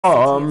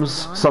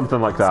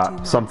Something like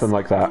that. Something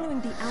like that.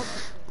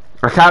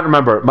 I can't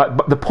remember.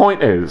 But the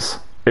point is,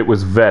 it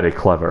was very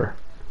clever.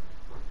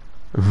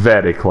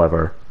 Very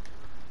clever.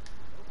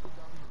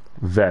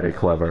 Very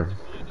clever.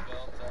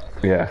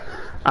 Yeah.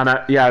 And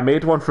I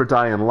made one for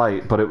Dying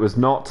Light, but it was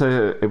not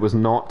to. It was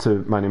not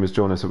to. My name is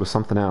Jonas. It was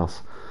something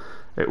else.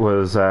 It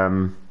was.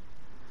 Shit.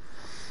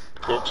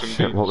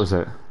 What was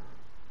it?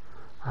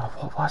 Oh,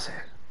 what was it?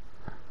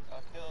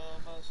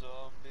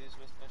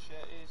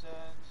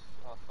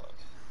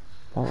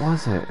 What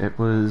was it? It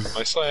was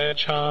my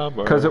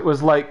sledgehammer. Because it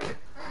was like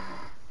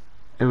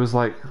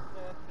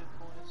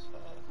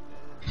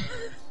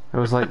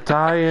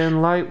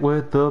Dying Light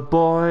with the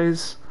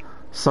boys,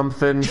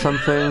 something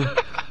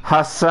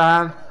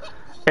Hassan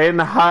in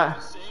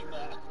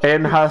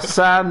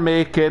Hassan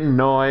making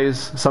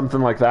noise,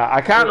 something like that. I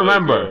can't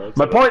remember.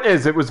 My point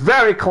is, it was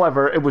very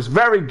clever. It was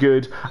very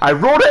good. I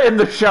wrote it in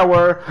the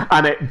shower,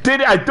 and it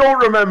did. I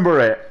don't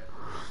remember it.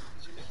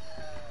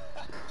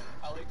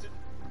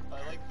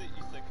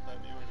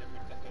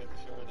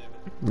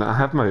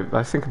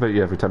 I think about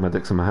you every time my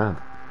dick's in my hand.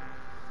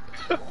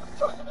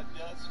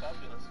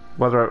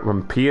 Whether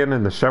I'm peeing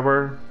in the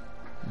shower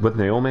with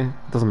Naomi,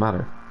 it doesn't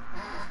matter.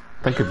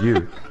 Think of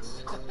you.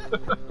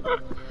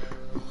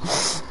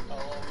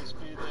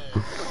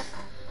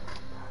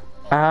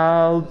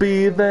 I'll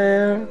be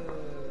there.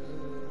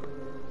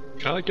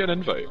 Can I get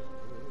an invite?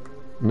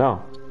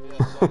 No.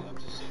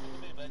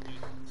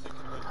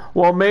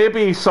 Well,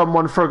 maybe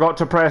someone forgot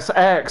to press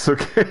X,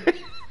 okay?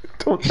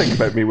 Don't think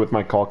about me with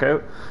my cock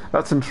out.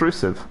 That's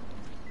intrusive.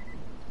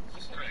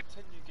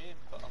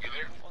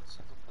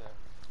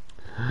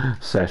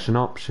 Session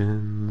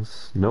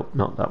options. Nope,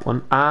 not that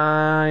one.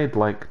 I'd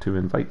like to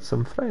invite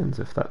some friends,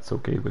 if that's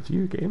okay with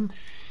you, game.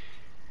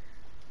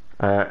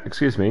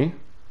 Excuse me.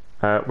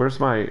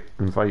 Where's my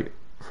invite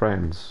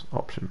friends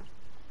option?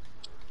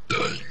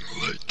 Dying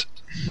Light.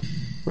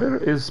 Where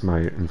is my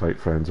invite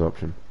friends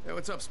option? Hey,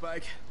 what's up,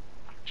 Spike?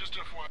 Just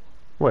FYI.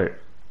 Wait.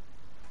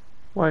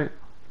 Why?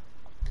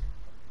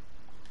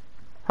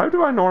 How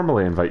do I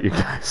normally invite you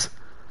guys?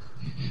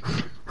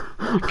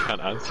 You can't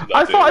answer that.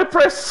 I thought I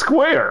pressed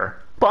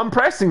square, but I'm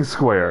pressing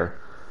square.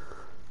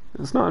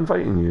 It's not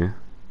inviting you.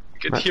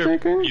 You can hear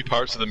new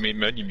parts of the main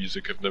menu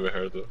music I've never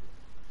heard though.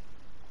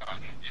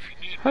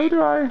 How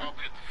do I?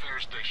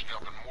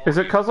 Is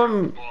it because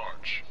I'm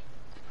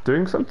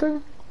doing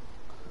something?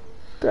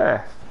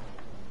 Death.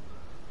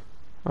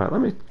 Alright,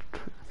 let me.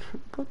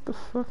 What the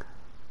fuck?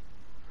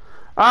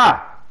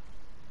 Ah!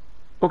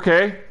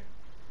 Okay.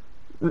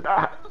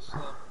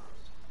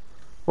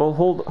 Well,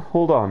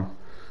 hold on.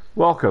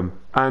 Welcome.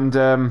 And,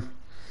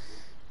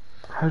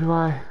 how do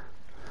I...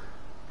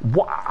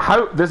 What?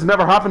 How? This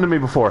never happened to me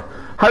before.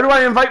 How do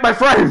I invite my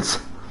friends?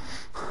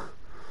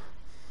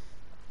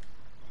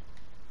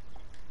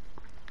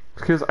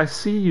 Because I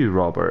see you,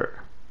 Robert.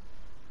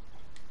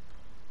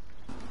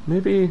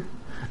 Maybe...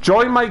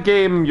 Join my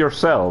game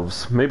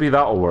yourselves. Maybe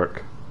that'll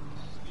work.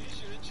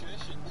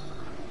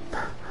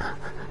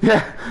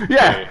 Yeah.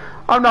 Okay.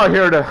 I'm not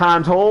here to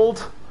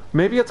handhold.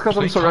 Maybe it's because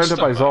I'm surrounded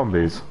by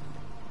zombies.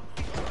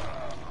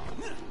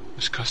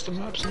 There's custom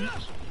maps in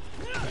this?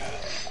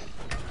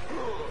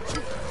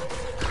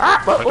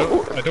 Ah! I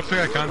don't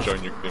think I can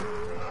join your game.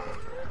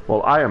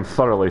 Well, I am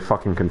thoroughly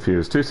fucking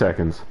confused. 2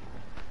 seconds.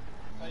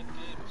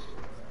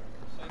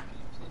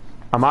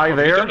 Am I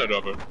there? Have you done it,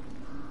 Robert?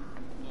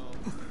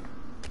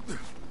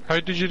 How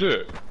did you do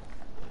it?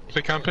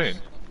 Play campaign?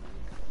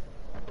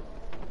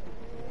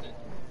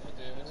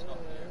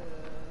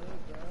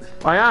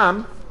 I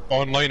am.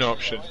 Online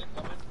option.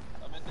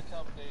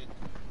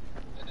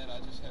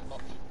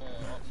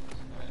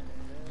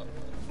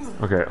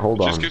 Okay, hold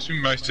It on. just gives me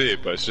my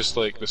save, but it's just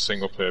like the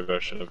single player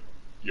version of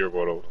your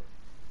world.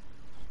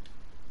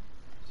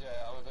 Yeah,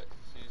 I'm a bit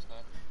confused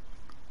now.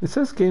 It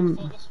says game...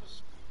 Oh, this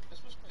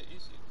was quite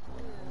easy.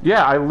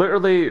 Yeah, I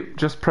literally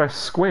just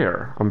pressed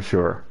square, I'm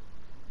sure.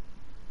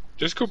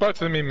 Just go back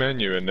to the main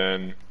menu and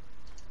then...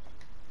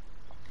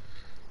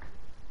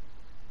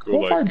 Go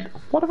What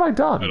have I I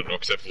done? don't know,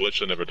 because I've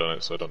literally never done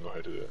it, so I don't know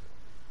how to do it.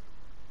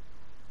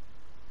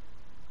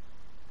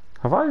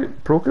 Have I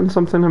broken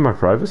something in my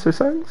privacy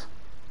settings?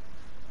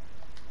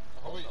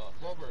 Oh wait,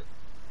 Robert,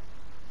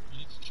 you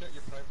need to check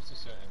your privacy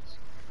settings.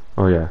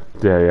 Oh yeah,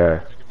 yeah. I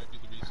think it might be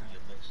the reason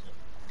you're mixing it.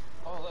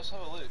 Oh, let's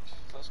have a look.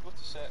 Let's go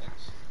to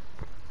settings.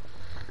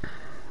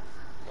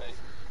 Right.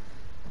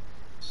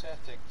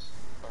 Settings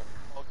for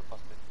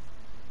Hoggerpuffy.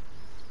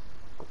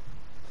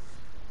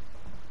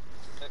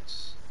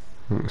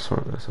 Let me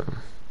sort this out.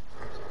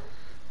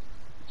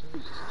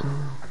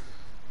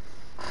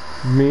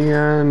 Me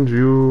and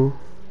you.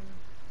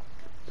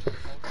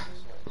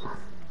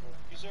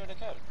 User and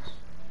accounts.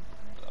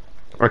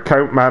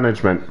 Account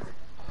management.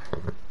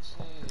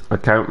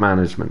 Account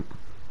management.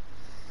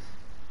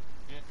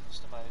 You can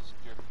customize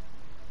your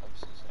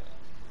privacy settings.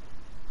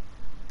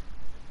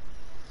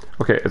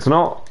 Okay, it's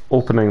not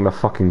opening the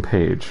fucking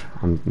page,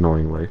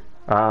 annoyingly.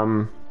 Let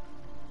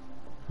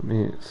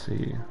me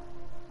see.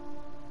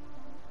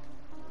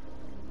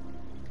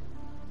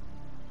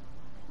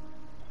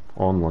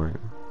 online.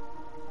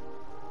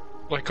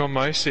 Like on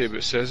my save,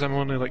 it says I'm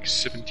only like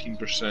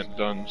 17%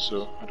 done,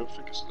 so I don't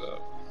think it's that.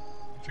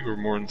 I think we're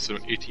more than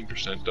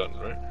 18% done,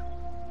 right?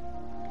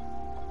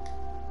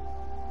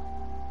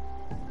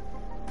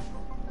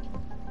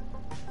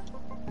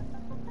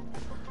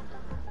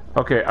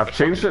 Okay, I've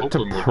changed it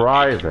to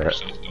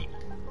private.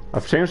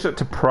 I've changed it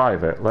to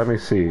private. Let me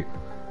see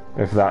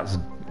if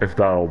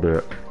that'll do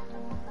it.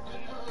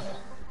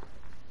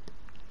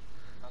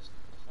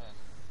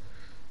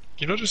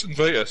 You not just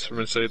invite us from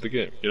inside the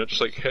game. You not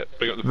just like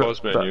bring up the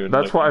pause menu. And,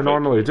 That's like, what I invite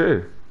normally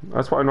do.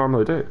 That's what I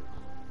normally do.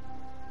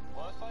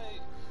 What if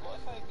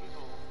I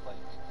Google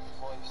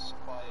like voice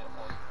quiet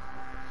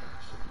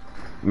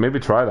like? Maybe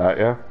try that,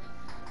 yeah.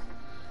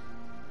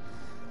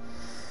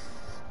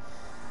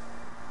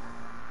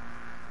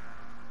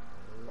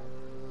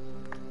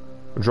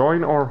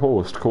 Join or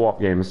host co-op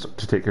games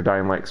to take your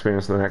Dying Light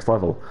experience to the next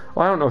level.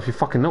 Well, I don't know if you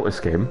fucking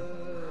noticed, game.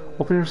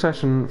 Open your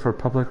session for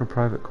public or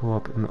private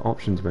co-op in the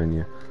options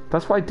menu.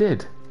 That's what I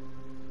did.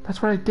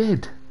 That's what I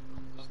did.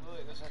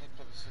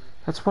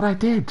 That's what I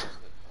did.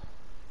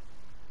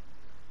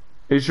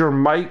 Is your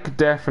mic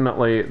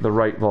definitely the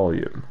right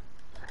volume?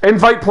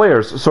 Invite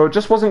players. So it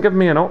just wasn't giving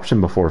me an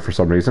option before for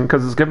some reason,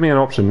 because it's giving me an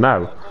option now.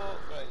 Right,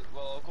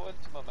 well I'll go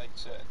into my mic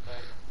setting,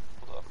 right?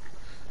 Hold up.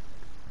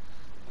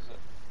 Is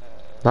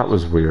it, That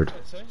was weird.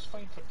 It sounds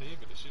fine for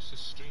David, it's just his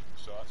stream,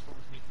 so that's what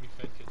was making me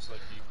think it's like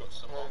you've got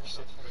some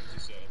option crazy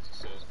settings that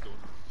says don't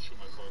show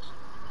my voice on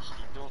the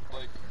stream. don't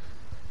like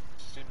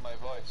stream my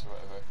voice or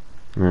whatever.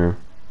 Yeah.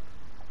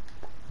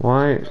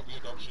 Why? That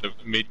weird option.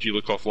 It made you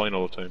look offline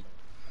all the time.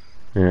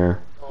 Yeah.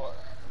 Oh,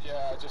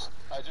 yeah, I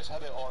just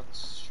had it on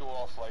show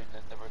offline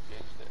and never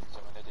changed it because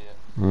I'm an idiot.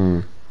 Hmm.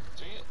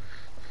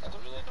 I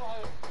don't really know how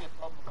it would be a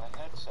problem with my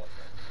headset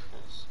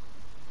because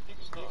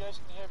you guys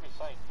can hear me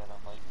fine, then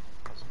I'm like,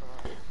 what's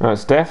going on?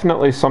 It's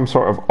definitely some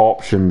sort of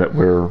option that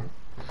we're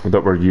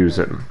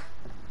using.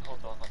 Hold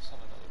on, let's have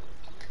another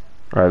look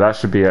here. Right, that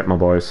should be it, my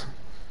boys.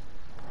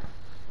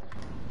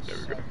 There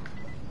we go.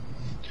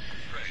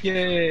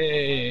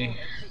 Yay! Hey,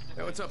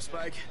 what's up,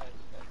 Spike?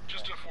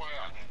 Just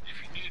FYI,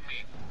 if you need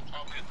me,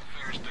 I'll be at the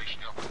ferry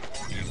station up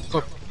in Oregon.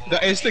 Look,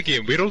 that is the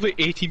game. We're only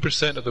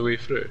 18% of the way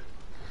through.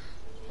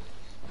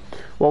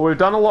 Well, we've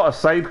done a lot of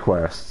side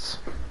quests.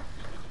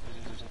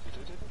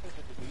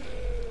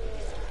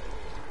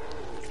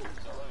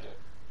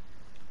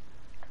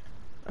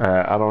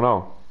 I don't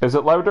know. Is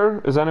it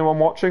louder? Is anyone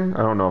watching?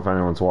 I don't know if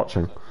anyone's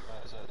watching.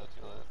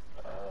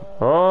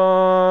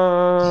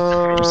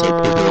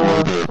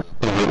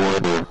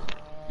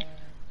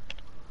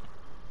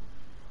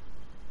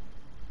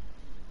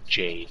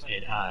 J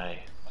and I.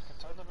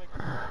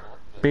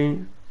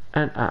 B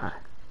and I.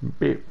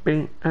 B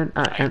and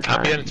I and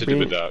can't be I. anything to do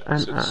with that,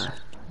 And it's- I.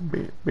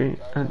 B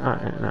and I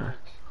and I.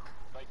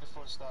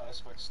 Microphone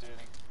status when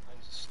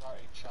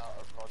starting chat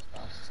or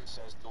broadcasts, it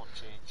says don't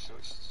change, so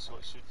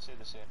it should say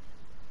the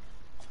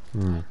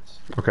same.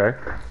 Okay.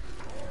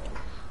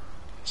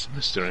 It's a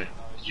mystery.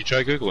 You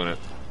try googling it.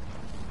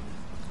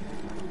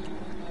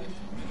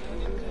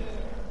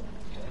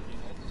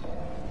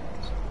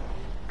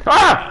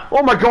 Ah!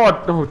 Oh my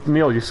god! Oh,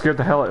 Neil, you scared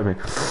the hell out of me.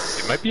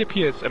 It might be a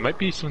PS. It might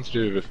be something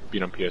to do with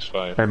being on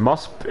PS5. It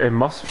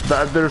must.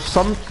 There's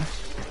some.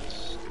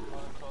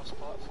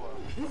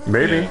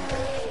 Maybe.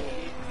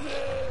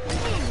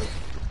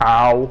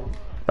 Ow.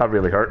 That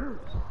really hurt.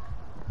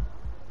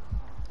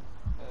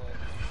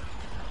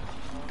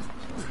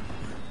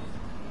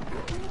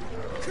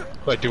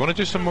 Wait, do you want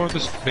to do some more of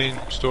this main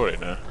story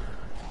now?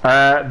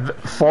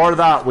 For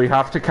that, we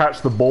have to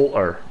catch the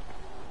bolter.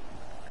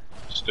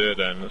 Let's do it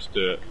then. Let's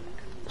do it.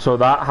 So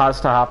that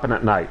has to happen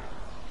at night.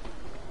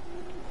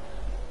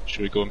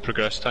 Should we go and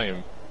progress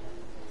time,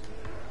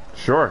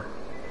 Sure.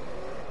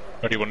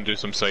 or do you want to do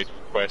some side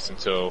quests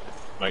until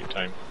night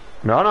time?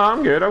 No,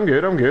 I'm good. I'm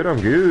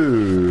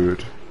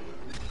good.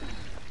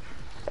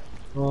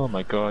 Oh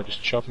my god,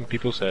 just chopping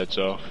people's heads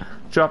off.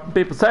 Chopping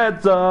people's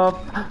heads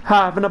off,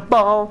 having a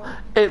ball.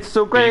 It's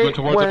so Are great. you going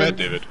towards the bed,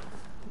 David?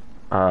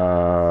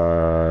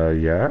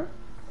 Yeah.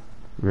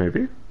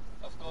 Maybe.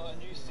 I've got a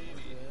new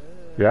theory.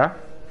 Yeah.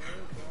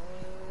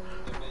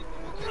 That might be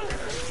because of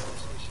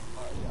the PlayStation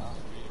party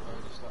after you've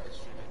already started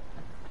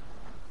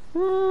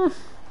streaming.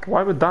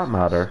 Why would that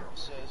matter?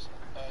 Says,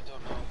 I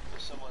don't know,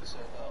 but someone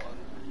said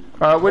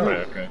that on. When Right,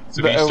 okay.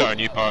 So we start a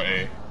new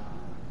party.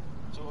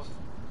 So if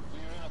we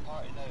were in a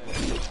party now, and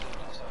we start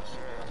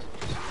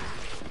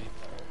streaming,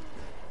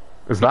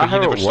 is that You how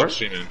never it stopped works?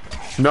 streaming.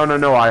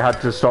 No. I had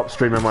to stop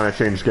streaming when I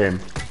changed game.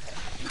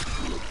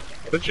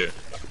 Did you?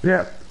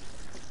 Yeah.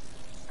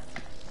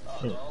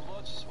 I'll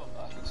watch this one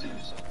back and see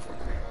if something.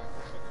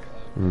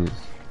 We'll figure it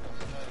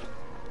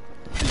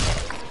out.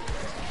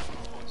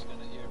 No one's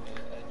gonna hear me,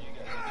 and you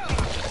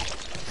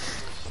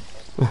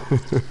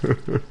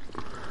guys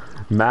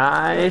are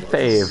My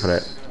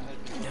favorite.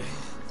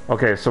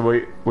 Okay, so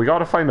we got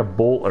to find a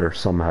bolter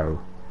somehow,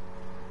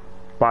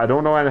 but I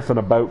don't know anything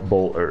about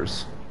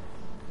bolters.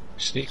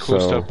 Sneak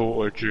close to So- a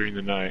bolter during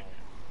the night.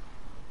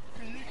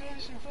 Can you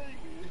guys invite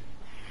me?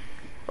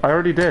 I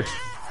already did.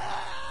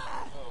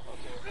 Oh,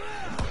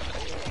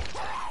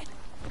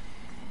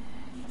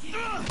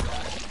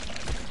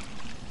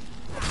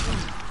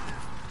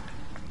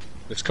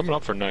 It's coming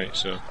up for night,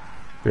 so.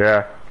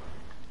 Yeah.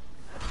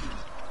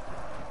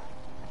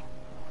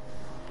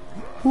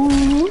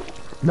 Woo.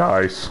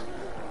 Nice.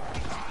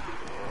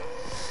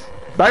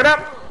 Back it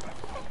up!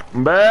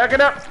 Back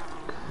it up!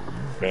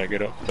 Back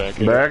it up, back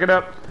it up. Back it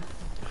up!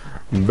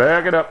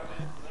 Back it up!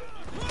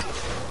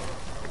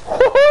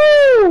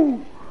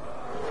 Woohoo!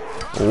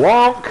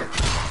 Wonk!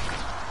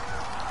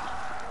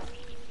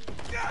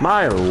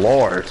 My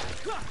lord.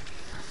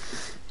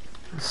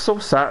 It's so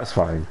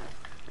satisfying.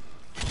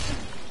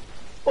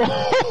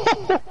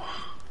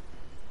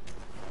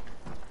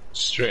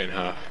 Straight in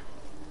half.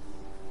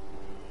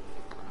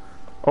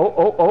 Oh,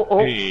 oh, oh, oh.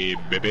 Hey,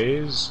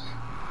 babies.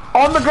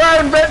 On the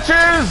ground,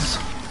 bitches!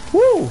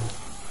 Woo!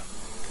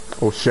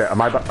 Oh shit,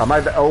 am I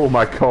oh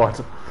my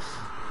god.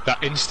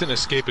 That instant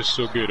escape is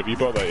so good. Have you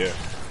bought that yet?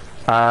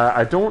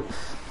 I don't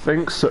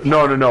think so.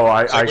 No,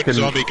 I When can. the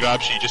zombie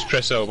grabs you, you just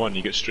press L1,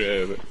 you get straight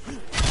out of it.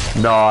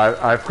 No,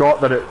 I've got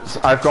that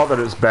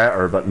it's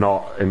better, but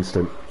not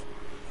instant.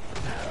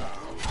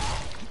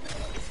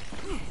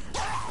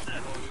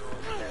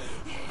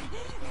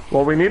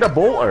 Well, we need a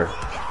bolter.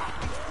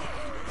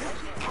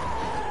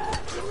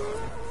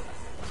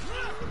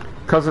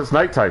 Because it's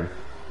nighttime.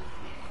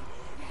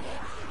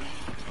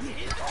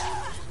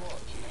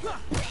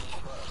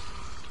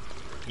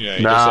 Yeah,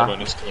 he Nah. does that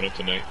when it's coming up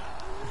tonight.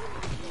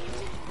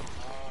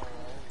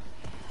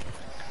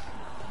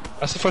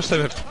 That's the first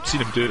time I've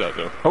seen him do that,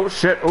 though. Oh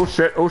shit, oh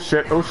shit, oh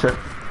shit, oh shit.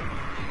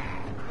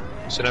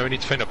 So now we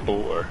need to find a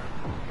bolter.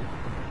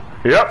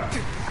 Yep.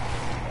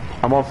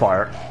 I'm on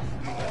fire.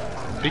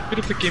 Big bit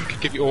of the game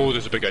could give you. Oh,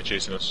 there's a big guy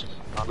chasing us.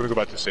 I'm gonna go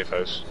back to the safe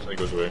house until he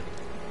goes away.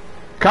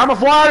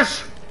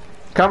 Camouflage!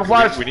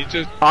 Camouflage! We need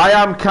to. I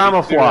am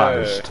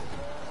camouflaged.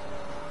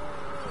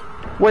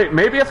 Wait,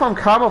 maybe if I'm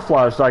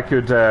camouflaged I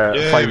could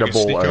Yeah, find we a can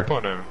sneak bolter. up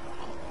on him.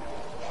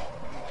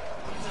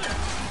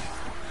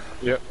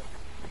 Yep.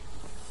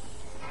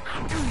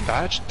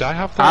 Did I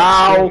have that?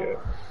 Ow!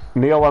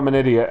 Neil, I'm an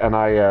idiot, and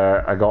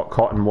I got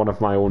caught in one of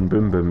my own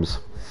boom booms.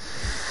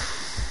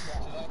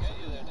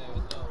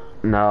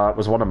 No, it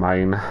was one of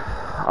mine.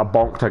 I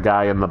bonked a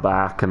guy in the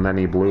back, and then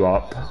he blew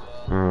up.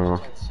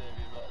 Oh.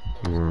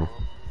 Oh.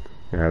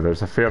 Yeah,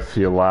 there's a fair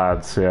few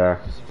lads. Yeah.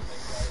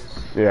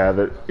 Yeah,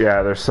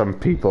 there's some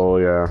people.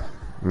 Yeah.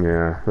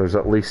 Yeah, there's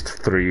at least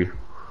 3.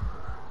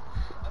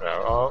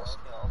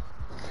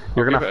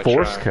 You're give gonna it a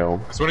force try.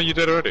 kill. Is one of you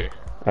dead already?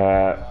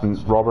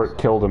 Robert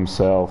killed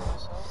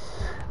himself.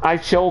 I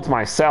killed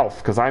myself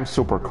because I'm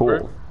super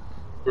cool.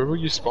 Where will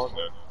you spawn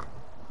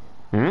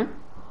then? Hmm?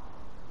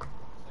 Look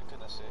in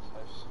the safe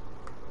house.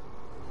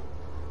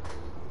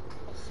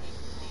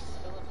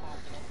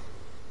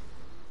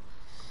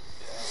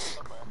 Yeah,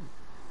 somewhere.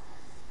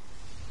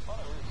 On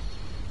a roof.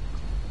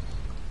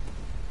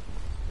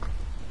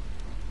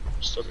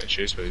 Still getting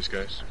chased by these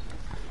guys.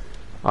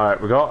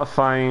 Alright, we gotta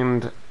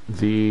find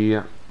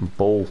the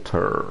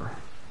bolter.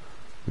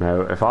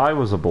 Now, if I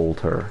was a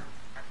bolter,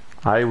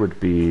 I would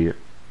be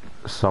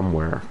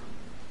somewhere.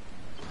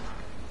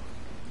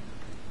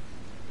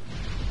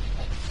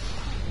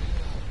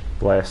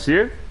 Bless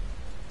you.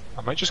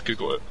 I might just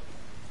Google it.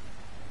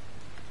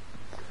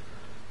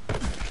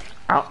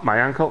 Ow, my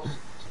ankle.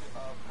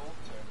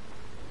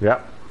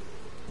 Yep.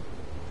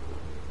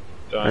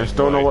 I just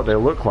don't know what they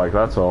look like,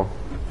 that's all.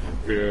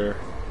 Where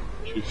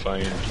to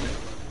find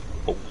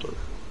bolter.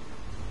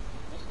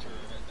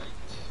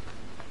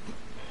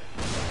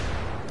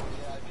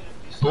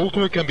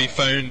 Bolter can be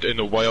found in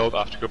the wild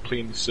after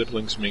completing the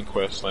siblings' main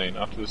quest line.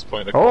 After this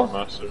point, the Oh. Core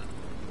Master.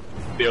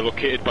 They are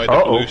located by the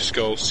Uh-oh. blue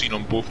skull seen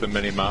on both the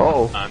mini-map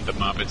Uh-oh. and the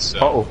map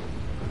itself. Uh-oh.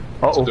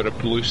 So Uh-oh. they're a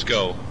blue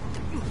skull.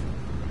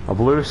 A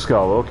blue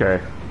skull,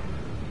 okay.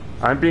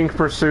 I'm being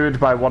pursued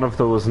by one of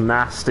those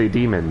nasty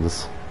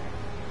demons.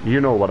 You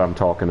know what I'm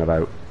talking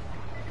about.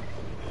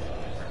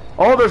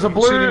 Oh, there's a I'm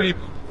seeing blue... any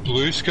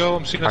blue skull?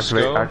 I'm seeing a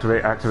Activate, skull.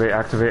 activate, activate,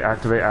 activate,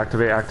 activate,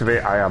 activate,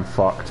 activate. I am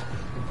fucked.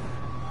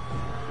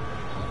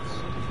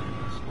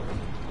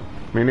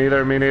 Me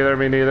neither, me neither,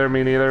 me neither,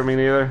 me neither, me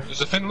neither.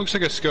 There's a thing that looks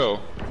like a skull.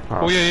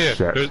 Oh, Oh, yeah.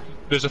 shit.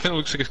 There's a thing that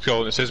looks like a skull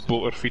and it says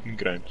bolter feeding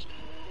grounds.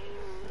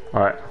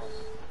 Alright.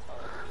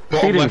 Bottom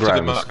Feeding left of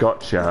the grounds, map.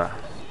 gotcha.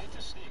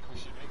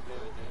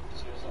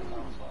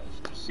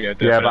 Yeah,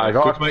 Yeah, but I definitely. gotta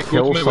Go to my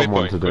kill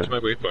someone waypoint. to do Go it. to my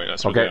waypoint,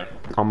 that's where Okay, they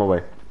are. on my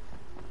way.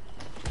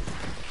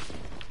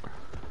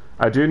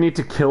 I do need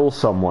to kill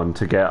someone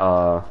to get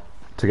a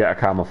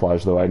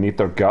camouflage though. I need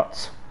their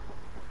guts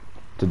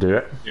to do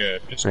it. Yeah,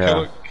 just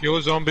Yeah. kill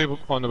a zombie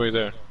on the way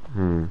there.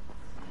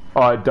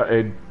 Oh,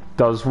 it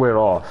does wear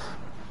off.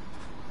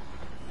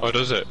 Oh,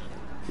 does it?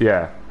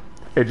 Yeah.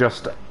 It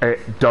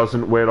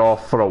doesn't wear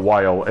off for a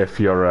while if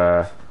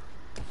you're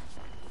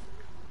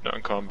Not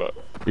in combat.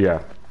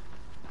 yeah.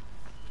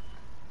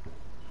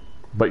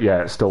 But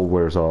yeah, it still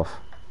wears off.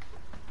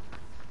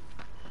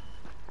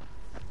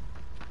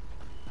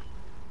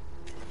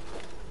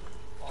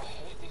 Oh, I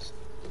hate these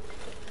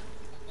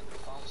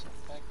fast,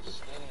 big,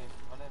 scary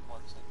running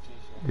ones that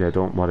chase you. Yeah,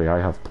 don't worry, I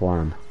have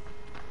plan.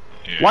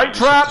 Yeah, White you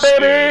just have trap, to stay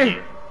baby!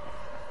 there.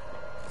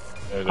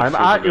 Yeah, they're I'm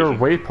full at your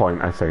division.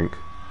 waypoint, I think.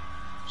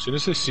 As soon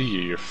as they see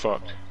you, you're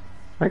fucked.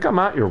 I think I'm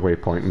at your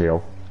waypoint,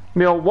 Neil.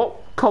 Neil, what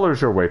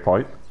colour's your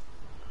waypoint?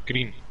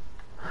 Green.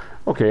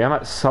 Okay, I'm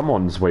at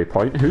someone's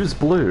waypoint. Who's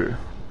blue?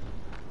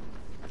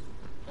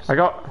 I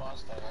got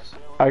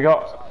a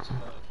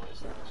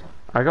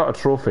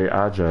trophy,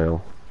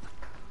 agile.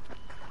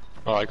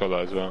 Oh, I got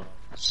that as well.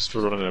 It's just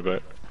for running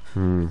about.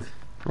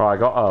 Well, I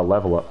got a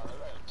level up.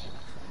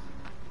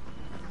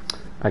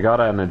 I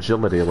got an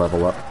agility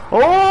level up.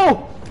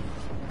 Oh!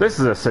 This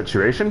is a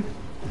situation.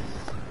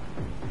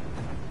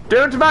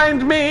 Don't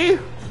mind me!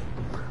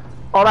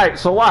 Alright,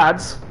 so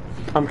lads,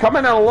 I'm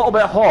coming in a little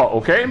bit hot,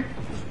 okay?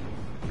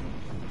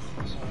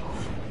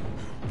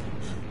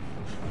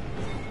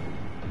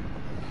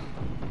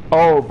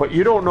 Oh, but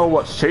you don't know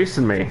what's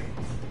chasing me.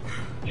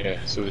 Yeah,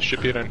 so they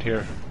should be around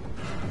here.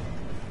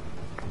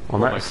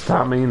 I'm at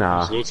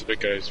stamina. There's loads of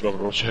big guys.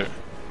 Robert, watch out.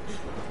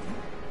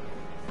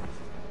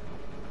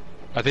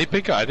 Are they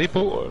big? Are they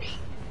bolters?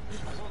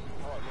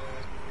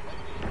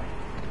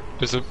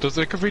 There's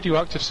like a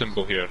radioactive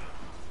symbol here.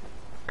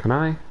 Can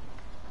I?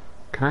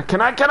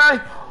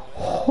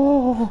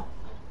 Oh.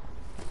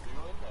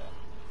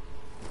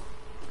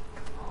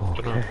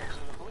 Okay.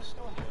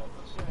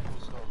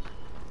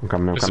 I'm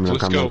coming. To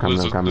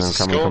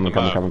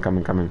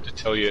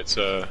tell you it's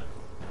a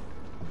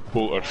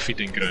bolter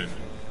feeding ground.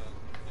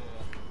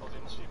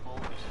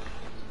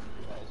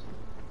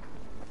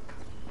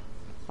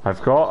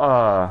 I've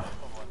got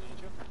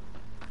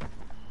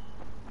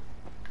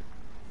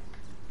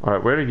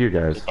Alright, where are you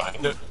guys?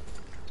 Behind it.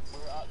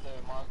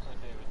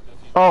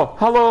 Oh,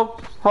 hello.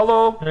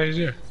 Yeah, he's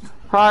here.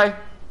 Hi.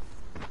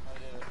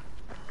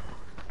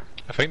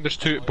 I think there's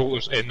 2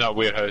 bolters in that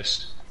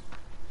warehouse.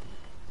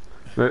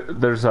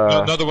 There's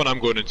Another one I'm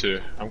going into.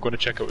 I'm going to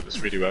check out what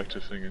this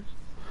radioactive thing is.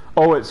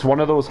 Oh, it's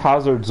one of those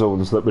hazard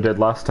zones that we did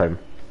last time.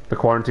 The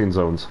quarantine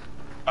zones.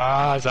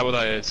 Ah, is that what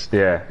that is?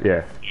 Yeah.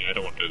 Yeah, I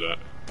don't want to do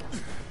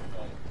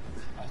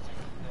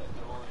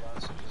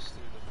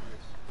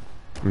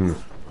that.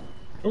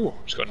 Oh,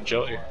 just got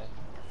agility.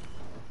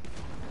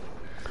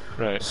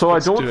 Right. So I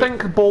don't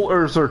think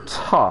bolters are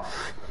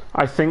tough.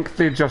 I think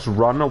they just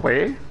run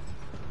away.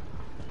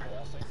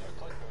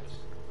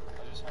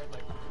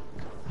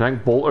 I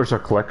think bolters are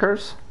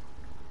clickers.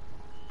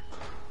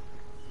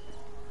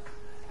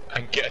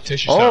 And get a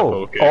tissue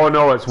sample, okay. Oh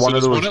no, it's one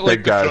of there's those one at, big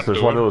like, the guys. front There's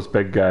door. one of those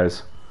big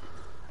guys.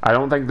 I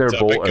don't think they're Is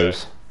that a big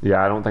bolters.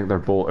 Yeah, I don't think they're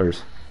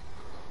bolters.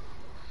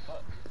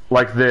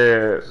 Like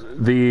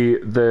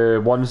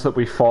the ones that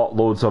we fought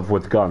loads of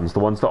with guns, the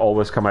ones that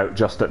always come out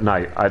just at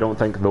night. I don't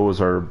think those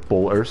are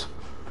bolters.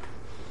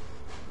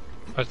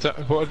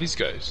 What are these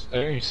guys? I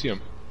don't even see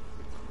them.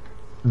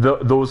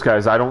 Those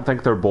guys, I don't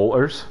think they're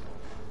bolters.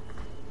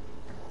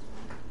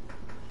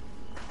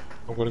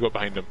 I'm going to go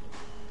behind them.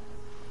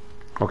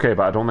 Okay,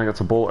 but I don't think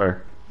it's a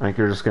bolter. I think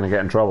you're just gonna get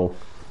in trouble.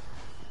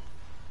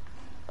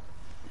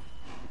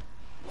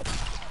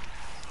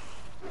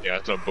 Yeah,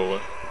 it's not a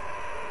bolter.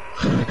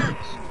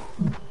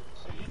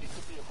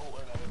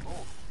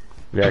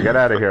 Yeah, get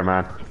out of here,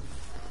 man.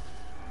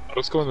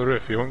 Let's go on the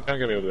roof. You can't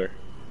get me over there.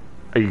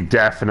 He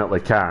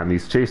definitely can.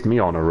 He's chased me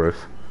on a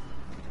roof.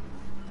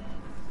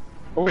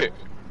 Oh wait.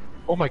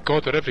 Oh my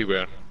god, they're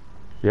everywhere.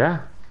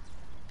 Yeah.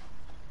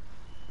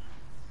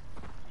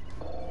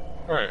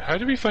 Alright, how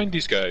do we find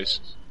these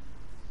guys?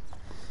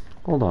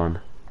 Hold on.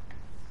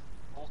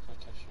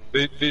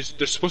 They're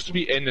supposed to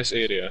be in this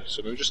area,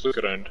 so maybe just look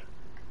around.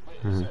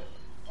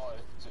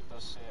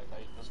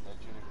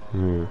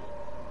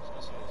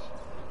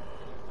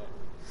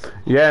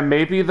 Yeah,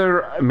 maybe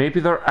they're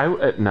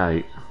out at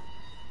night.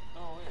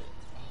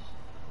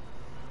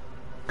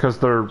 Cause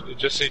they're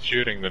Just say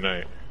during the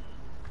night.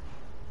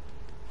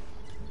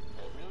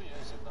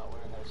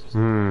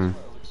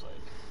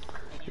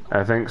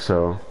 I think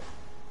so.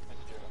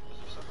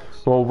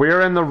 Well, we're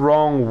in the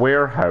wrong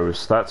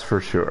warehouse, that's for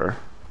sure.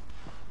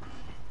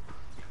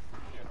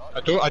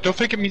 I don't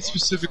think it means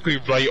specifically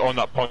right on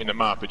that point in the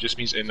map, it just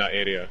means in that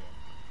area.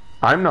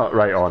 I'm not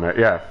right on it,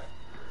 yeah.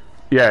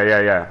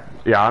 Yeah,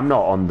 I'm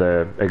not on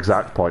the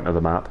exact point of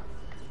the map.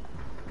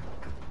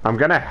 I'm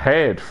gonna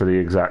head for the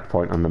exact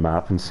point on the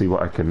map and see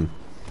what I can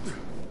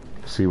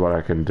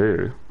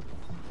do.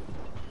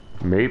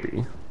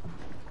 Maybe.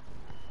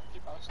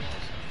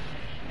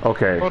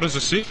 Okay. Oh, there's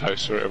a safe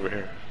house right over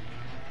here.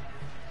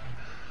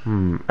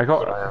 I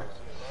got...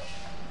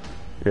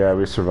 Yeah,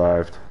 we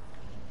survived.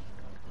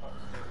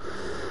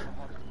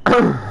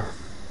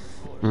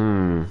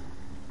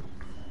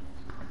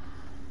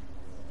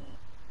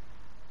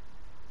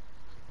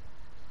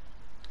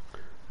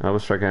 I will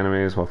strike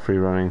enemies while free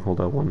running, hold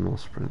out1 while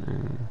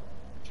sprinting.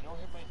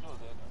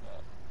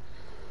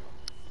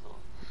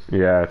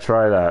 Yeah,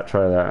 try that.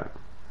 Although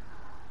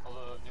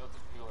Neil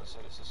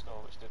said it's a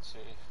skull which did say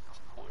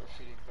bolter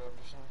feeding ground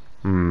or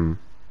something.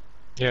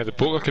 Yeah, the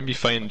bolter can be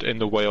found in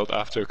the wild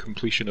after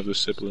completion of the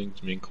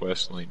siblings' main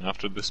quest line.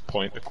 After this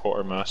point, the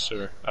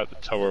quartermaster at the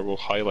tower will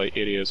highlight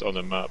areas on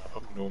the map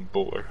of known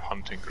bolter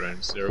hunting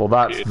grounds. They are Well,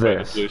 that's located by the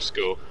this. blue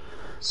skull,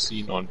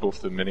 seen on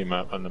both the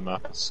minimap and the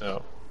map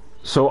itself.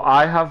 So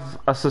I have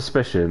a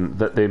suspicion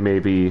that they may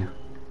be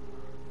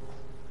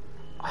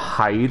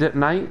hide at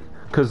night,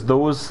 because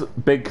those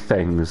big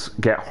things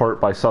get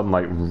hurt by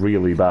sunlight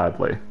really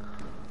badly.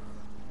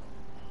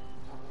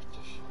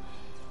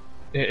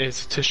 It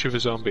is tissue of a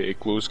zombie, it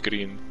glows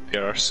green.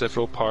 There are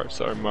several parts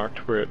that are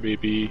marked where it may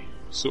be,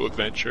 so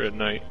adventure at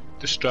night.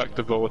 Distract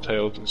the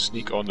volatiles and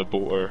sneak on the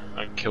bolter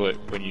and kill it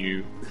when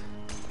you...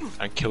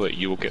 And kill it,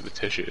 you will get the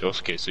tissue.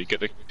 Okay, so you get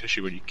the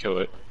tissue when you kill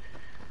it.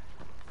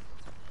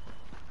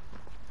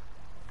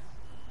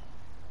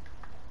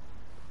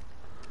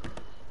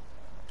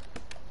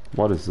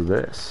 What is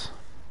this?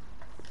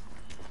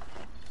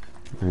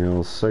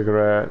 Nails,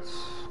 cigarettes.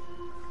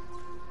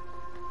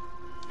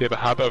 You have a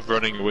habit of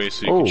running away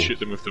so you Oh. can shoot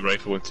them with the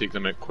rifle and take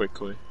them out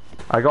quickly.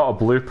 I got a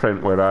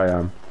blueprint where I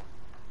am.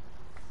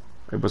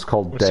 It was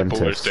called Once the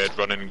bolter's Dentist. dead,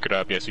 run in and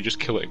grab, so you just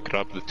kill it and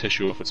grab the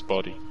tissue off its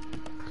body.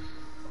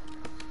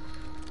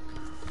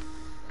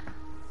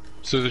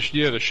 So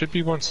there should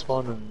be one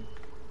spawning.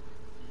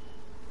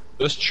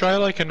 Let's try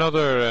like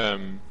another,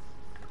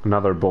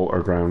 Another bolter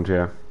ground,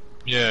 yeah.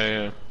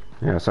 yeah.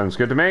 Yeah, sounds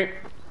good to me.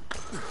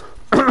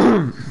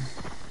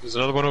 There's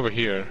another one over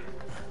here.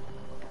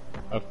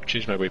 I've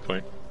changed my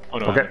waypoint. Oh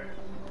no. Okay.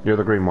 You're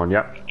the green one,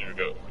 yep. There we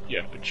go.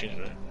 Yeah, I've changed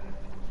it.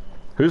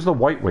 Who's the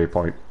white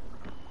waypoint?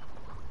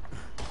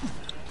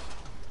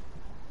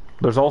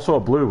 There's also a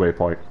blue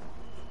waypoint.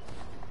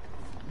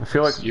 I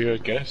feel like... You, I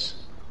guess.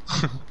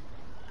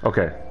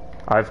 Okay.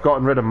 I've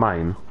gotten rid of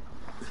mine.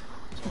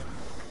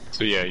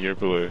 So yeah, you're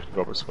blue,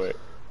 Robert's white.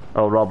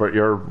 Oh, Robert,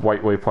 your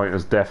white waypoint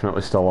is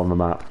definitely still on the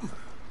map.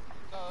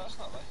 No, that's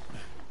not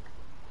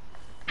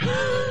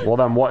right. Well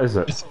then, what is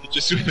it? You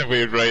just went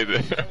away right there.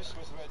 House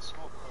with red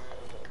smoke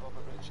by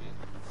Robert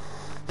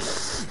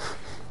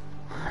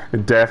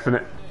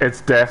Ritchie.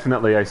 It's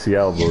definitely icy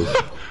elbows.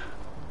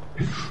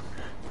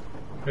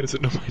 Why does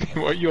it know my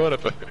name? What are you on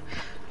about?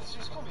 It's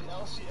just called me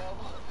LCL.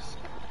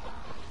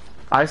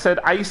 I said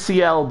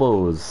icy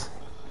elbows.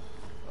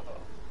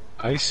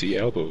 Icy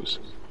elbows.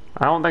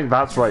 I don't think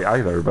that's right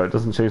either, but it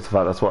doesn't change the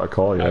fact that's what I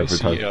call you every Icy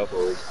time.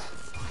 elbows.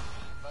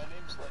 My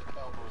name's like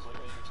elbows, like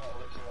when you try to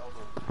lick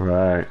your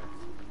elbow. Right.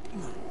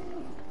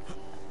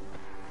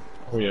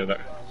 Oh yeah,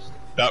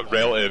 that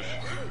relative,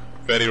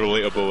 very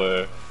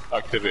relatable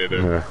activity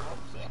there. Yeah.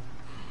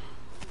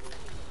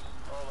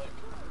 Or like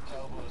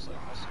elbows,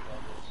 like mustard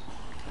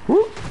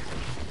elbows.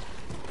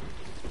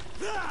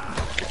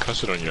 Whoop. Get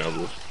custard on your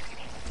elbows.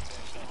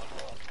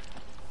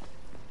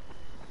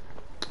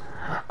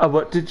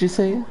 What did you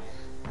say?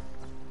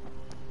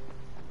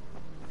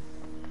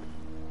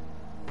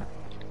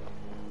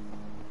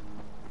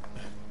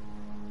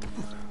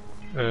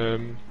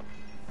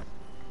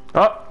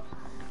 Oh!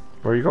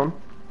 Where are you going?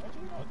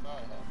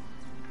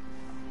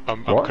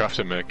 I'm What?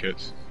 crafting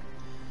medkits.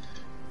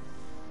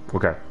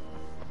 Okay.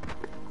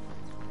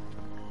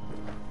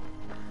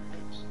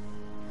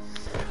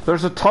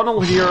 There's a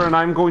tunnel here and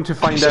I'm going to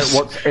find out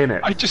what's in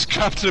it. I just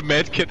crafted a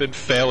medkit and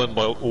fell and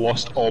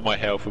lost all my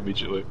health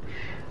immediately.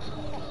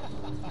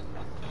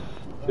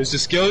 There's a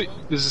skill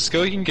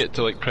you can get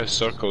to like press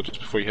circle just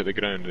before you hit the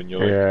ground and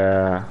you'll like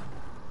Yeah.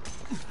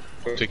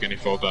 don't take any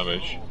fall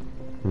damage.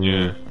 Hmm.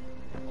 Yeah.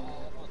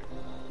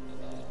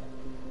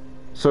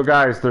 So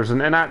guys, there's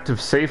an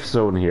inactive safe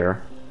zone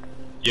here.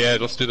 Yeah,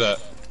 let's do that.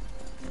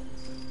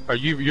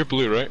 You're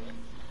blue, right?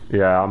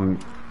 Yeah,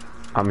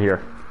 I'm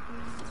here.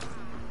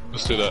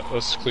 Let's do that.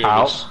 Let's clear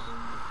Ow. this.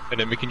 And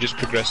then we can just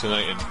progress the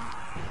night in.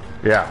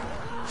 Yeah.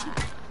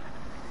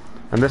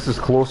 And this is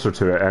closer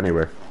to it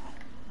anyway.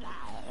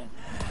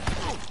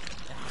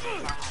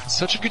 It's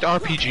such a good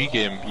RPG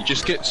game. You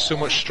just get so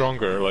much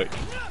stronger. Like,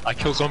 I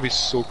kill zombies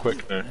so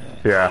quick now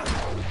Yeah.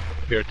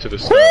 compared to the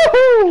start.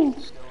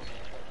 Woohoo!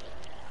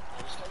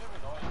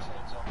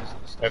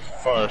 At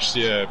first,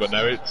 yeah, but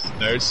now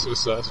it's so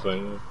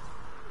satisfying.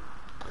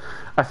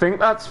 I think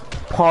that's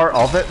part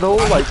of it though,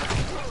 like,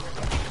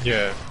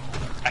 Yeah.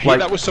 I hate Like-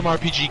 that with some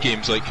RPG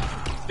games. Like,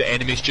 the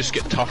enemies just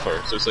get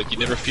tougher, so it's like you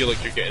never feel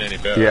like you're getting any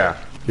better. yeah,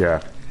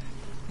 yeah,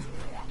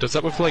 Does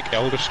that with like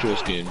Elder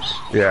Scrolls games?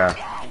 yeah.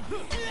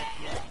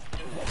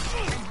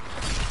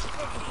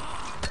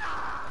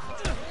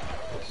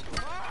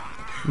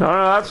 No,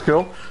 that's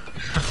cool.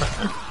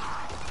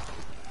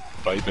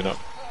 Vibing up.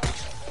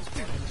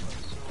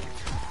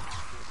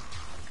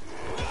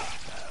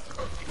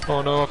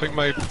 Oh no, I think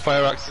my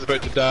fire axe is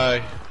about to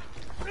die.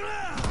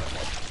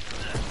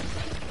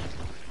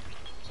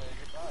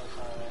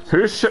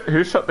 Who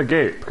shut the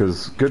gate?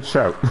 Because good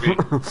shout.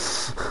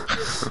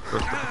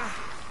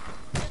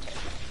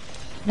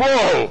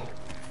 Whoa!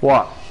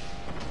 What?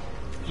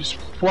 Just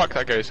whack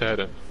that guy's head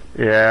in.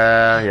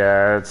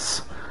 Yeah,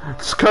 it's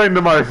kind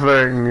of my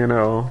thing, you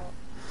know.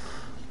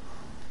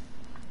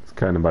 It's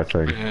kind of my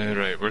thing.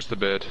 Right, where's the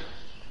bed?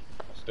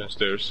 It's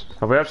downstairs.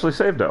 Have we actually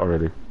saved it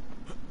already?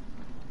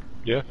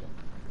 Yeah.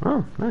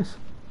 Oh, nice.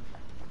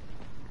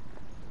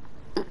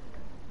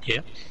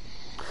 Yeah.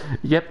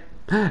 Yep.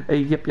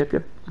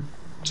 Yep.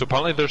 So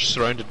apparently they're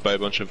surrounded by a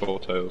bunch of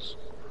volatiles.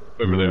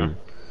 Over there.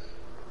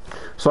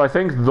 So I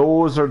think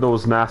those are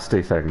those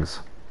nasty things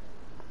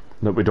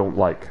that we don't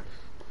like.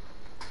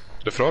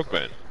 The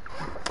frogmen.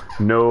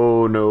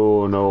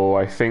 No.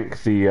 I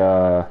think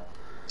the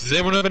Does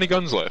anyone have any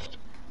guns left?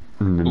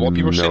 A lot of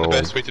people are saying the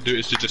best way to do it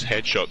is to just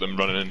headshot them,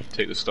 run in,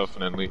 take the stuff,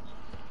 and then leave.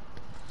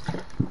 Do you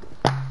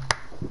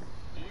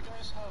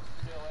guys have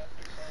the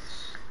electric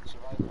fence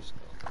survivor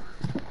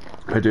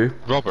skill? I do.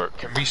 Robert,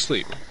 can we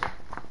sleep? Yes,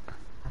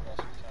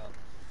 we can.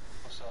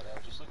 Oh, sorry, I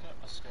was just looking at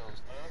my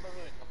skills. None of them are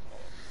really fucking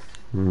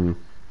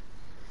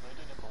right.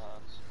 Lady nipple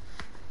hands.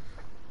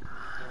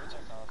 Yeah, we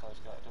take camouflage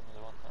guy, I don't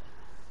really want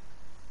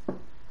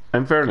that.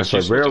 In fairness, I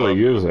Because she's rarely up.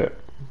 use it.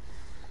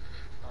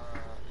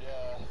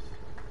 Yeah,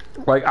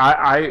 Like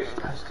I used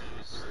to use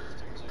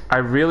things like I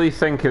really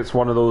think it's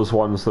one of those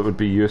ones that would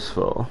be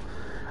useful.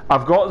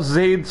 I've got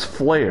Zaid's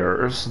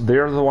flares.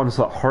 They're the ones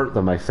that hurt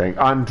them, I think.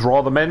 And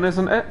draw them in,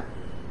 isn't it?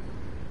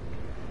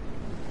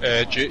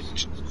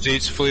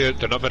 Zaid's flare,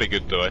 they're not very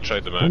good though, I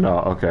tried them out. No,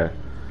 okay.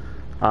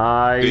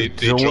 They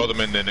don't, draw them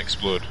in then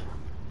explode.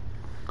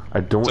 I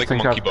don't like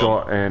think monkey I've bomb.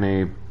 got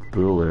any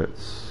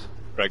bullets.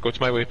 Right, go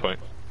to my waypoint.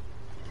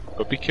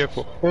 But be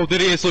careful. Oh, there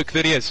he is, look,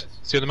 there he is.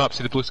 See on the map,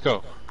 see the blue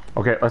skull?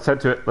 Okay, let's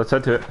head to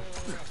it.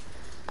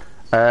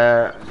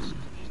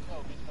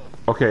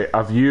 Okay,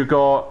 have you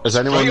got... Is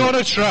anyone... Right on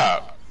a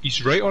trap!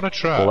 He's right on a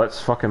trap. Well,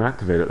 let's fucking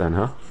activate it then,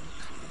 huh?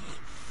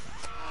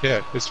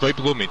 Yeah, it's right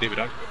below me, David.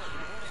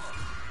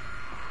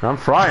 I'm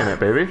frying it,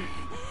 baby.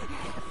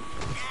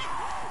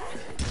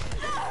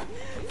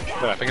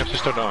 Yeah, I think I've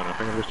just turned it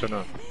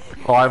on.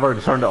 Oh, I've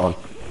already turned it on.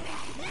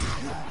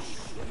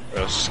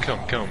 Yes,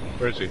 come.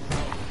 Where is he?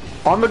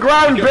 On the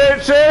ground,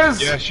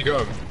 bitches! Yes, you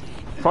got him.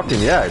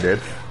 Fucking yeah, I did.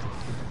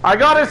 I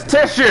got his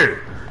tissue!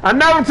 And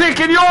now I'm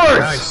taking yours!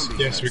 Nice.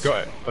 Yes, we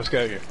got it. Let's get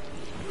out of here.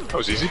 That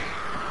was easy.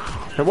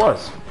 It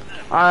was.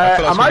 thought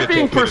that was Am gonna I be a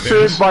being top eight pursued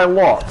events. by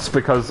lots?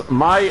 Because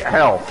my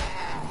health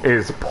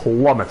is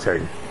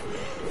plummeting.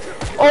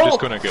 Oh,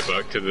 Just gonna get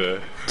back to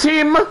the...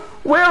 team,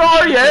 where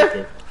are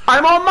you?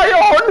 I'm on my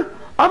own!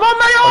 I'm on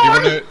my Oh,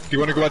 own! do you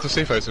wanna go back to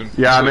safe house and...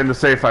 Yeah, I'm sleep? in the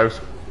safe house.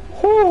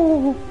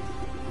 Ooh.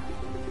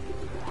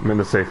 I'm in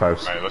the safe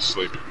house. Alright, let's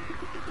sleep.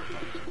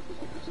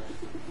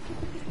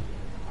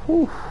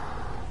 Ooh.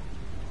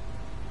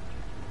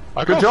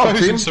 I Good got job,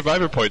 1,000 team.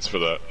 survivor points for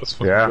that. That's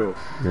fucking Yeah, cool.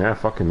 yeah,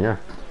 fucking yeah.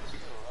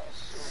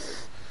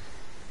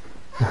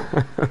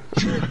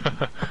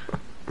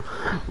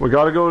 We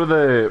gotta go to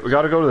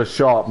the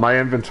shop. My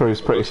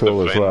inventory's pretty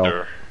full as well.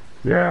 Vendor.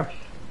 Yeah.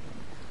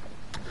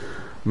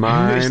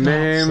 My It's not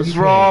name's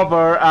sleeping.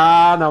 Robert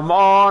and I'm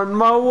on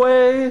my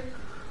way.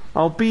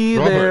 I'll be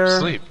Robert, there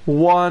sleep.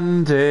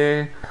 one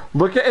day.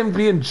 Look at him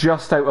being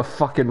just out of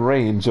fucking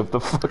range of the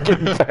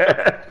fucking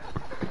bed.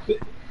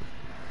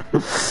 I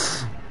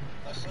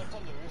slept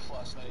on the roof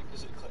last night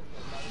because it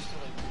managed to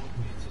like load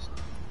me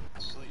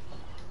to sleep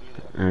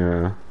through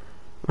there.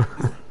 Yeah.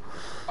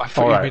 I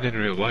thought Alright. you mean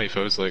in real life. I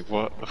was like,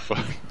 what the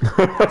fuck?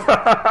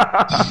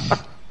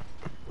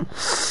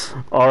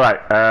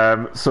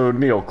 Alright, so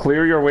Neil,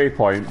 clear your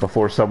waypoint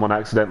before someone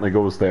accidentally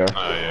goes there.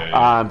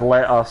 yeah. And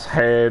let us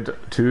head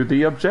to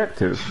the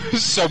objective.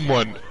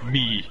 Someone,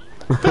 me.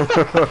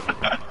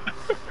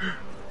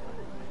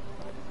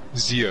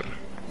 Zier.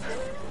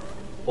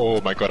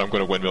 Oh my god, I'm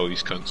gonna windmill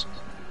these cunts.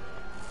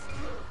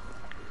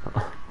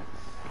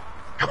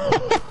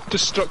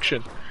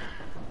 Destruction.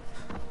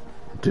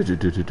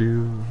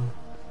 Do-do-do-do-do.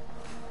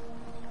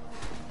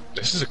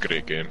 This is a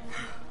great game.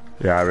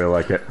 Yeah, I really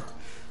like it.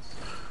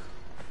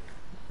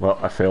 Well,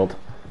 I failed.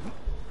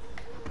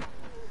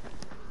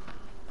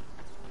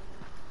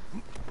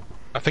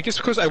 I think it's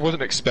because I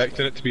wasn't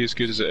expecting it to be as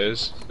good as it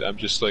is. I'm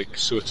just like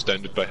so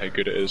astounded by how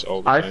good it is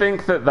all the I time.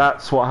 think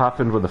that's what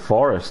happened with the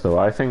forest, though.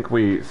 I think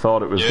we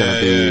thought it was going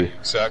to yeah, be...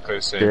 exactly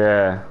the same.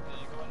 Yeah. You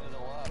go into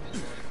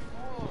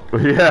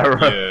the lab. Yeah,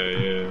 right.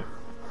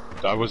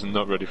 Yeah. I was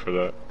not ready for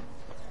that.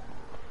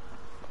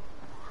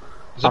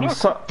 Is I'm there, not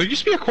so- there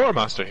used to be a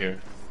quartermaster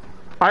here.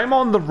 I'm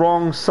on the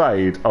wrong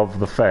side of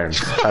the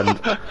fence,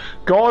 and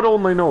God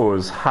only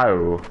knows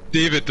how.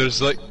 David, there's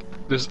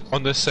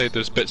on this side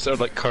there's bits that are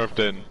like curved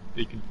in.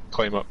 You can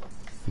climb up.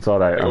 It's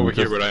alright. Like over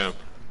here where I am.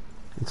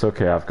 It's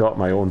okay, I've got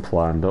my own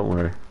plan, don't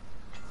worry.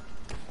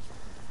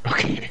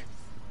 Okay.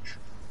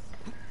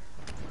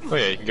 Oh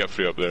yeah, you can get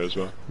free up there as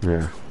well.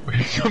 Yeah.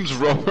 Here comes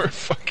Robert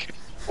fucking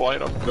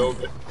flying up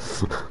building.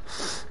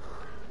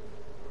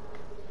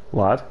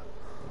 Lad?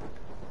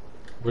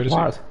 Where is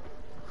Lad? he?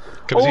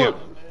 Comes he up?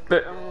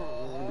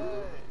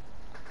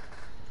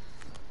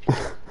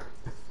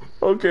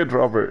 Okay,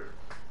 Robert.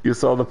 You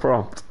saw the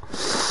prompt.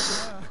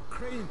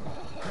 Crane,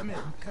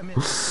 come in.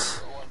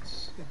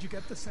 Did you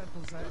get the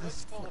samples I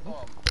asked for?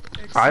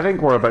 I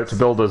think we're about to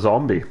build a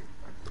zombie.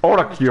 Or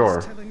a cure.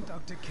 Just telling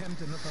Dr.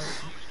 Camden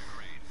about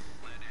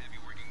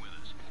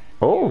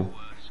Oh,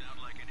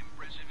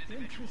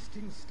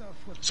 interesting stuff.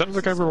 What Sounds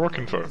like the guy we're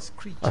working for. this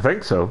creature. I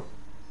think so.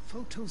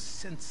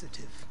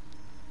 Photosensitive.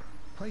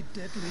 Quite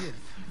deadly if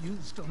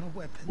used on a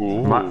weapon.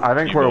 Ooh, I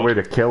think we're a way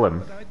to kill him.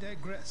 But I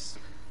digress.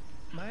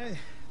 My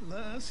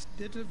last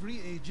bit of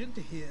reagent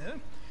here,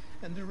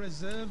 and a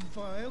reserve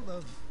vial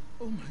of...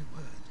 Oh my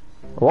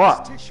word.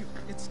 What? Tissue.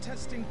 It's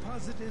testing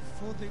positive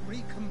for the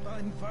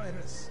recombined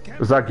virus.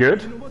 Is that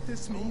good? You know what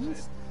this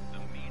means?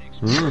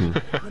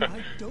 Mm. When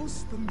I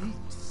dose the meat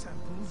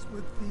samples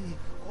with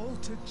the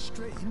altered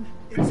strain,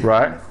 it's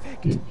Right.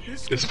 in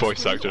effect. This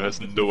voice actor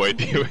has no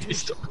idea what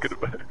he's talking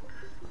about.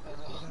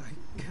 I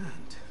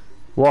can't.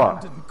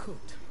 What? Camden could.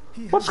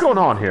 He What's has going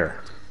on here?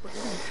 But we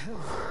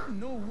have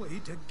no way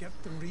to get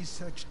the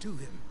research to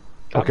him.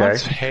 That Okay.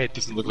 man's head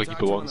doesn't look like he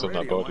belongs on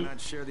that Why body. not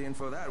share the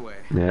info that way?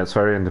 Yeah, it's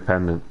very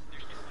independent.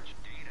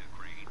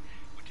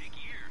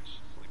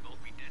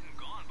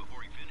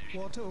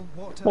 Water,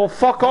 water. Well,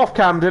 fuck off,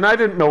 Camden. I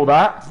didn't know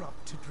that.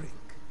 Drop to drink.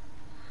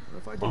 What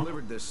if I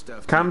delivered this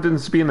stuff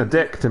Camden's being a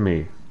dick to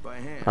me, by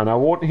hand? and I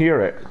won't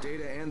hear it.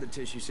 Data and the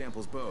tissue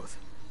samples both.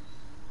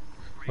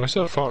 Why is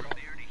that a fork?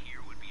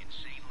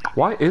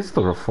 Why is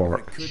there a It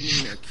fork? could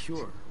mean a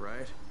cure,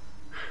 right?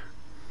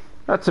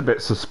 That's a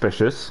bit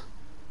suspicious.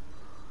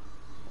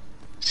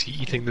 Is he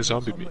eating the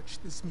zombie How meat? much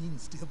this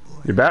means, dear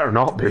boy. You better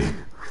not be. To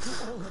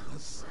all of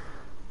us.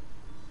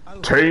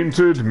 I'll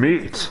Tainted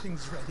meat.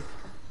 Everything's ready.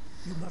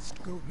 You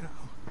must go now.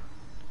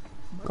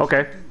 Much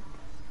Okay. to do.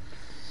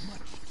 Much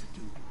to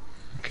do.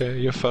 Okay,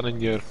 you're fun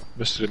in your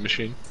mystery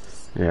machine.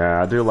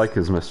 Yeah, I do like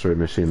his mystery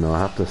machine though, I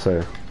have to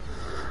say.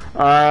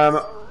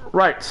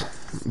 Right.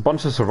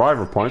 Bunch of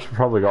survivor points. We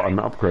probably got an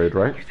upgrade,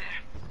 right?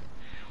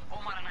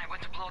 Omar and I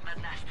went to blow up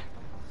that nest.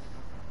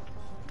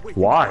 Wait,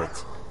 Why?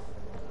 what?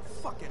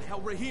 Fucking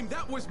hell, Raheem,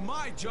 that was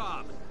my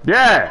job!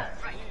 Yeah!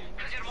 Right,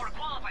 because you're more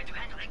qualified to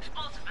handle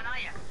explosives than I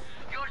am.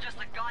 You're just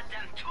a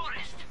goddamn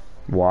tourist.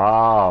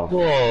 Wow.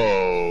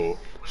 Whoa!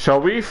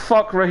 Shall we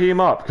fuck Raheem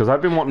up? Because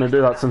I've been wanting to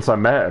do that since I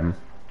met him.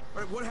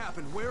 Alright, what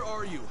happened? Where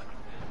are you?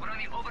 We're on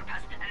the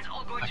overpass and it's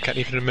all going I to can't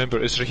even remember.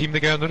 Is Raheem the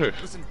guy on the roof?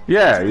 Listen,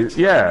 Yeah, to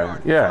the yeah,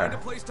 Find a yeah.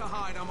 place to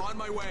hide, I'm on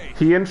my way.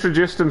 He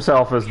introduced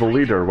himself as the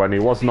leader when he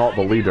was not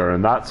the leader,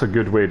 and that's a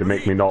good way to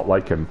make me not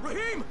like him.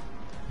 Raheem!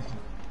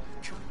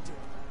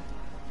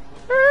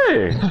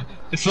 Hey!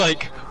 It's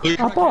like, look,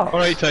 Papa.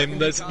 alright time,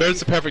 there's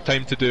the perfect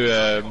time to do,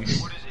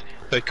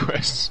 side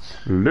quests.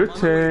 He was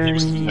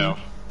Looting. hell.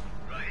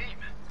 Raheem,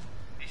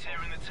 he's here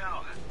in the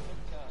tower.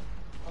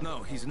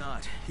 No, he's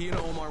not. He and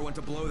Omar went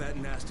to blow that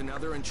nest and now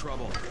they're in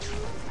trouble.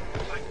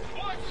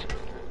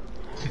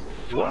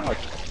 What? What?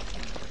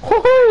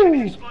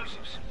 Woohoo!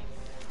 Explosives.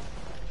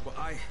 Well,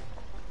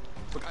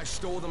 I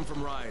stole them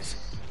from Rise.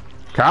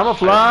 I have no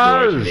idea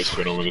Camouflage! what's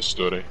going on with this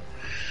story.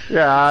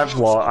 Yeah,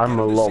 I'm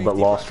a little bit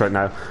lost right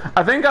now.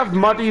 I think I've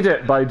muddied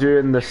it by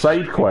doing the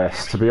side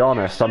quest, to be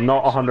honest. I'm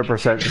not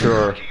 100%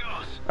 sure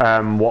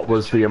what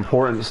was the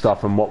important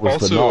stuff and what was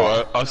the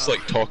Also, not. us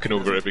like talking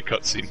over every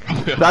cutscene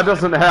probably. That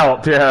doesn't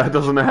help, yeah, it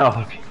doesn't help.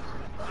 And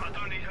I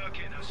don't need her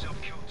getting herself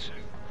killed soon.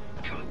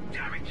 God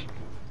damn it.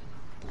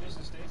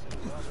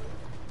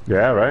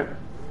 Yeah, right.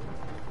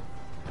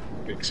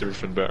 Makes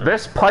everything better.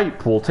 This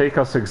pipe will take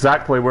us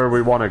exactly where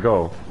we want to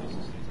go.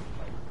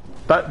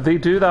 That they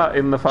do that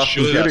in the Fast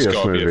Surely and that's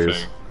Furious gotta be a movies.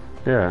 thing.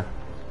 Yeah.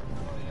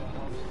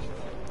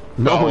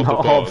 No, Oh, the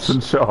not Hobbs boss.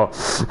 and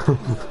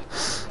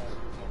Shaw.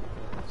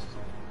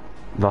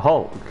 The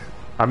Hulk.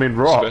 I mean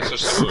Rock.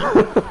 Sylvester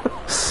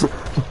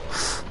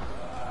Stallone.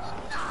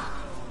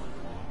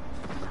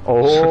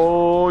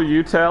 Oh,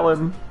 you tell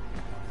him.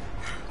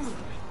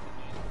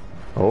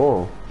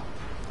 Oh.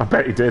 I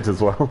bet he did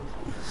as well.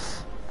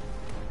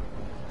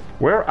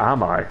 Where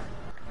am I?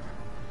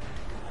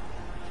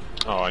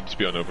 Oh, I need to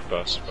be on the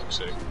overpass, for fuck's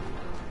sake.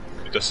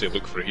 It does say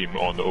look for him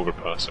on the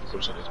overpass, of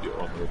course I need to be on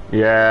the overpass.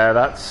 Yeah,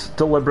 that's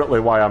deliberately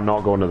why I'm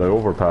not going to the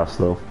overpass,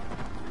 though.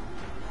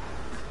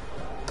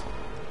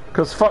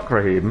 Because fuck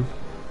Raheem.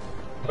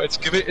 But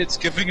it's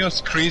giving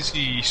us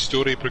crazy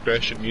story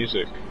progression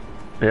music.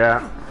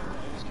 Yeah.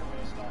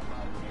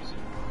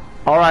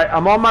 Alright,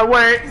 I'm on my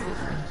way!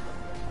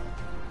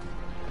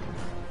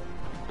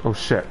 Oh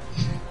shit.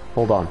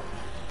 Hold on.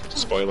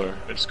 Spoiler,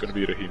 it's gonna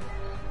be Raheem.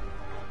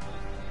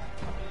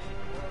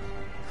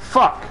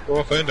 Fuck! Oh,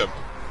 I found him.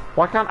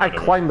 Why can't I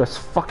climb this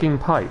fucking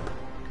pipe?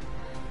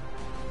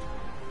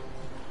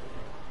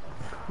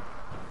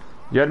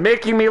 You're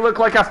making me look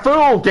like a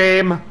fool,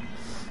 game!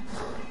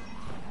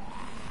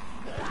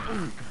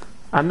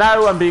 And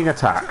now I'm being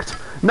attacked.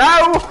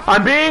 Now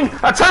I'm being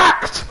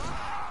attacked!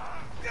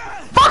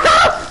 Fuck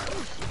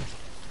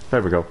off!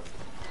 There we go.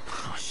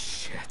 Oh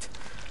shit.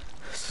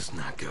 This is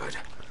not good.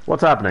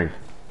 What's happening?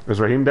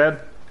 Is Raheem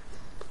dead?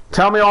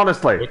 Tell me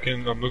honestly.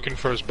 I'm looking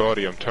for his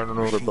body. I'm turning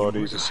over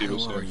bodies to see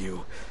what's Who are in.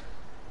 you?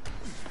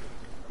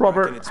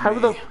 Robert, it's how me.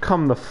 the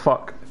come the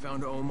fuck? I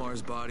found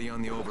Omar's body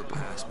on the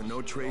overpass, but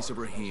no trace of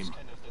Raheem.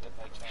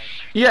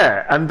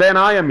 Yeah, and then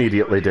I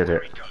immediately did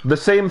it. The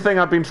same thing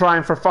I've been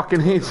trying for fucking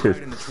Right in ages. the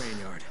train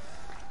yard.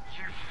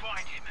 You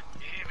find him,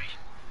 you hear me?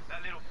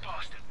 That little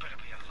bastard better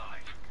be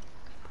alive.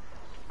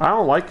 I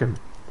don't like him.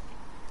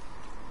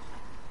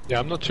 Yeah,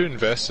 I'm not too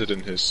invested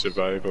in his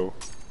survival.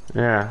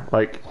 Yeah,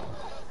 like...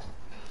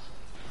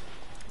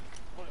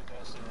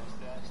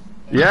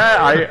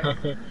 Yeah,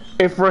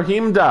 if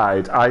Raheem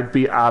died, I'd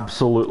be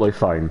absolutely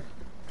fine.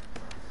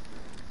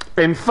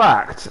 In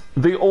fact,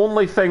 the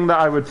only thing that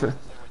I would...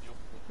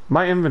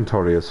 My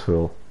inventory is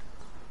full.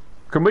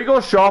 Can we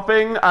go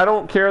shopping? I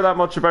don't care that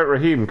much about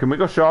Raheem. Can we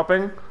go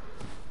shopping?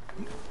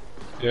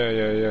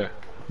 Yeah.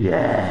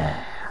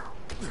 Yeah.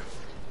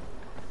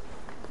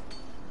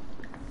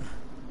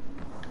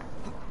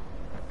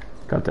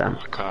 God damn.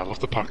 Oh, God, I love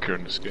the parkour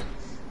in this game.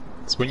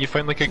 It's when you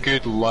find like a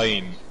good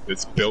line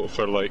that's built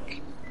for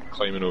like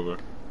climbing over. It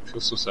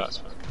feels so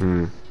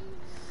satisfying.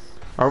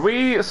 Are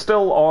we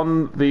still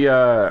on the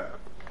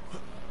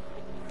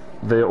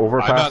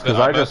overpass? Because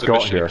I just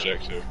got here.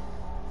 Objective.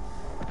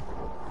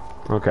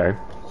 Okay.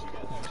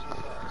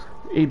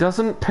 He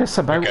doesn't piss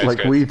about Guys, like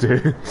guys. we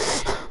do.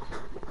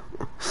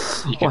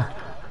 You can,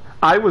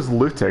 I was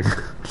looting.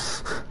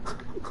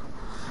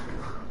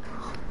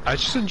 I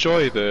just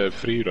enjoy the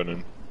free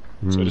running,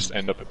 so I just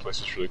end up at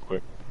places really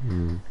quick.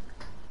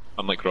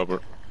 Unlike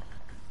Robert.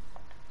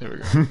 There we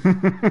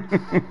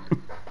go.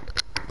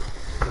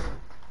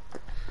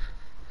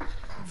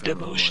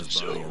 Demolition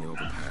zone.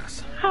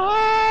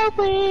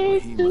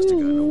 He must have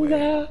gotten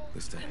away.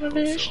 At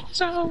least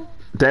I hope so.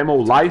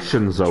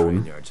 Demolition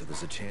zone. Yard, so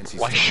there's a chance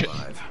he's Lition. still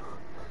alive.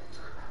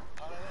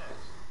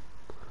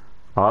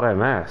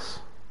 RMS.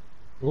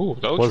 Oh,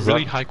 that What's looks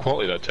really that? high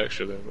quality, that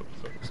texture there. What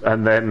the fuck?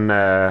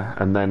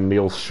 And then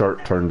Neil's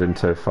shirt turned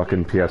into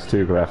fucking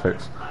PS2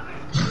 graphics.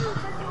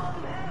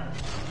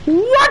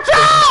 Watch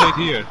out! Inside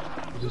here.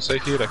 He's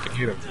inside here, I can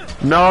hear him.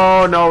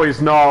 No,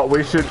 he's not.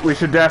 We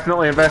should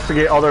definitely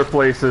investigate other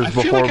places I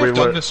feel before like we I've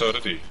done look. this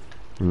already.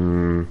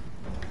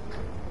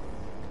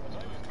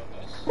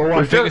 Oh,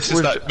 I think this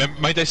is that.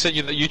 Might I sent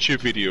you the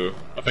YouTube video?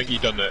 I think you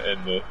done it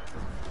in the.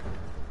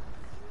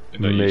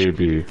 In that YouTube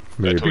video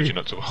Maybe. I told you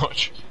not to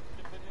watch.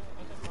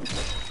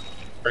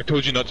 I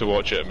told you not to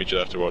watch it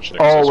immediately after watching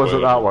it. Oh, was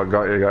it that one?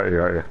 Got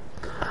you.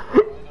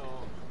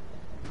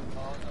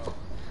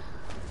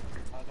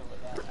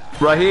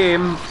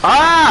 Raheem.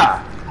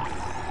 Ah!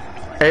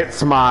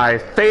 It's my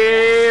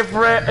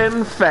favorite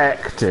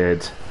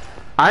infected.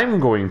 I'm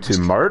going to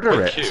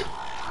murder it. Cute.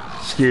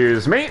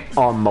 Excuse me,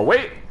 on my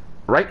way.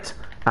 Right,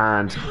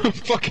 and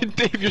Fucking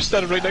Dave, you're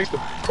standing right next to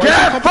him.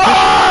 get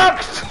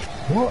fucked!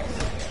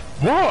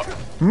 What?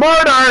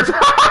 Murdered!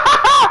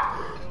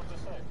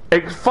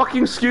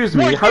 Fucking excuse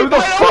me, What? how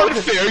the fuck?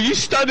 Fair? You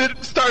standing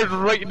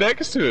right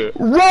next to it.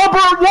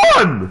 Robert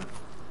won!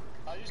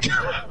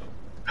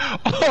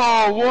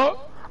 Oh,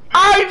 what?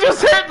 I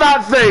just hit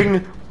that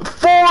thing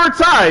 4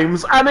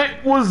 times and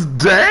it was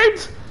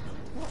dead?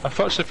 I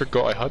actually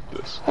forgot I had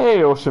this.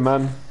 Hey, Ocean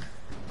Man.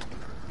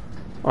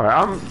 Alright,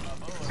 I'm...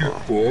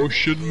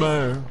 Ocean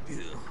Man.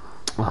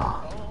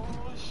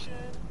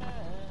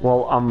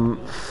 Well,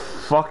 I'm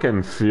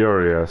fucking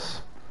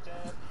furious.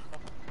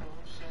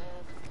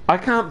 I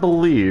can't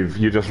believe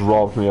you just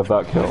robbed me of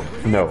that kill.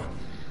 No.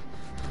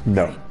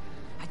 No.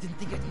 I didn't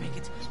think I'd make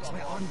it, so I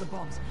armed the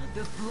bombs.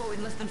 They'll blow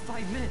in less than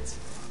 5 minutes.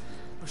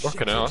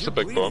 Fucking hell, that's a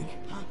big bomb.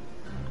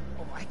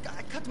 Oh, I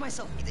cut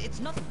myself. It's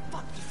not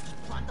fuck. Just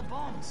plant the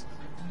bombs.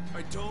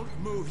 Alright, don't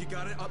move. You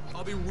got it?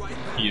 I'll be right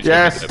back. You just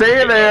Yeah, hit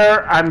stay everything.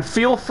 there and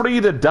feel free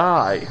to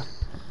die.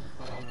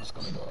 There's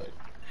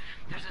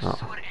a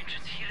sewer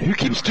entrance here. Who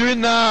keeps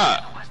doing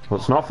that? Well,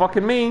 it's not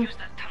fucking me. Use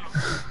that tunnel.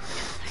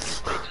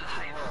 Straight to the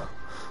highway.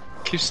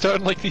 Keeps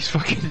starting like these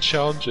fucking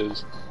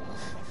challenges.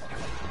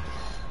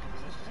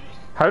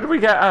 How do we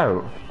get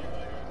out?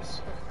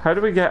 How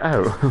do we get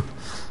out?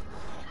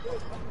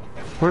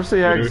 Where's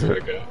the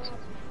exit?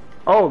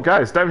 Oh,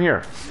 guys, down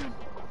here.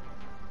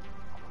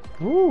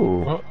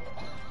 Ooh. What?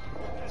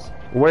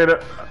 Wait,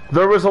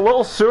 there was a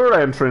little sewer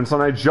entrance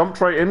and I jumped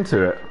right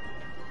into it.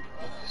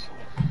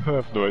 I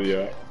have no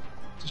idea.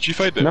 Did you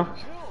find it? No?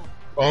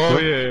 Oh,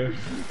 yeah.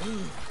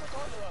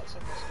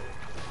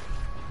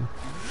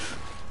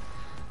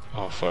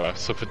 Oh, fuck.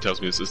 Something tells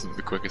me this isn't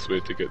the quickest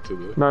way to get to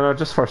the... No,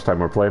 just first time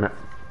we're playing it.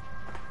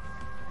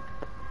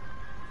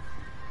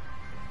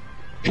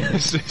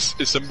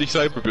 is somebody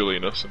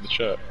cyberbullying us in the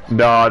chat?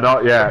 No,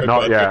 not yet,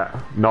 not yet,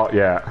 not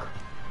yet.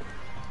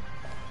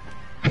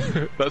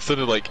 That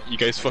sounded like you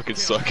guys fucking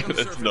suck.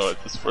 No,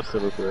 it's this first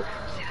time we're playing.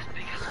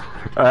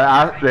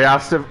 They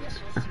asked if...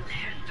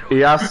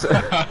 He asked...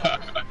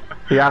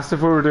 He asked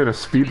if we were doing a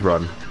speed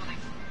run.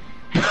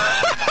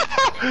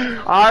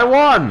 I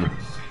won!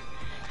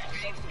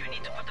 You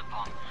need to put the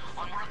bomb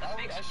on one of the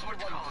big support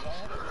columns.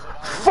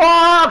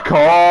 Fuck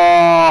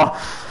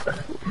off!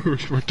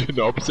 We're doing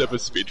the opposite of a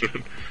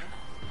speedrun.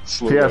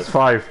 Slow down.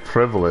 PS5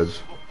 privilege.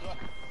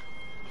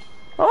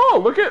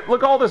 Oh,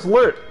 look all this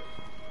loot.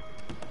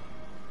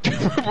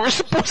 We're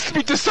supposed to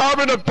be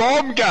disarming a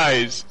bomb,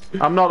 guys!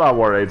 I'm not that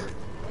worried.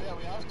 Yeah,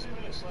 we have 2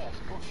 minutes left.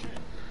 Oh shit.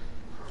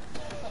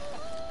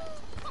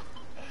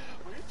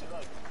 We need to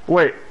like.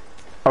 Wait,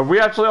 are we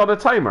actually on a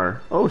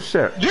timer? Oh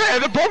shit. Yeah,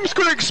 the bomb's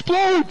gonna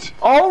explode!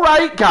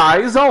 Alright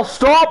guys, I'll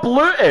stop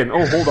looting!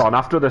 Oh, hold on,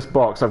 after this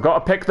box, I've got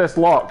to pick this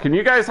lock. Can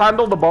you guys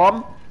handle the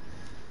bomb?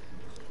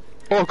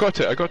 Oh, I got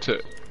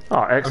it.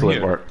 Oh, excellent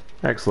here. work.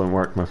 Excellent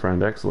work, my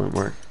friend, excellent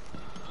work.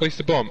 Place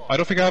the bomb. I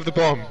don't think I have the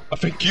bomb. I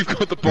think you've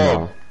got the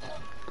bomb. No.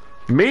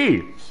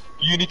 Me?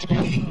 You need to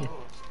be...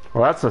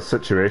 Well, that's a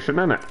situation,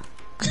 isn't it?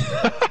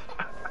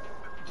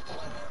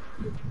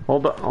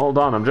 Hold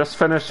on, I'm just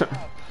finishing...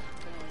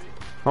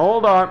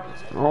 Hold on.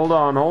 Hold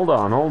on, hold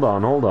on, hold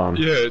on, hold on.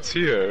 Yeah, it's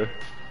here.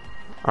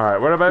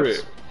 Alright, whereabouts?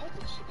 Wait.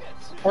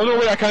 Oh no,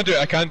 wait, I can't do it,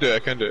 I can't do it, I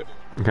can't do it.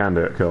 You can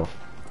do it, cool.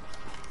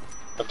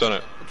 I've done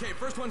it. Okay,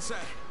 first one set.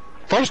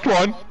 First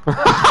one!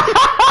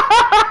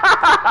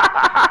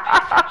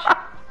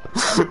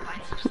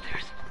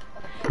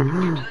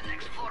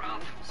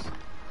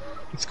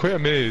 It's quite a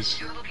maze.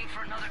 You're looking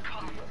for another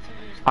column.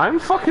 I'm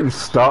fucking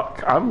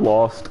stuck. I'm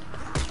lost.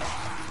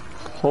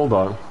 Hold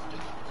on.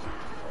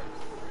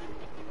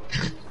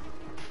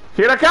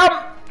 Here I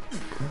come!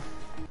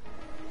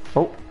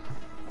 Oh.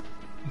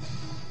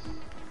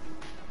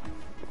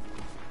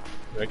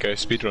 Okay,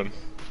 speedrun.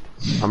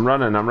 I'm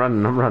running, I'm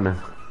running, I'm running.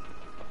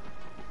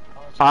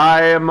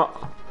 I'm...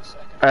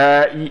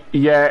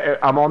 yeah,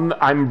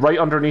 I'm right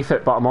underneath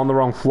it, but I'm on the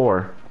wrong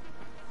floor.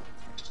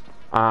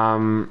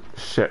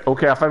 Shit.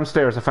 Okay, I found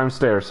stairs, I found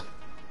stairs.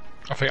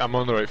 I think I'm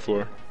on the right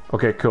floor.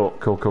 Okay, cool.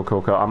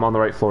 I'm on the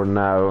right floor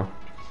now.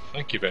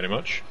 Thank you very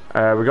much.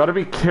 We gotta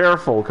be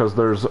careful, because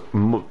there's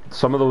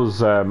some of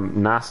those,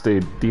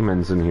 nasty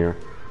demons in here.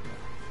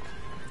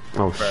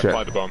 Oh, Right, shit.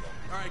 apply the bomb.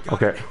 Alright, got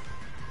Okay. it.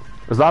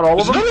 Is that all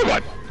There's of them? another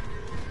one!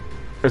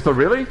 Is there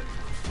really?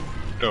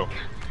 No.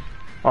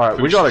 Alright,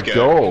 we should gotta get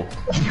go.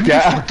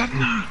 Get.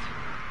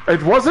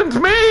 It wasn't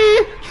me!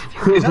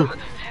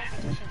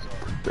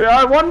 Yeah,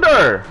 I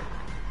wonder!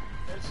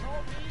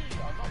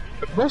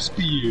 It must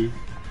be you.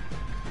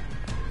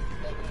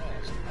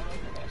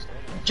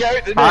 Get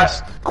out the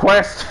nest!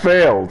 Quest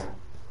failed.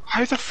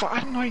 How the fuck? I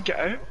don't know how you get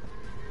out.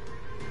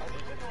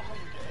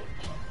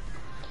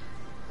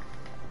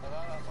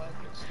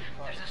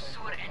 There's a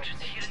sewer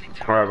entrance here in the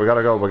tunnel. Alright, we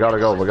gotta go, we gotta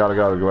go, we gotta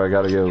go, we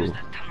gotta go. Use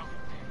that tunnel.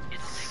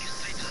 It'll take you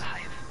straight to the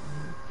hive.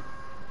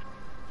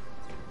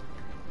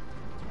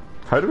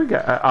 How do we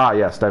get... ah,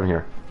 yes, down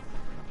here.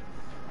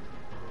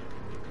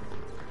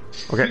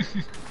 Okay.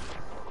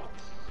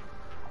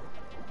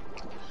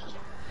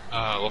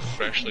 Ah, I love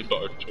freshly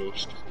buttered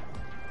toast.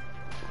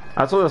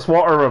 That's what this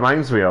water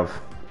reminds me of.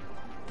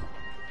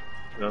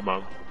 Yeah,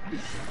 man.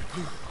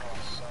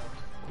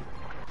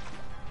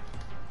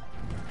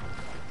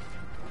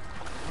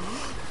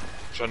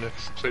 Trying to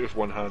play with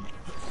one hand.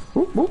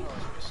 Whoop, whoop.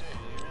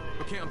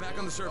 Okay, I'm back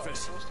on the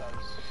surface.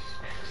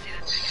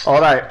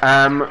 Alright,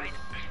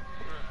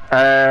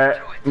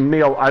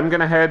 Neil, I'm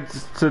gonna head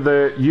to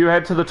the... You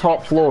head to the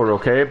top floor,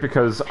 okay?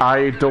 Because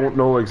I don't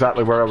know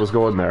exactly where I was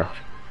going there.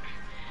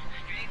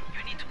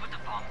 You need to put the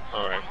bomb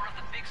Alright. on one of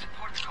the big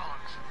support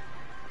columns.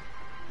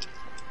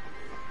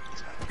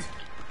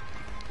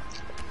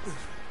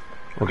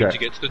 Okay. To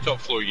get to the top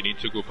floor, you need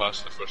to go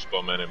past the first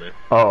bomb enemy.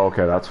 Oh,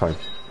 okay, that's fine.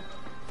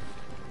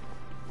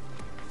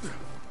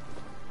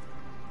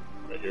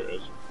 Right here it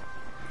is.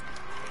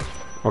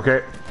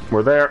 Okay,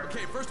 we're there.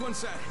 Okay, first one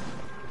set.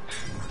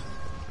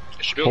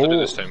 I should be able to do Oh.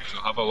 this time because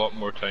I'll have a lot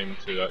more time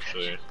to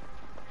actually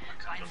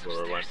Climb remember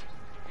where I some went. stairs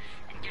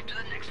and get to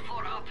the next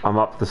floor up. I'm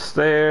up the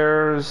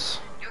stairs.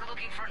 You're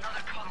looking for another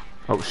column,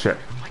 Oh, shit.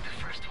 like the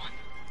first one.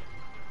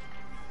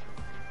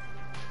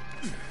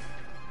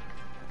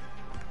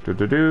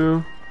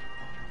 Do-do-do.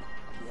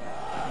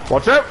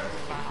 Watch out!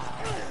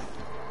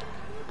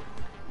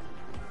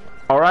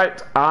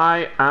 Alright,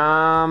 I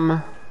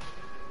am...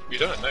 You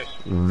done it, nice.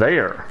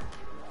 there.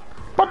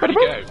 How do you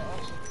get out?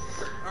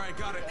 Alright,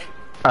 got it.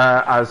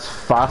 As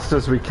fast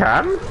as we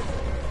can?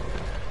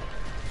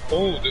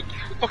 Oh, the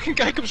fucking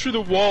guy comes through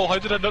the wall. How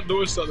did I not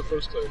notice that the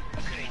first time? Get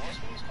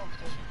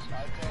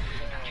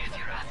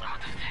your ass out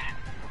of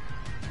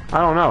there.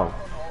 I don't know.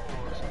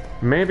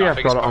 Maybe I've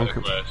think got it's it on... part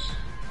of the quest.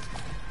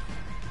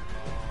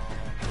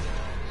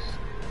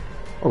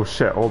 Oh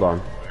shit, hold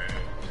on.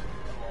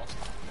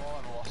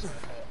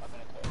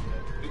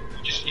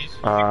 You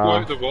go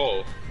out the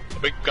wall. A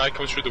big guy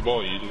comes through the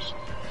wall. You just.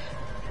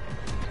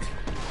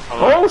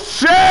 Oh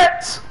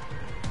shit!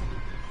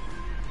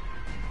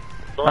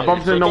 I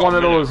bumped Still into got one a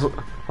of minute. those...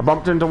 I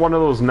bumped into one of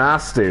those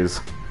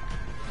nasties.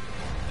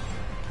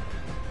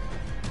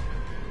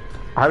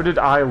 How did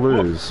I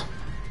lose?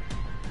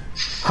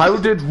 How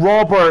did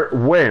Robert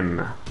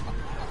win?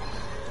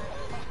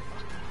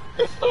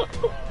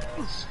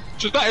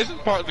 So that isn't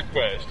part of the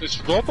quest. It's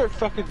Robert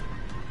fucking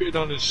putting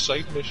on his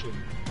side mission.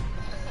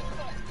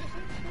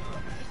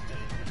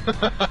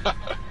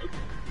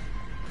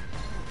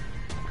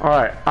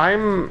 Alright,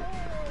 I'm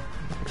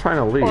trying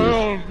to leave.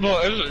 Oh no,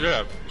 it isn't.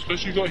 Yeah,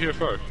 especially you got here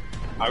first.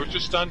 I was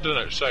just standing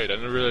outside. I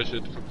didn't realize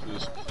you'd come to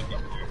this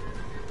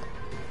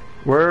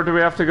Where do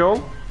we have to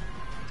go?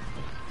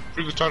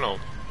 through the tunnel.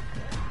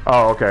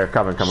 Oh, okay,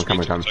 coming. Just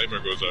wait till the timer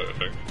goes out, I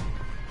think.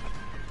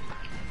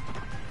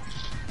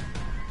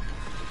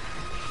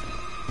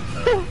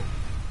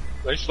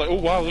 Nice, like, oh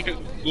wow, look at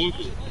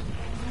loads.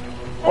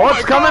 Oh,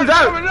 it's coming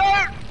down!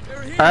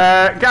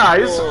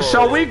 Guys,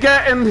 shall we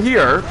get in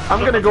here?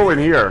 I'm gonna go in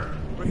here.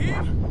 We're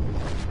here.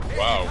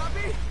 Wow,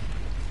 Copy.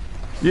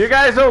 You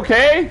guys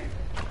okay?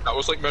 that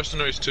was like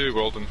Mercenaries 2,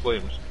 World in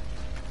Flames.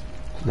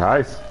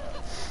 Nice.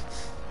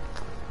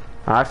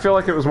 I feel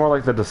like it was more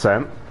like The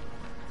Descent.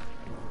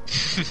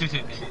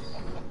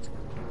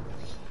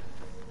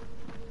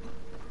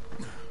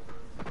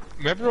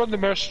 Remember on the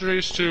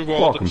Mercenaries 2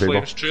 Wall Welcome, and people.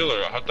 Flames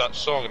trailer, I had that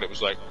song and it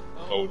was like,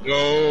 oh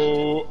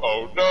no,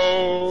 oh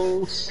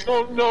no,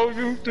 oh no,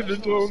 you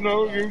didn't, oh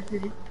no, you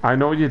didn't. I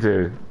know you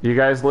do. You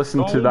guys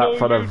listen to Oh, that no,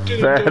 for a you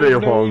didn't, very oh,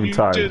 no, long you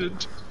time.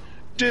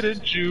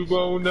 Didn't you,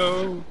 oh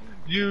no,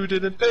 you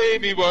didn't pay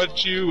me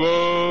what you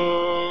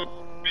owe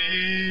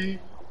me.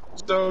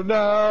 So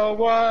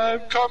now I'm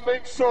coming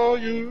for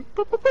you.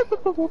 Why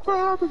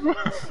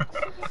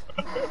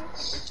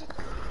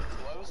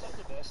was that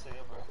the best thing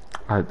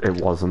ever?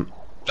 It wasn't.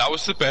 That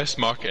was the best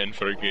marketing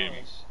for a game.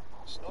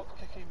 Stop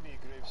kicking me,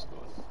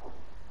 Gravesmith.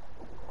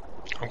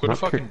 I'm gonna Not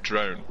fucking kick-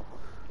 drown.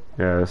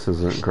 Yeah, this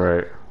isn't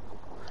great.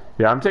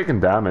 Yeah, I'm taking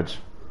damage.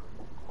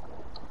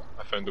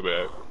 I found a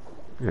way out.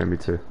 Yeah, me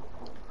too.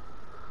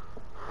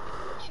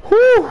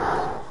 Whew!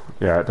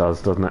 Yeah, it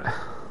does, doesn't it?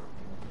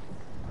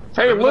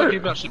 Hey, Remember that look!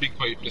 game actually been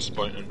quite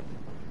disappointing.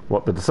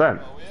 What, the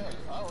Descent? Oh yeah,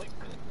 I liked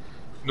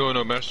it.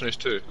 No, Mercenaries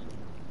 2.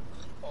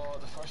 Oh,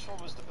 the first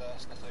one was the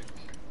best, I think.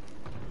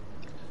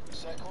 The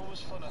second one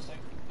was fun, I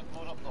think. The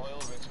blowing up the oil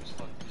rigs was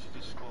fun, because you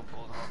could just go and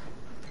blow them up.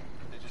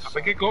 They just I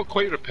think it got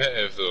quite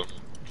repetitive though,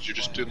 because you're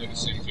just doing like the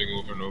same thing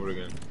over and over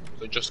again.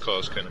 Like Just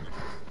Cause kind of.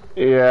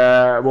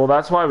 Yeah, well,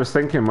 that's what I was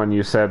thinking when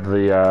you said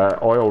the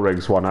oil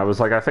rigs one. I was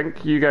like, I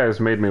think you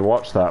guys made me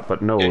watch that,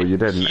 but no, you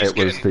didn't. He's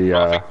It was getting- the.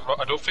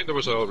 I don't think there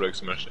was oil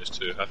rigs in Mercenaries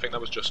 2. I think that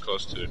was Just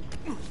Cause 2.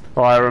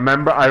 Oh, I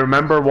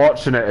remember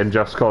watching it in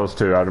Just Cause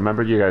 2. I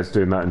remember you guys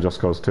doing that in Just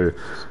Cause 2.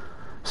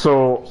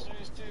 So,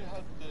 Series 2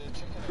 had the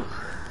chicken in it.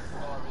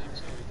 Oh,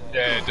 Rames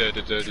Yeah,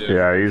 it did,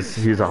 yeah. yeah, he's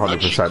And cheat 100%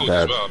 codes as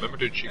dead. well. I remember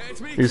doing cheat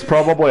codes. He's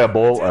probably a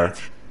bolter.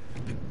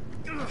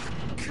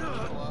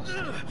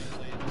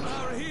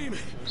 Raheem!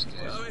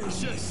 I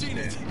should have seen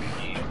it.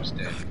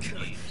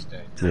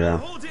 The Yeah.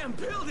 whole damn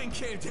building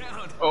came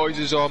down. Oh, he's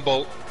his arm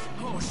bolt.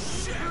 Oh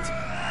shit!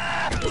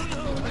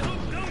 No,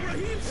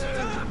 Raheem,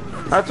 stop!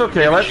 That's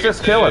okay, let's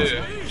just kill him.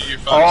 You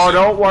Oh, fancy-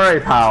 don't worry,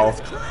 pal.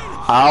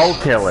 I'll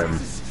kill him.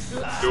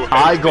 no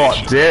I got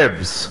hesitation.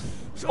 dibs.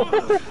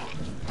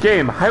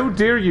 Game, how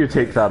dare you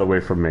take that away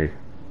from me?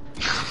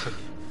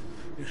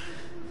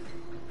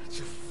 It's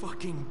a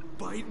fucking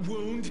bite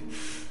wound.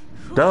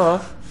 Duh.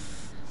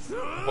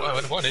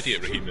 What an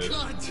idiot Raheem is.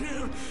 God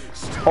damn!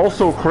 Stop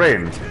Also,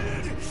 Crane. it!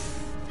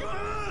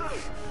 Ah!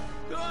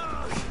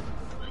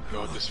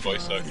 God, this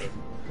voice actor.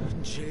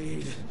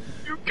 Jade.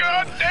 You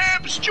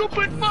goddamn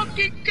stupid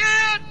fucking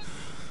cat!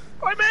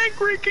 I'm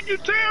angry, can you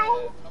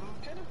tell? I'm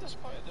kind of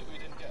disappointed that we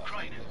didn't get a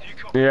fight.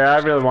 There. Yeah, I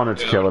really wanted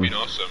to Yeah, kill that would him.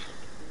 have been awesome.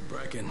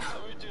 Bracken.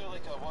 I would do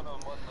like a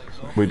one-on-one like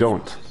zombie. We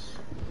don't.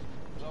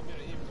 Zombie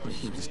Raheem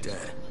versus Raheem's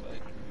dead.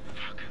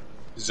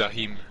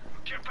 Zahim.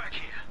 Get back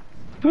here.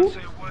 Don't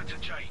say a word to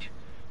Jade.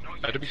 Not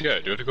How did we get out?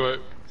 Do you have to go out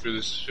through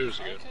the sewers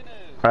again?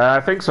 I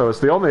think so. It's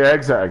the only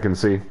exit I can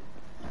see.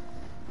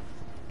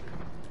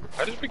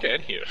 How did we get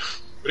in here?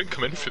 We didn't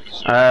come in through the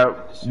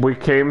sewers. We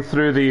came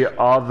through the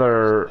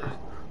other.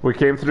 We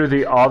came through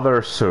the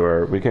other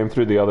sewer. We came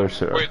through the other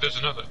sewer. Wait, there's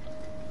another.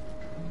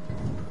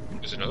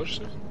 There's another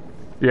sewer?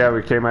 Yeah,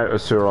 we came out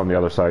of sewer on the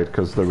other side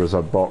because there was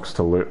a box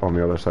to loot on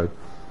the other side.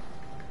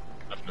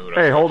 I've no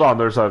Hey, hold on.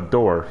 There's a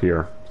door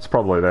here. It's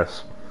probably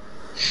this.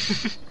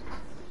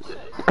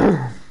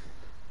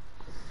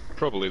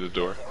 Probably the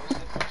door.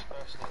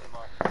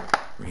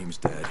 Raheem's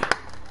dead.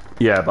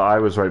 Yeah, but I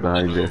was right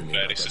behind you.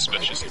 Very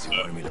suspicious of He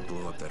wanted that. me to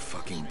blow up that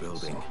fucking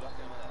building.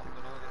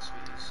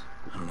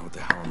 I don't know what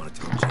the hell I'm gonna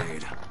tell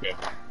Jade. Yeah.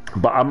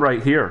 But I'm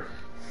right here.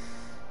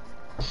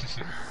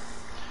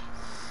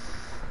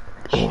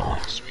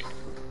 Sweet.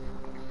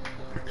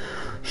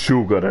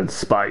 Sugar and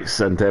spice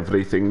and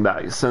everything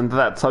nice, and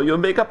that's how you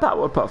make a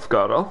Powerpuff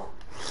Girl.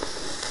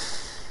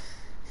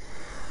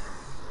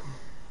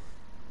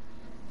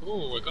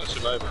 Oh, I got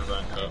survivor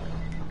rank up.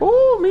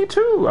 Oh, me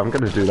too. I'm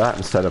gonna do that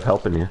instead of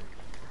helping you.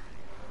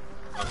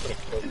 I'm gonna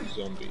kill the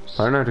zombies.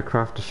 Learn how to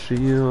craft a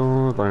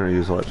shield. Learn how to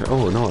use electric.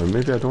 Oh no,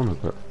 maybe I don't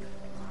have it.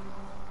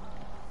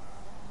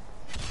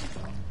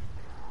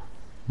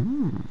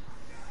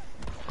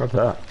 Grab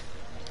that.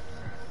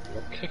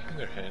 They're kicking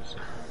their heads.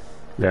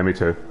 Yeah, me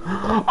too.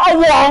 A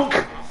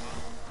wonk!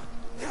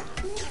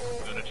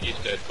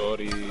 Underneath dead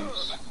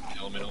bodies.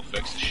 Elemental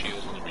fix the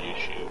shields and the reuse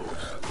shields.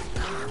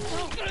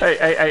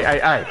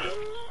 Hey.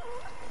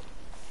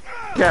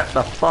 Get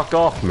the fuck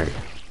off me.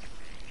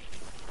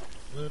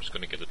 I'm just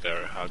gonna get the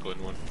better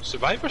haggling one.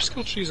 Survivor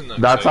skill trees in that.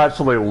 That's side.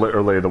 actually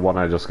literally the one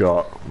I just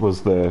got,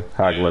 was the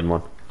haggling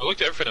one. I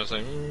looked at everything, I was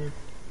like,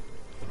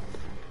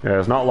 Yeah,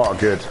 there's not a lot of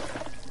good.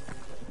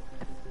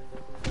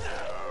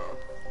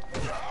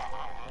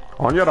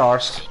 On your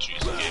arse.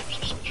 trees in games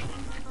are such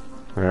fun.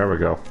 There we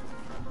go.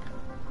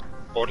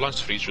 Borderlands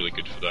 3 is really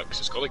good for that, because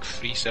it's got like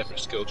 3 separate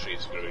skill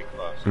trees for every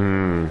class.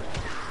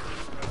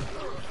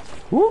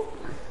 Whoop.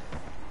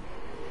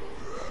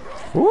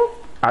 Whoop.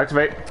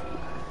 Activate.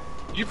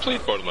 You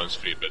played Borderlands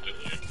 3 a bit,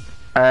 didn't you?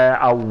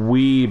 A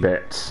wee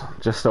bit.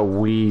 Just a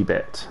wee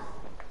bit.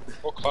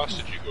 What class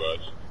did you go as?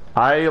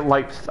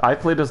 I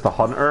played as the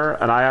hunter,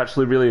 and I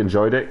actually really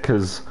enjoyed it,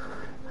 because...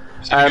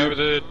 Is it the guy with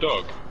the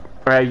dog?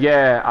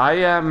 Yeah,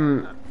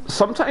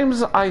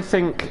 sometimes I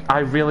think I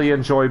really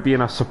enjoy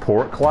being a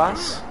support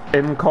class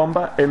in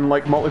combat, in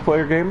like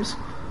multiplayer games,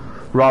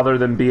 rather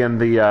than being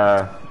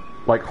the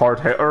like hard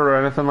hitter or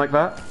anything like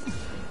that.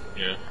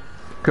 Yeah.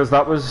 Because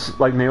that was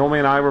like Naomi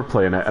and I were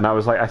playing it, and I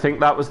was like, I think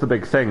that was the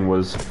big thing,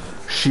 was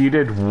she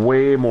did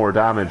way more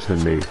damage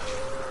than me,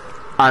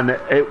 and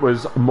it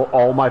was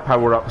all my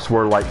power-ups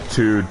were like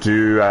to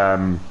do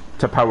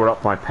to power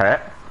up my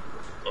pet,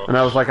 and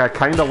I was like, I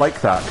kind of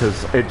like that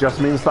because it just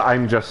means that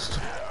I'm just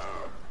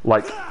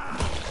like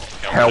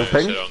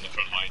helping. On the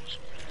front lines.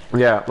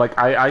 Yeah, like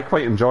I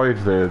quite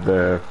enjoyed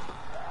the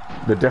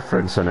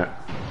difference in it.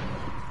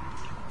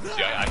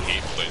 See, I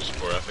hate playing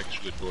support. I think it's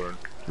really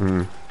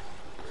boring.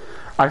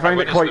 I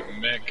find it quite. The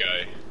Meg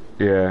guy.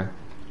 Yeah.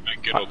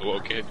 Meg Goodall, the little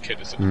kid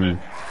is in the Meg.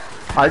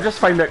 I just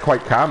find it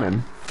quite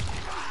calming.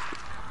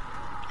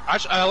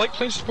 Actually, I like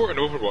playing support in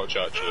Overwatch.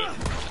 Actually,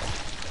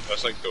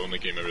 that's like the only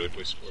game I really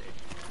play support in.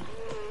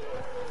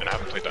 And I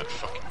haven't played that in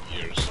fucking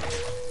years.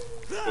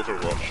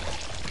 Overwatch.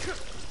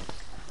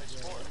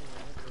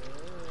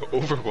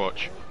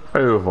 Overwatch.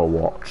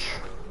 Overwatch.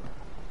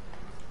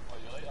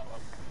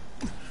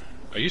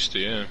 I used to,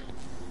 yeah.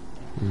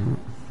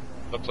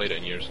 I've played it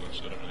in years though,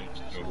 so I don't really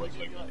know what it's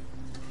like.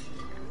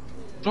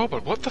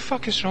 Robert, what the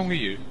fuck is wrong with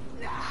you?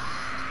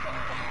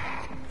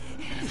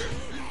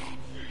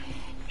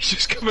 He's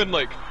just coming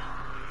like,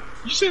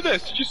 you say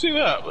this, did you say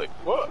that? Like,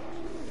 what?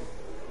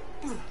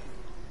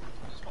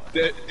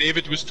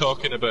 David was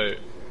talking about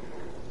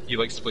he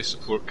likes to play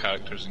support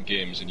characters in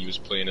games, and he was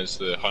playing as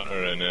the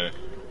hunter in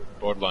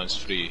Borderlands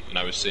 3, and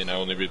I was saying I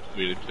only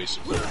really play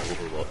support in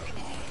Overwatch.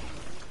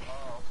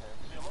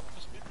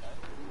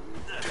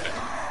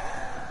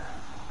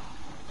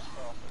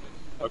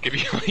 I'll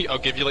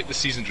give you like the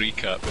season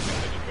recap.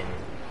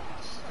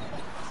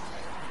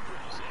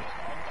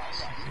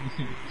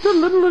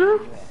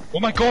 Oh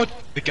my god,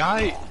 the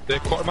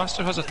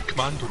quartermaster has a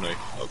commando knife.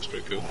 That looks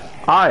pretty cool.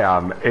 I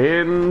am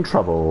in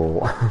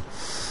trouble.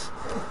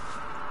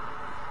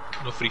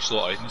 No free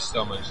slot items.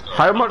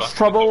 How much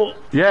trouble?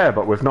 Yeah,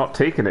 but we've not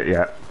taken it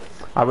yet.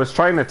 I was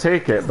trying to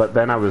take it, but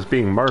then I was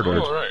being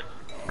murdered. Oh, right.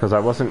 Because I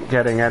wasn't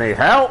getting any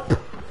help!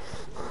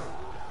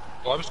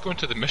 Well, I was going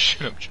to the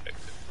mission objective.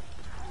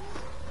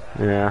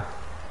 Yeah.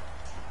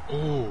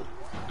 Oh,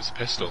 there's a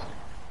pistol.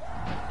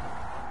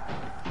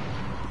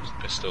 There's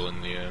a pistol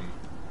in the,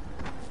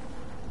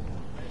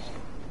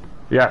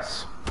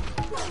 Yes.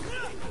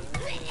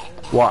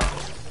 What?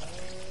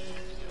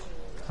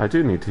 I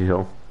do need to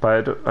heal,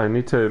 but I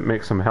need to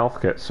make some health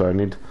kits, so I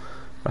need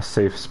a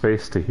safe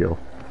space to heal.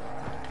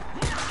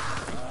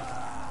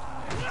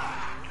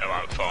 I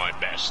won't find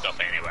better stuff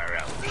anywhere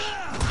else.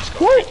 He's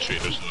got a good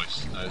trader's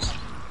voice. As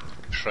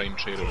Shrine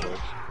Trader voice.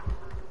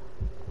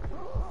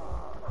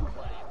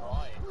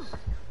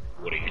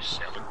 What are you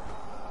selling?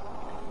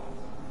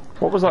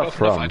 What was that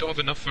from? I don't have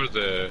enough for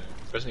the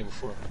Resident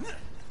Evil 4.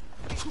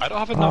 I don't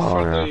have enough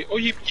for the... Oh,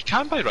 you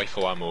can buy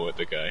rifle ammo at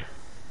the guy.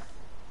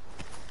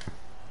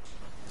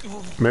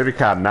 Maybe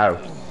can now.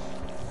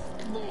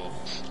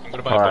 I'm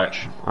gonna buy a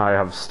bunch. I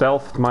have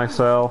stealthed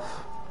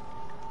myself.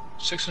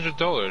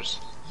 $600.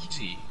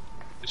 Easy.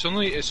 It's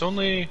only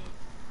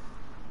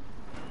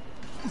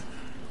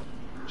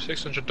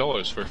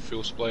 $600 for a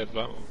full supply of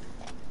ammo.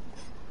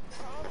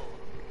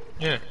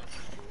 Yeah.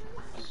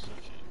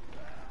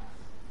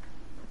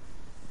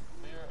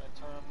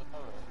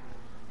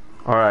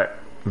 Alright,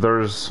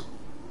 there's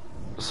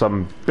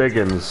some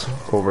biggins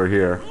over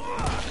here.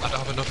 I don't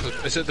have enough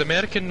of... Is it the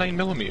American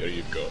 9mm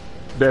you've got?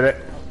 Did it?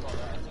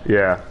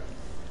 Yeah.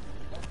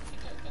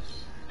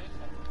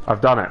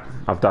 I've done it.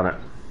 I've done it.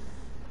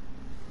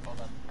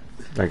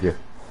 Thank you.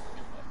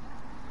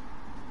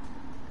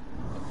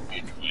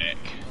 Good work.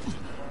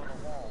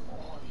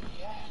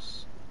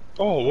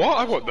 Oh, what?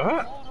 I want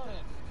that?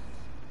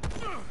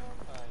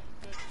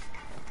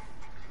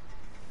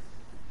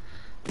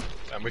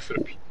 I'm waiting for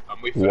a...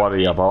 What are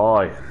you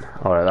buying?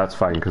 Alright, that's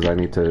fine, because I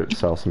need to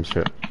sell some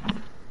shit.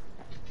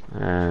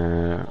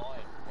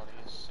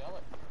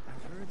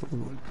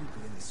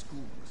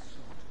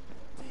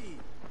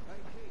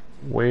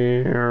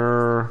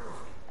 Where...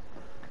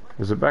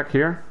 Is it back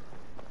here?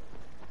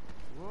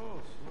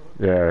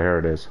 Yeah, here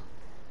it is.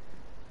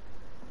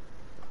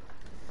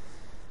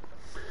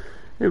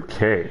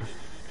 Okay.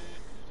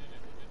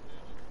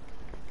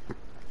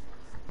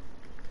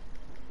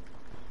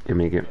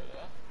 Gimme.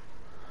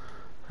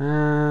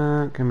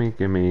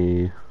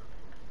 Gimme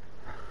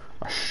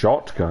a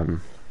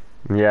shotgun.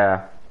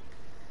 Yeah.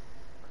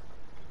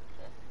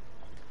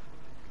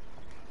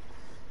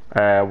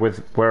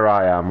 With where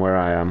I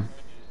am.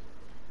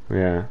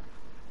 Yeah.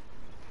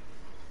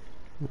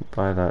 I'll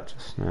buy that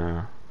just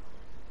now.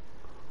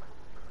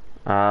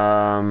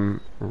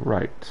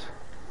 Right.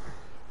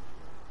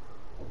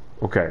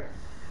 Okay.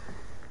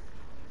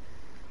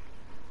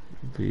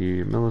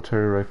 The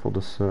military rifle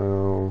to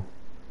sell.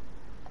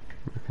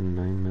 Like a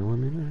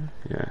 9mm?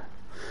 Yeah.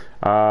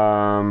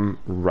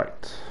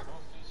 Right.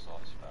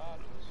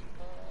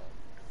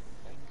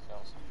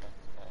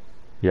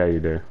 Yeah, you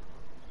do.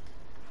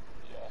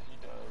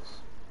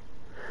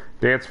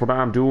 That's what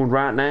I'm doing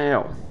right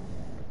now.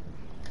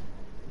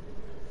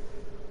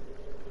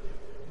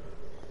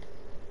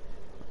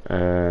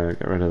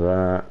 Get rid of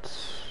that.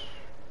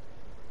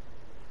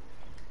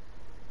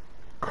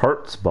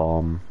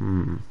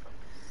 Kurzbaum.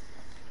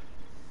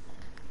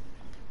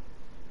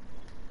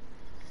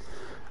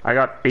 I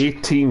got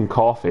 18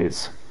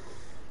 coffees.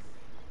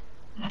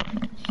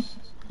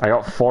 I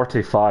got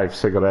 45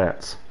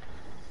 cigarettes.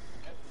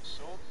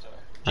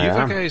 Do you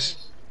ever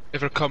guys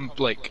ever come,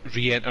 like,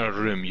 re-enter a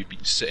room you've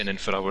been sitting in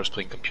for hours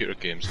playing computer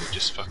games and it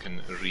just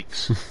fucking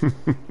reeks?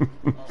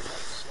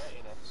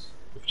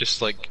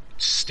 Just like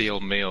stale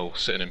mail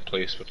sitting in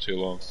place for too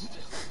long.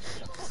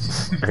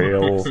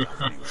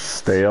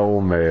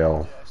 Stale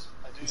mail.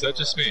 Is that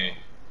just me?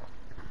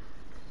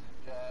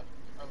 Yeah,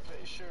 I'm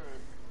pretty sure,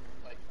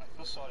 like, I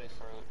feel sorry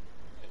for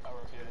our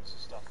parents and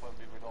stuff when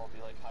we would all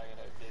be like hanging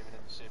out gaming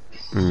in the same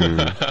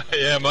room.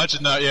 Yeah,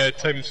 imagine that, yeah,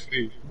 times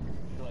 3. Be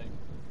like,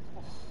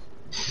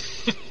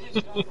 please go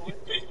out the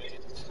window, mate.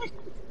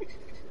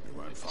 You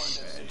won't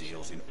find better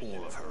deals in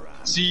all of Haran.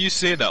 See, you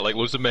say that, like,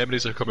 loads of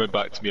memories are coming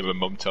back to me and my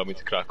mum telling me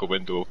to crack a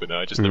window open and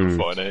I just never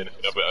thought of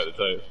anything about it at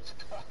the time.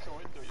 Crack a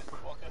window, you can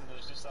walk in,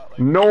 there's just that like...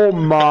 No,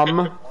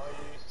 Mum.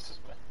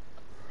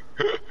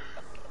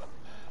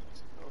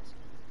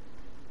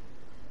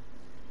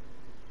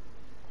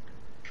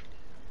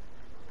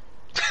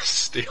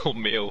 Stale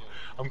mail.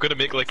 I'm gonna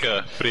make like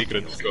a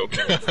fragrance scope.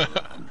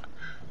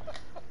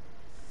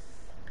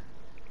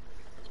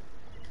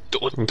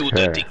 Don't do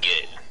that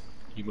again.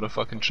 You wanna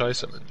fucking try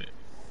something, mate?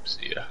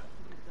 See ya.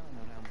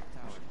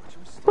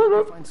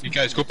 You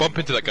guys, go bump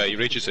into that guy, he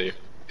rages at you.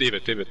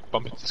 David,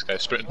 bump into this guy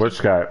straight into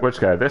Which guy? Which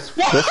guy? This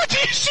What? Do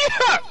you see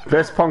that?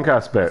 this punk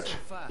ass bitch.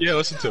 Yeah,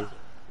 listen to him.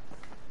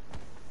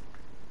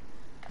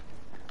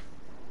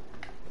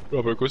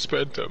 Robert, go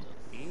spit into him.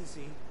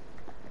 Easy.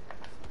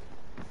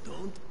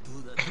 Don't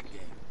do that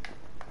again.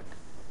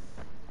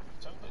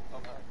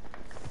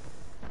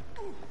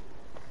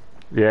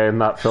 Yeah, in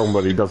that film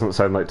where he doesn't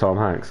sound like Tom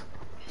Hanks.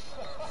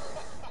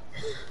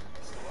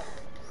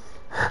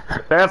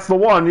 That's the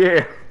one,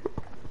 yeah.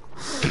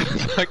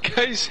 That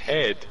guy's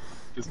head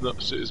does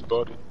not suit his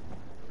body.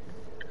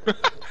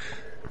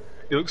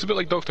 He looks a bit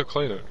like Dr.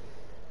 Kleiner.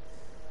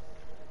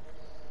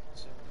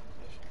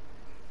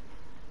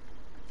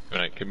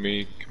 Right, can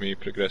we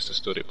progress the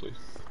story, please?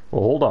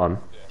 Well, hold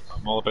on.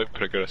 I'm all about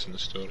progressing the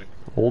story.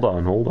 Hold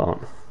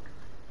on.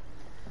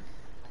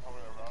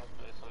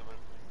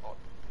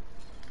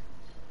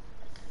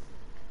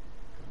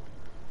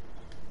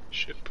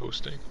 Shit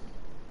posting.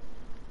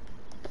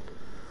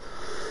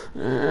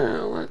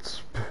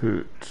 Let's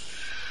put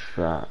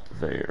that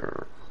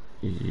there.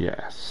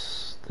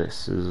 Yes,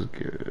 this is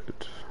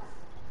good.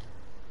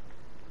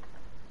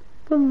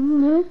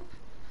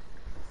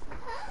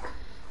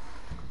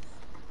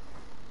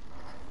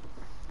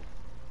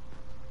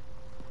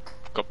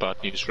 Got bad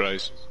news,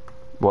 Rise.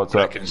 What's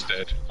up? Brecken's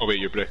dead. Oh wait,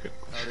 you're Brecken.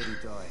 How did he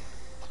die?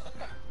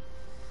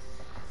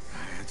 I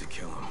had to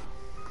kill him.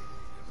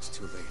 It was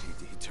too late.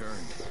 He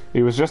turned.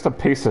 He was just a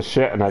piece of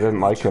shit and I didn't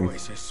like him.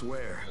 Choice, I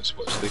swear. Let's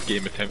watch the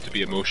game attempt to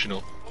be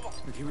emotional.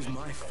 Look, he was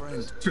my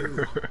friend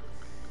too.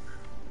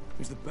 He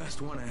was the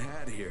best one I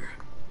had here.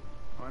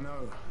 I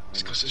know.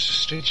 It's because it's a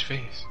strange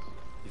face.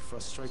 He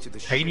frustrated the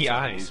Tiny shit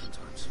out of me eyes.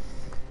 sometimes.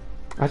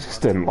 I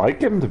just didn't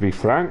like him, to be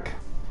frank.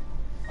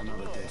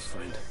 Another dead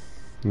friend.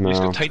 He's No.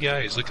 got tiny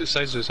eyes. Look at the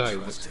size of his eyes.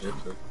 Trusted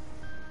him.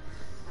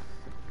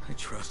 I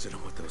trusted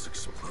him with those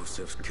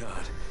explosives.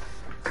 God,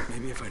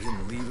 maybe if I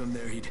didn't leave him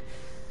there, he'd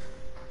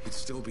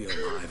still be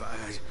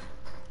alive.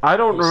 I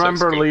don't Oh,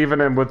 remember sexy. leaving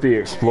him with the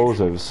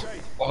explosives.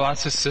 Oh,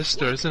 that's his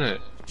sister, isn't it?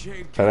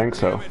 Jade, I think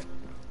so. damn it.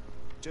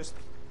 Just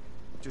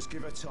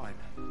give her time.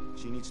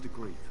 She needs to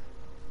grieve.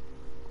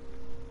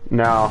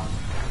 No.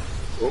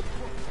 No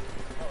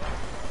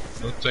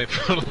time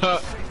for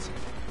that.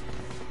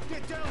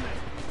 Get down there.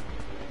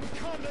 We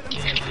can't let them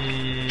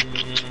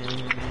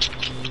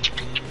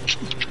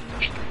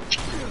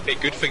Hey,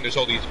 good thing there's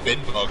all these bin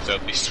bugs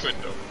out this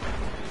window.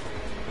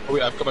 Oh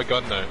wait, I've got my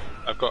gun now.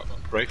 I've got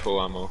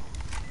rifle ammo.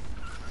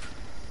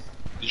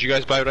 Did you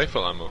guys buy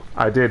rifle ammo?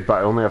 I did, but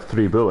I only have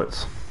 3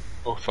 bullets.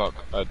 Oh fuck,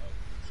 I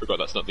forgot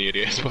that's not the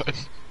area button.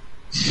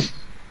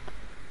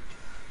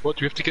 What,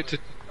 do we have to get to...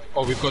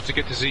 Oh, we've got to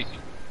get to Zeke.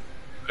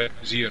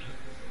 Zier.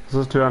 Is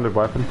this a 2-handed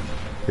weapon?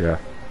 Yeah.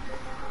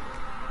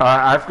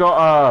 I've got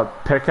a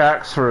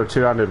pickaxe for a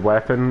 2-handed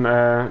weapon,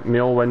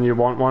 Neil, when you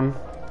want one.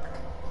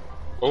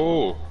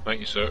 Oh, thank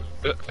you sir.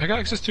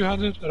 Pickaxe is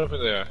two-handed? I don't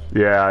think they are.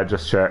 Yeah, I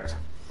just checked.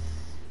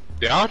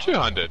 They are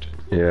two-handed?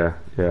 Yeah.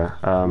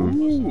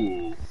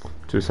 Ooh.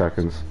 2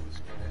 seconds.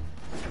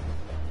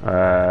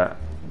 There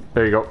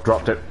you go,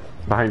 dropped it.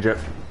 Behind you.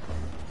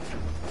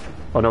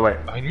 Oh no,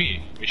 wait. Behind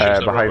me? You sure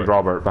it's not Behind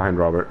Robert. Behind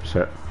Robert.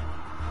 Shit.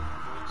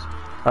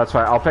 That's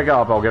fine. I'll pick it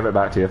up. I'll give it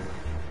back to you.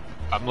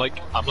 I'm like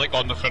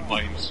on the front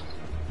lines.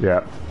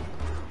 Yeah.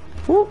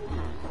 Woo.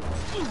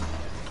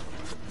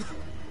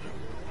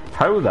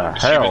 How the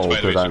hell Achievements,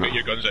 by the way, did I so not? get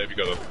your guns out if you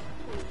got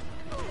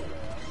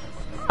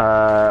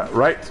them.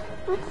 Right.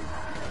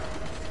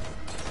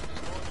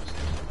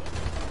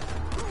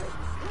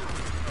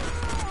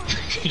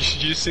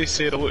 Did you say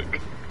Sarah Luke?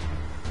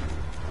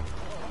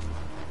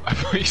 I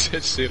thought you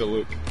said Sarah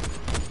Luke.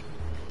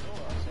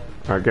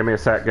 Alright, give me a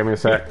sec, give me a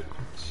sec.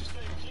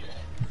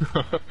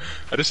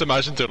 I just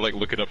imagined her like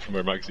looking up from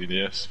her magazine.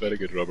 Yes, very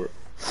good, Robert.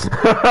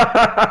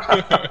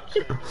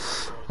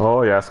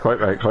 Oh yes, quite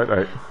right, quite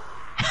right.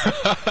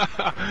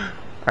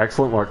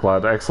 Excellent work,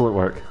 lad, excellent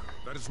work.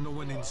 There's no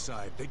one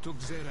inside. They took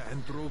Zera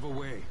and drove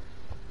away.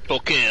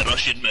 Okay,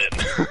 Russian men.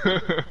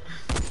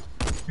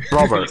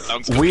 Robert,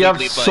 we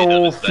have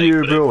so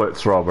few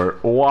bullets,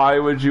 Robert. Why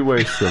would you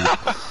waste them?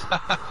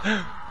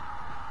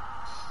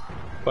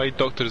 Find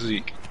Dr.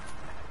 Zeke.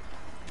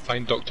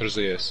 Find Dr.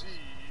 Zaius.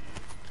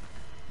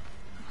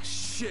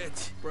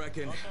 Shit,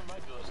 Brecken.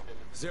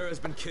 Zera's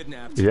been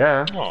kidnapped.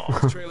 Yeah. Oh,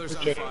 Trailer's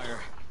on fire.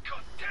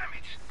 God damn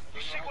it!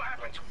 You see what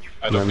happens when you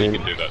I don't think he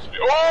can do that to me.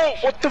 Oh,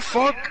 what the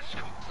fuck?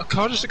 A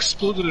car just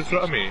exploded in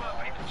front of me.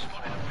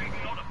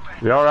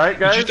 You alright,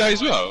 Did you guys? die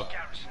as well?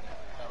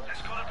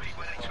 That's gotta be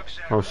where they took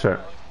Sarah. Oh shit.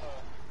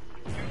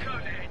 You go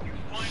there and you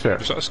find Shit.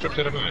 Was that a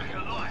scripted event?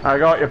 I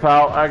got you,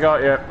 pal. I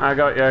got you. I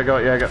got you. I got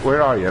you. I got.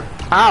 Where are you?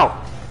 Ow!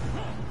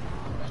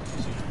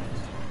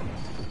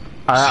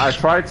 I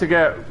tried to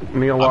get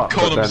Neil I'm up, but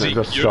calling him then it Zeke.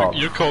 just You're, stopped.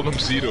 you're calling him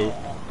Zero.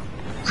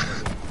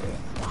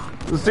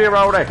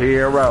 Zero to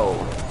hero.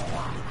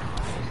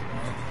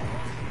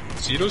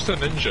 Zero's the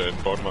ninja in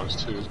Borderlands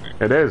 2, isn't he?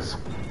 It is.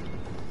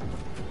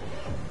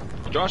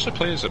 You don't actually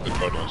play as him in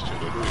Borderlands 2, though,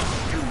 do you?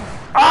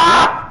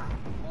 Ah!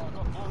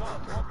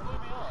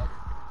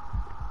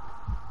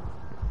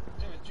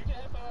 Dude, did you get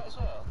hit by that as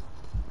well?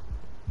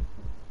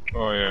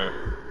 Oh, yeah.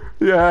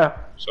 Yeah.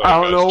 Sorry, I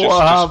don't guys. know Just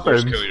what force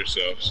happened. kill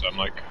yourselves. I'm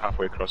like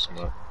halfway across the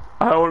map.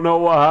 I don't know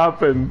what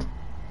happened.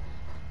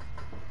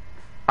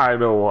 I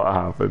know what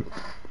happened.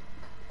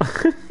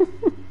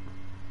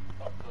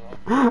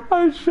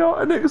 I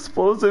shot an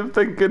explosive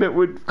thinking it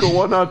would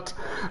go on a...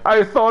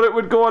 I thought it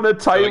would go on a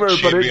timer,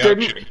 Like, but chain it reaction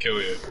didn't. and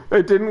kill you.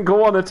 It didn't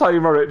go on a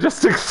timer, it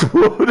just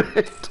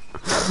exploded.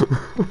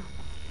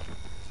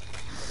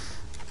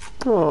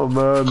 Oh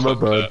man, my Clip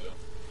bad.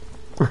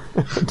 I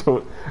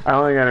don't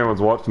think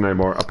anyone's watching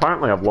anymore.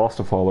 Apparently I've lost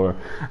a follower.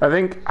 I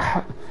think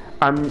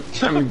I'm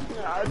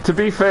to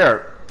be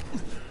fair,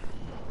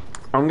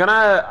 I'm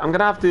gonna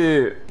have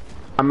to...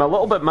 I'm a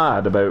little bit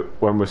mad about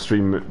when we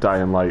stream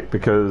Dying Light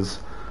because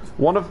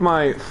one of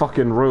my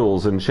fucking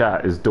rules in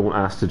chat is don't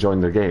ask to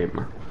join the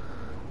game.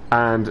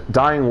 And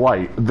Dying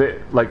Light,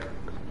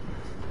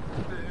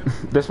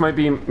 this might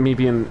be me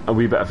being a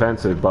wee bit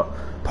offensive, but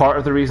part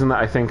of the reason that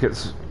I think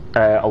it's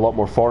a lot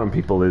more foreign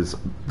people is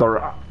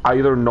they're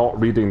either not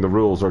reading the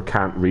rules or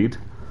can't read,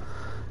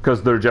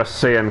 because they're just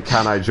saying,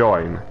 "Can I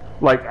join?"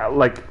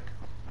 Like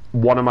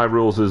one of my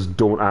rules is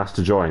don't ask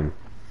to join,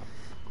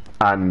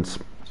 and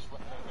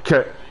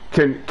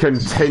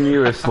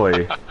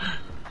continuously.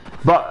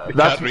 But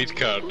Can't read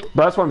card.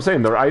 that's what I'm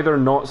saying. They're either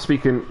not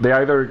speaking, they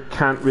either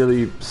can't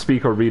really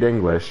speak or read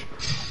English,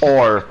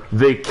 or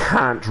they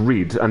can't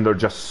read and they're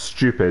just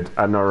stupid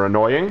and are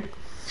annoying.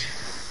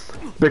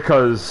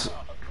 Because,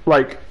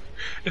 like,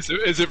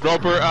 Is it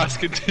Robert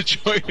asking to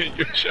join in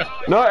your chat?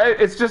 no,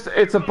 it's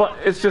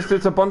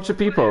a bunch of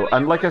people,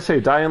 and like I say,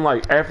 Dying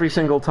Light every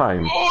single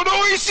time. Oh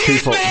no, he sees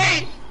People-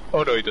 me!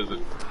 Oh no, he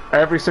doesn't.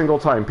 Every single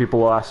time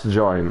people will ask to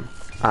join,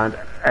 and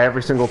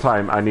every single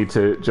time I need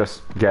to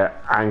just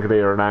get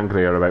angrier and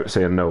angrier about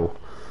saying no.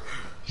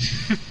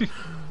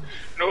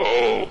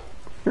 No!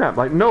 Yeah,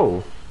 like,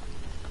 no.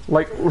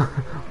 Like,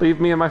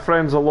 leave me and my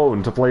friends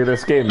alone to play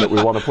this game that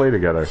we want to play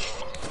together.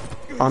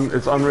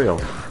 It's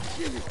unreal.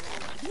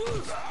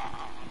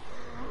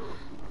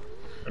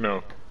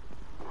 No.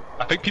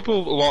 I think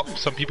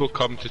some people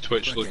come to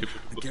Twitch looking for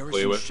people to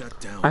play with, Shut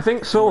down. I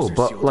think so, Doors are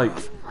but, sealed like,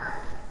 off.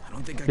 I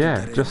don't think I can yeah,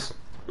 get in. just...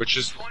 which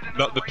is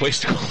not the place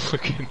to go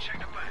looking.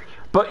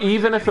 But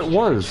even if it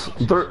was,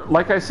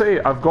 like I say,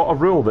 I've got a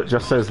rule that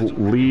just says,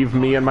 leave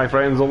me and my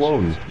friends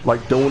alone.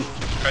 Like, don't...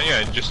 And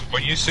yeah, just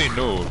when you say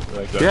no,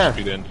 like, that Yeah. should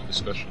be the end of the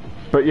discussion.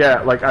 But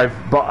yeah, like,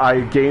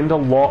 I gained a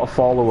lot of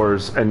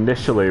followers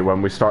initially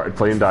when we started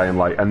playing Dying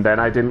Light, and then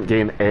I didn't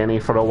gain any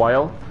for a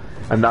while.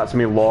 And that's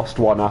me lost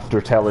one after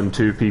telling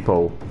 2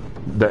 people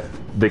that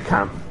they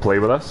can't play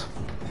with us.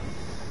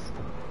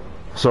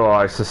 So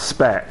I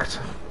suspect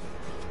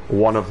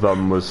one of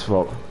them was...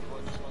 Well,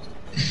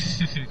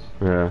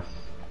 yeah.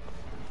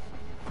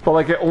 But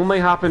like, it only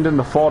happened in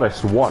the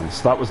forest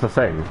once, that was the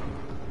thing.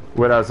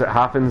 Whereas it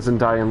happens in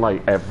Dying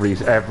Light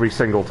every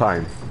single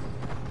time.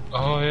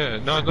 Oh yeah,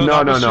 no, No, that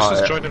was no, just no,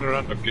 us joining a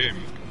random game.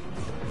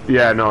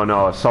 Yeah,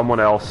 no, someone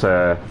else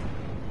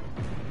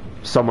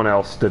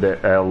did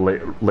it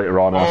later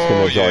on asking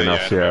Oh, to join yeah,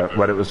 us, I yeah, remember.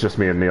 when it was just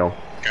me and Neil.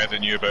 Guy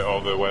that knew about all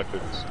the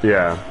weapons.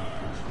 Yeah.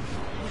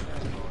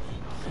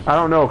 I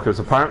don't know, because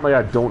apparently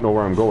I don't know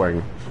where I'm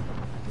going.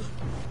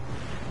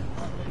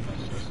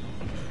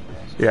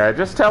 Yeah,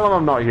 just tell him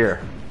I'm not here.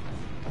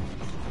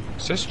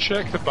 It says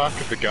check the back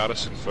of the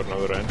garrison for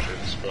another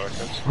entrance, but I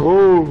can't see.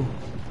 Oh!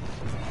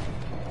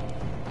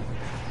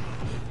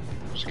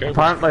 Just go.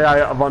 Apparently I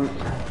have on...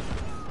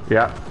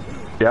 Yep.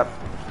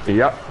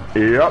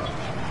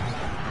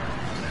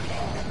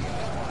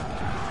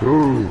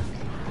 Ooh.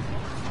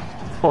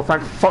 Oh,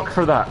 thank fuck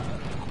for that.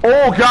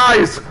 Oh,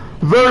 guys!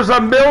 There's a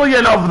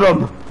million of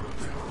them!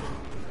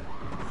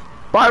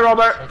 Bye,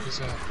 Robert! What the fuck is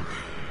that?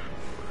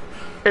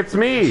 It's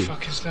me! What the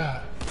fuck is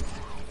that?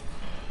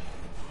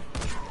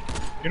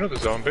 You know the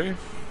zombie?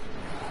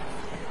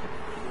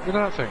 Look at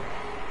that thing.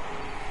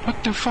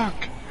 What the fuck?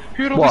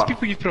 Who are all What? these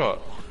people you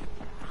brought?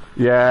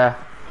 Yeah.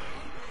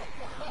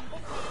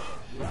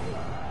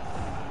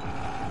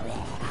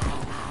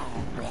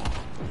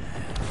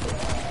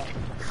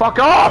 Fuck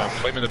I'm off!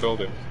 climbing the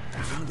building.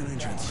 I found an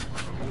entrance.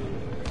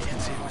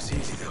 Can't say it was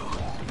easy though.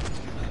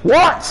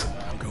 What?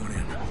 I'm going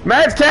in.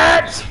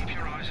 Medkit! Keep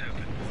your eyes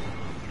open.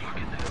 Lock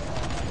in there.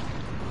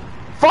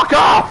 Fuck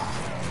off!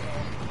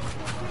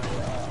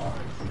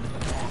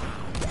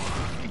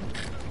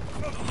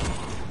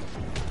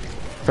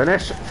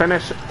 Finish,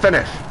 finish,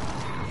 finish.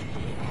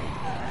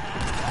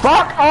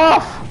 Fuck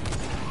off!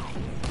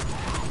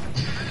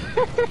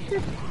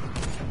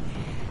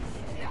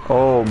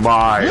 Oh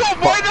my.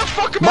 Why the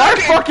fuck am My I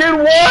getting fucking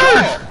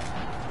word!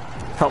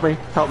 Help me,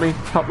 help me,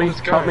 help me,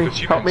 This guy, help me, this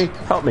help me,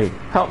 humans. help me,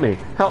 help me,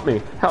 help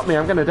me, help me,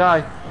 I'm gonna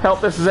die.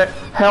 Help, this is it.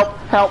 Help,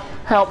 help,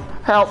 help,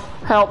 help,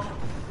 help.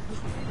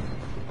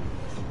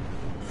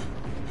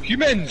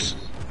 Humans!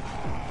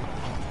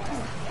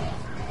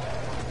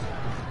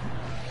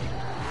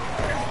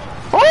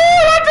 Oh,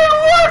 that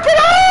didn't work at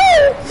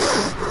all!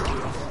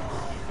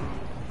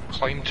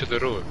 Climb to the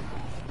roof.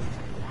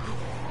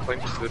 Climb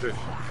to the roof.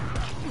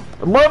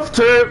 Love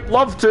to,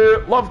 love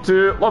to, love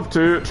to, love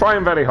to,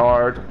 trying very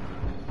hard.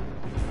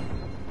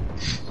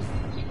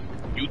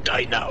 You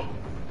die now.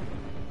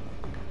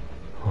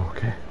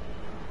 Okay.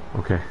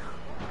 Okay.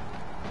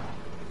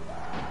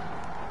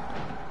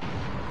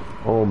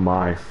 Oh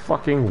my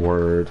fucking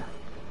word.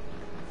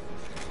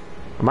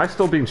 Am I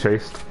still being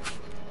chased?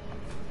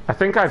 I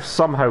think I've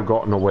somehow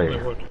gotten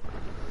away.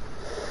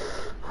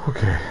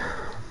 Okay.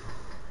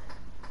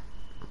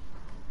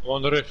 Go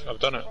on the roof, I've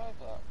done it.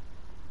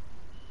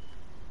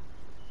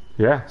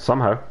 Yeah,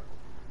 somehow.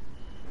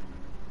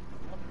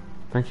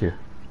 Thank you.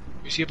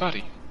 You see a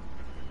body?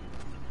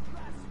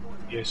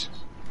 Yes.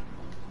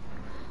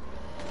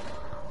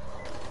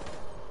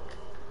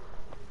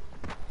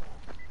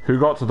 Who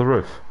got to the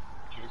roof?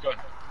 You've gone.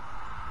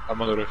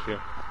 I'm on the roof,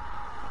 yeah.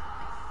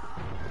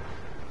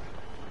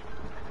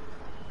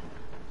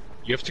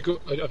 You have to go.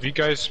 Have you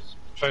guys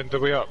found the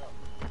way up?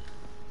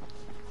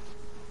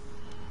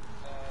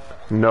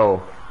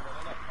 No.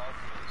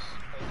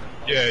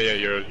 Yeah,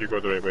 you go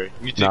the right way.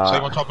 You take Nah.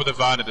 climb on top of the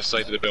van at the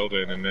side of the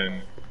building, and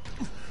then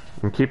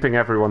I'm keeping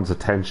everyone's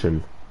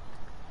attention.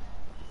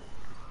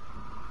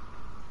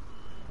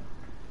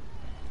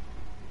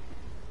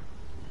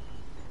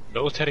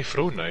 military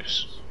throwing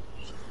knives.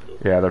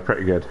 Yeah, they're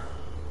pretty good.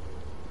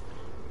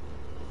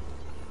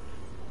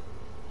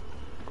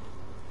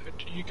 How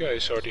do you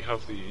guys already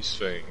have these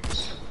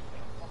things?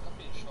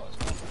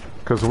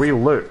 Because we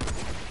loot.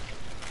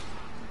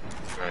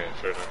 Right,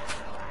 fair enough.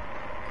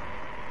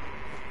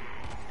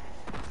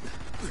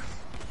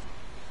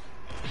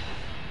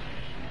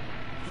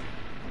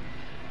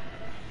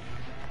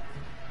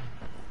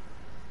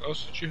 What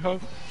else did you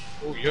have?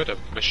 Oh, you had a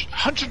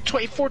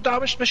 124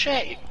 damage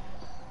machete!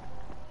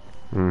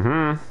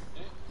 Mm-hmm.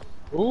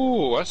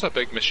 Oh, that's a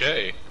big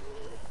machete.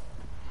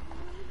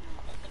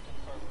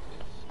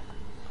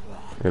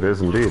 It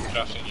is indeed.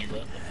 Crafting you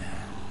got.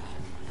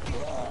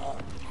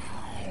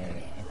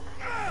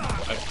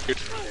 Good.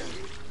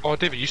 Oh,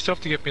 David, you still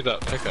have to give me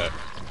that pickaxe.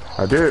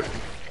 I do.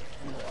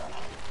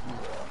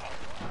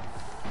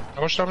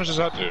 How much damage does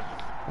that do?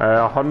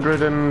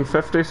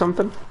 150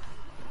 something?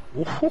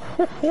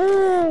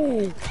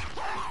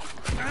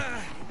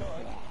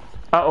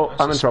 Uh-oh,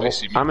 I'm in a trouble.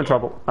 spicy I'm in meatball.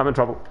 trouble. I'm in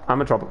trouble.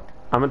 I'm in trouble.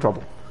 I'm in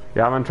trouble.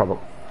 Yeah, I'm in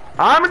trouble.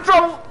 I'm in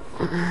trouble!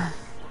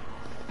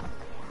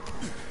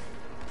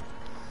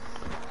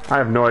 I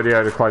have no idea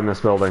how to climb this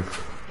building.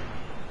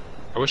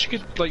 I wish you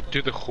could, like,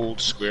 do the hold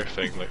square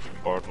thing, like from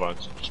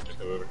Borderlands, and just pick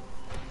it over.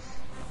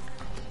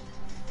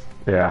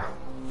 Yeah.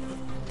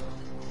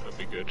 That'd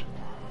be good.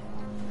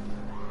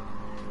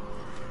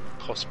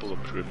 Possible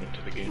improvement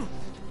to the game.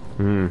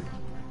 Hmm.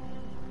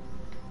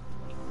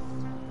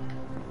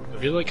 I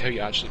really like how you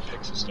actually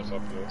pick some stuff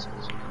up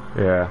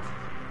though. Yeah.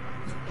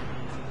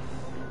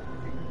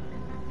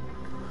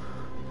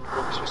 What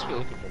are we supposed to be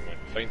looking for, man?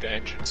 Find the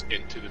entrance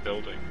into the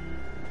building.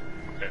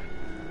 Okay.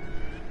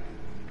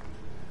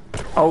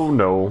 Oh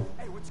no.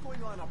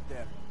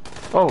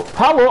 Oh,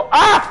 hello!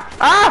 Ah!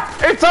 Ah!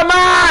 It's a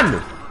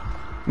man!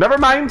 Never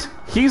mind.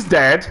 He's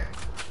dead.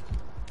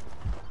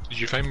 Did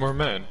you find more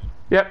men?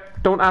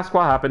 Yep, don't ask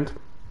what happened.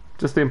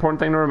 Just the important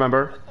thing to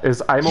remember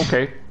is I'm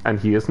okay, and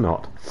he is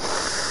not.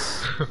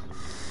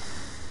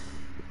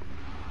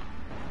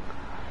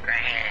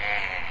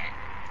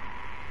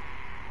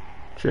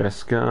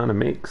 Just gonna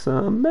make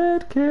some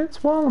medkits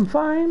while I'm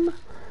fine. You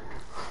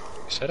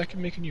said I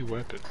can make a new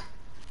weapon.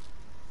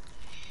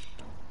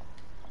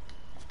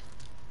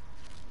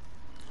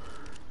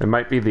 It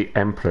might be the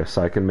Empress.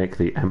 I can make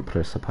the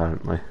Empress,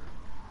 apparently.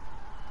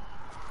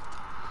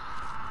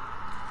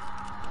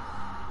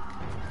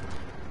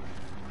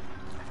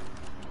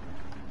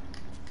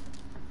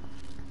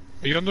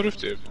 Are you on the roof,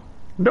 Dave?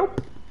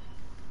 Nope.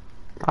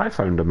 I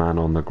found a man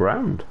on the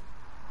ground.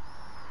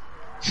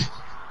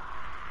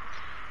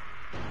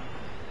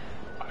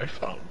 I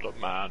found a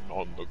man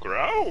on the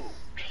ground.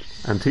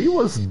 And he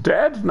was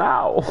dead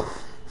now.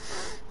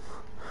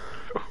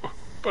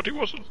 But he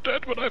wasn't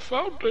dead when I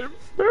found him.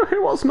 No, he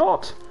was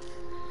not.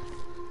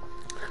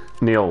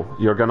 Neil,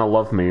 you're gonna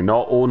love me.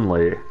 Not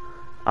only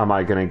am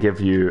I gonna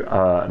give you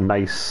a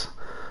nice,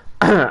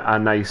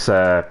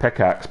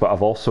 pickaxe, but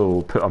I've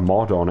also put a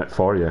mod on it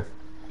for you.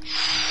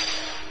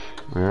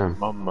 Yeah.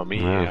 Mamma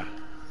mia. Yeah.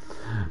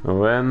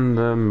 When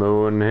the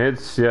moon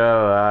hits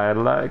your eye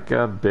like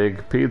a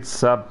big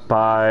pizza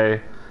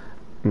pie.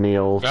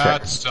 Neil, check.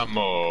 That's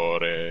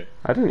amore.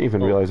 I didn't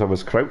even realise I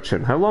was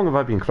crouching. How long have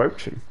I been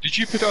crouching? Did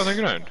you put it on the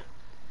ground?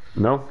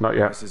 No, not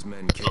yet. His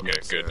men kidnapped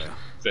Okay, good. Sarah.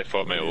 They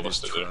thought maybe all Raided of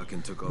us his did it. truck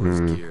and took all his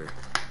gear.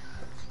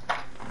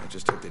 I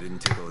just hope they didn't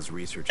take all his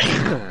research.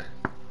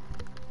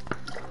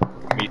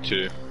 Me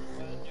too.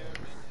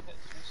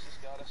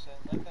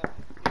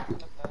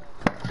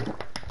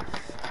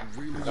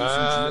 Really losing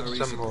That's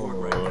GRE support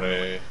right now.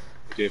 amore.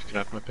 Dave, can I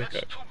have my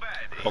pickaxe?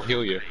 I'll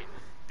heal you.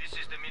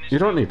 You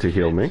don't need to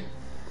heal me.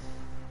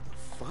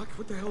 Fuck,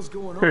 what the hell's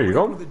going on? Here you What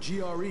go. happened to the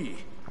GRE?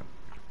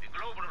 The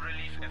global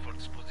relief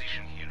efforts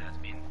position here has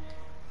been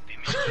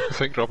I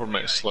think Robert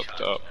might have slipped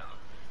up.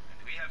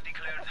 we have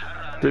declared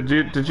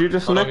Haran Did you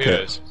just Oh, no, nick here it?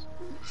 it is.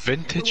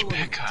 Vintage Just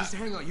pickaxe.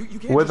 hang on. You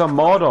can't With just a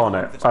mod call on it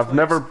it. that's I've place.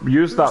 never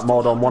used There's that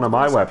mod on one of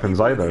my hundreds weapons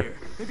people either. here.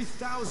 Maybe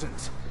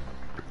thousands.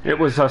 It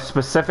was a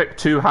specific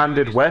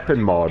two-handed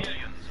weapon mod.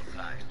 millions of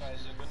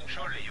lives.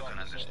 Surely you can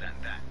understand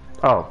that.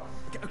 Oh,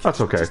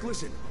 that's okay. Just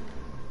listen.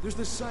 There's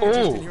this scientist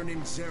Oh. in here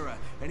named Zara,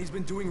 and he's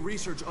been doing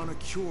research on a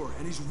cure,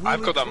 and he's really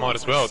I've got that mod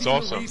close. as well, I've it's seen the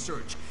awesome.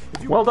 research.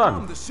 If you Well done.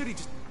 bomb the city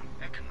just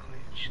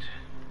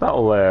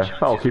Acknowledged.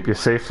 That'll keep you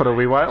safe for a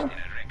wee while.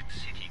 Direct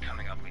city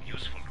coming up with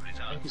useful results.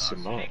 Thank you so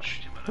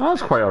much. Oh,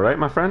 that's quite alright,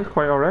 my friend.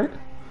 Quite alright.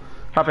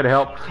 Happy to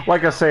help.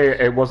 Like I say,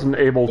 it wasn't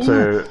able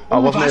to. I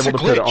wasn't that's able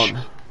to a put it glitch.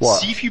 on. What?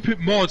 See if you put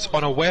mods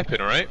on a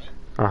weapon, alright?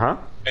 Uh huh.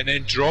 And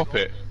then drop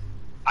it.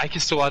 I can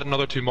still add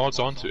another 2 mods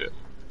onto it.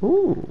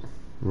 Ooh,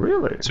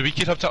 really? So we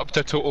could have up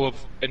to a total of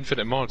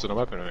infinite mods on a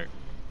weapon, right?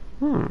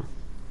 Hmm.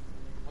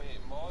 Wait,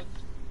 mod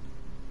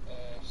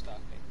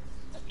stacking.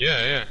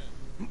 Yeah, yeah.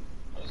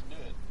 Let's do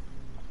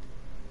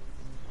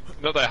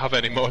it. Not that I have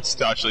any mods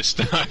to actually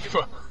stack,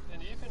 but... Can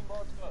you even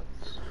mod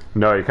guns?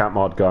 No, you can't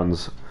mod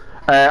guns.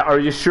 Are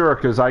you sure?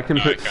 Because I can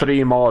No, put I can't.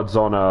 3 mods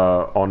on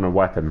a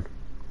weapon.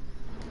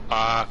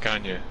 Ah,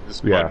 can you?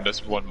 Yeah.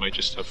 This one might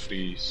just have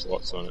 3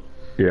 slots on it.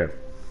 Yeah.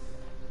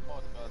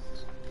 Mod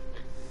guns.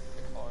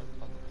 Big hard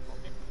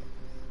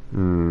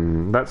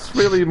fun. That's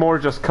really more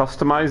just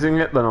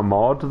customizing it than a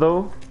mod,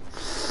 though.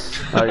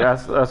 Like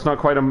that's not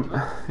quite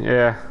a.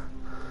 Yeah.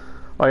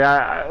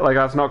 Like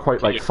that's not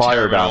quite like Your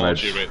fire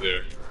terminology damage. right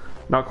there.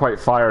 Not quite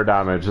fire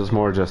damage. It's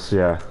more just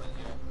yeah.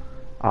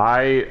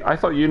 I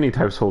thought you need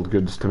household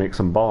goods to make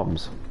some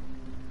bombs.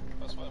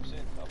 That's what I'm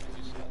saying. That would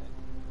be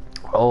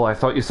silly. Oh, I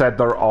thought you said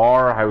there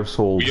are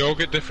household. We all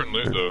get different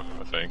loot though,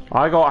 I think.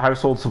 I got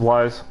household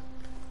supplies.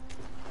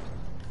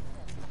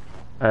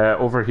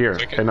 Over here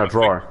Take it, in I a think.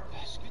 drawer.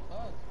 Yes, good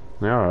man.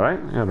 Yeah, all right.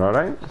 Yeah, all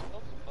right. Not too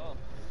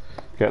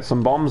bad. Get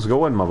some bombs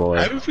going, my boy.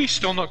 How have we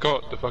still not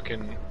got the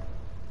fucking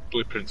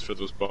blueprints for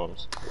those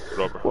bombs?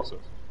 Robert has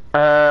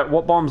it.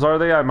 What bombs are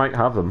they? I might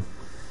have them.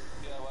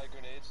 DIY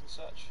grenades and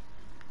such.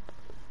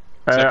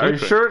 that Are you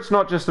blueprint? sure it's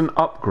not just an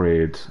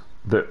upgrade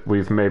that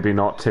we've maybe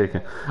not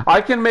taken? I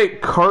can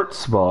make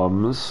Kurt's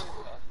bombs.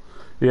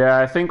 Yeah,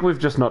 I think we've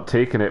just not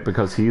taken it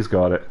because he's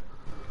got it.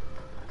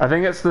 I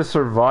think it's the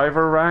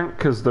survivor rank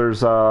because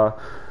there's a.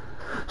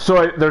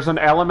 So there's an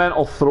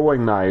elemental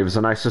throwing knives,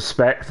 and I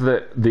suspect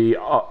that the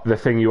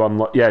thing you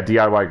unlock, yeah,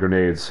 DIY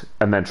grenades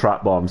and then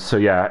trap bombs. So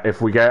yeah,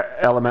 if we get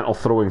elemental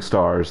throwing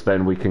stars,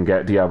 then we can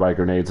get DIY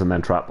grenades and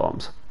then trap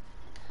bombs.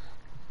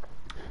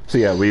 So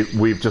yeah,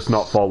 we've just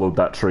not followed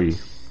that tree.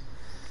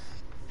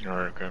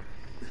 Alright, okay.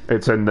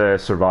 It's in the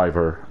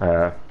survivor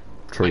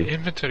My tree.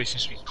 inventory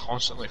seems to be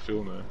constantly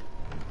full now.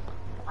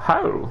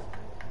 How?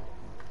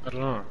 I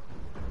don't know.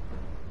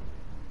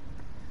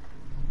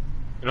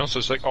 And also,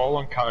 it's like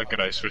all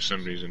uncategorized for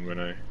some reason when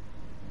I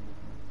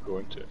go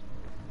into it.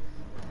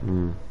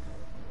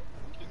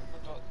 Keep the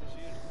Dr.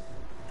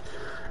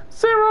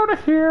 Zero. 0 to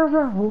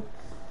hero.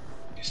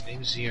 His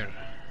name's Zir.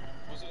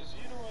 Was it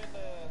Zero in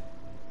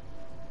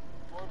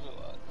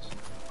Borderlands?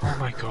 Oh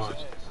my god.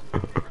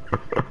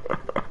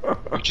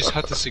 We just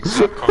had this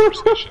exact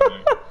conversation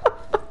now.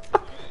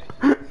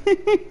 I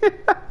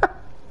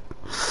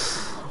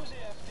was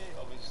AFK,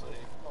 obviously.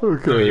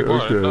 Okay, No, you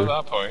weren't, okay. not at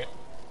that point.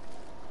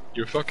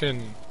 You're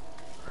fucking...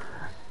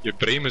 Your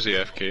brain was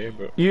AFK,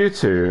 but... You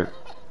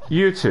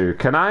two,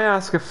 can I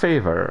ask a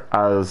favour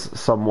as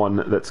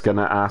someone that's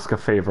gonna ask a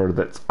favour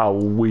that's a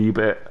wee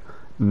bit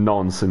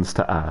nonsense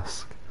to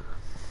ask?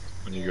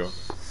 When you go.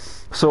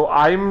 So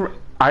I'm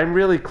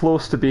really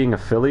close to being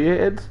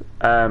affiliated,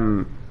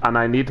 and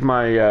I need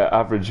my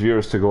average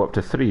viewers to go up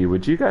to 3.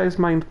 Would you guys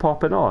mind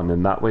popping on,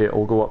 and that way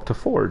it'll go up to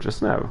 4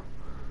 just now?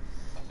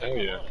 Hell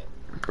yeah.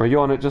 Are you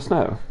on it just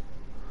now?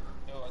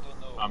 No, I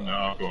don't know. I'm not.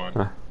 I'll go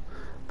on.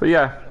 But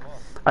yeah,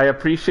 I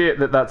appreciate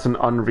that that's an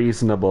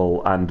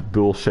unreasonable and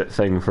bullshit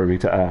thing for me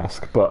to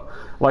ask. But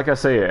like I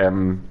say,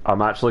 I'm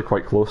actually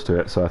quite close to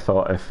it, so I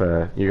thought if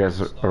you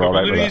guys are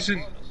alright with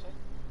that.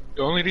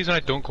 The only reason I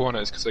don't go on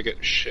it is because I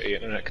get shitty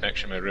internet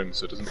connection in my room,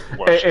 so it doesn't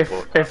work.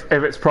 If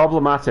it's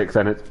problematic,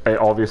 then it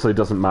obviously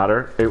doesn't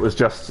matter. It was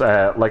just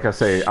like I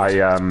say,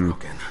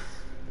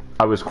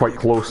 I was quite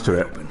close to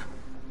it.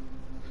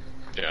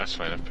 Yeah, that's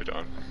fine. I've put it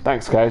on.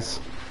 Thanks,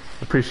 guys.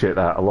 Appreciate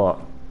that a lot.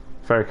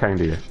 Very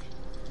kind of you.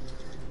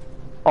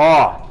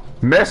 Oh,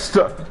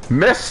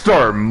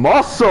 Mr.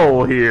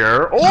 Muscle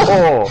here.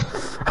 Oh.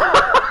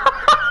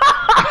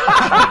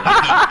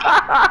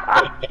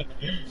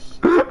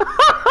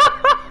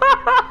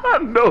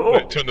 No.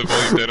 Wait, turn the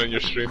volume down on your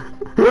stream.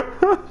 Were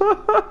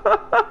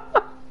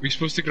you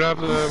supposed to grab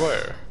the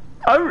wire?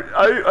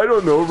 I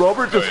don't know.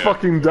 Robert just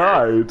fucking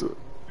died.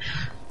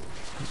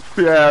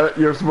 Yeah,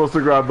 you're supposed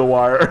to grab the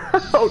wire.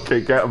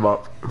 Okay, get him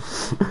up.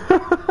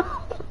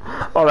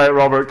 Alright,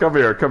 Robert, come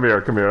here.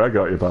 I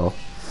got you, pal.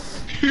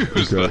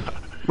 Who's that?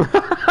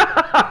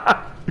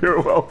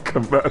 You're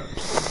welcome, man.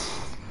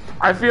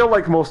 I feel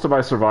like most of my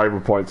survival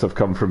points have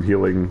come from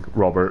healing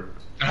Robert.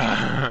 You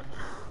guys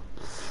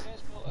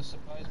built a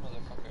surprise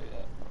motherfucker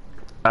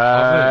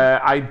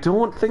yet? I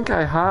don't think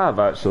I have,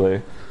 actually. I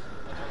don't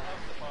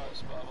have the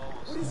parts, but I've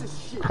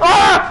always...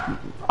 Ah!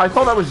 I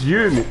thought that was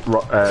you,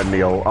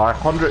 Neil.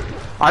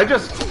 I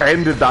just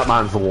ended that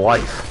man's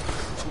life.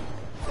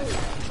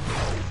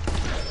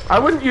 I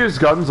wouldn't use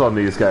guns on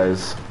these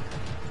guys.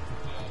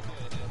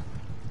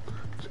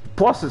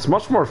 Plus, it's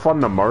much more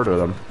fun to murder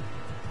them.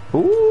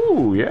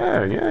 Ooh,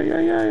 yeah.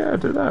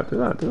 Do that.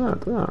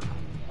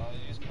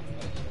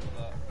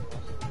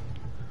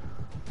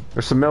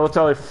 There's some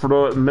military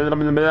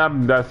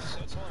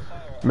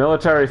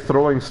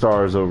throwing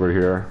stars over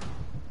here.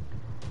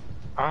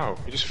 Ow,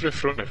 you just threw a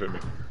front knife at me.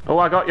 Oh,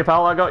 I got you,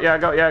 pal. I got you.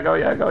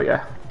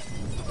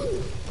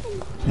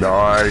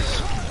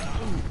 Nice.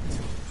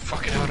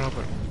 Fucking hell,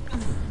 Robert.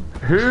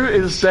 Who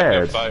is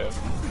dead? Fire.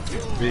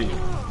 Me.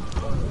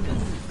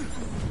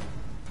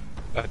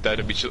 I died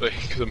immediately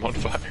because I'm on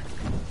fire.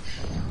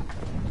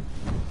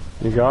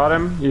 You got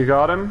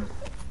him?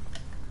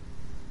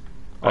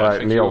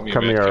 Alright, Neil,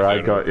 come here.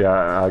 I got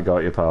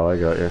you, pal. I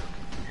got you.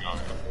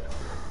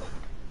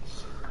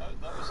 That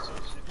was too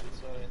stupid,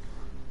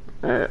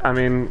 sorry. I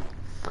mean,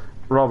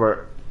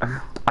 Robert,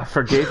 I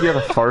forgave you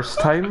the first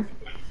time.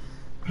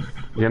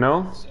 You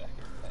know?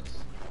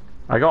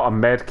 I got a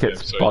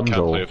medkits bundle. You can't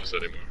play with us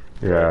anymore.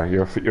 Yeah,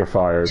 you're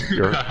fired.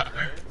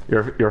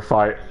 You're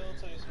fired.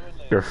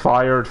 You're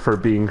fired for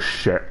being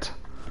shit.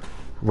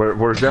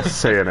 We're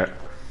just saying it.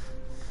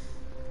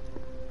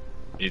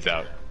 He's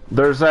out.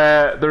 There's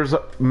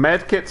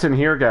medkits in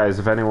here, guys.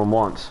 If anyone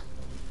wants.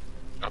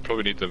 I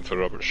probably need them for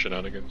Robert's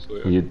shenanigans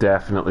later. You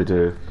definitely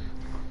do.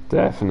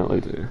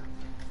 Definitely do.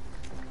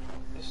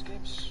 This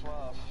game's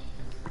suave.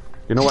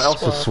 You know what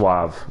else is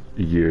suave?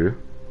 You.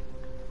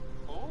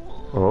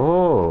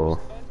 Oh.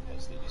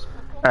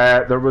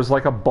 There was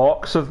like a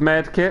box of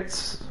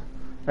medkits.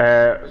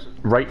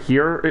 Right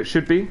here, it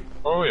should be.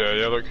 Oh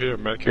yeah, look here,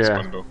 medkits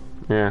bundle.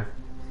 Yeah.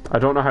 I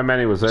don't know how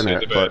many was in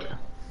it, but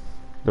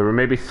there were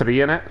maybe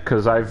 3 in it,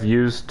 because I've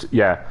used...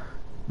 Yeah,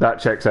 that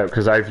checks out,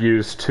 because I've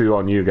used 2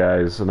 on you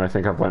guys, and I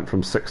think I've went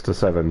from 6 to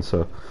 7,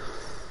 so...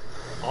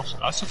 Awesome.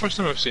 That's the first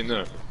time I've seen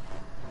that.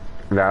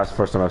 Yeah, that's the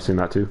first time I've seen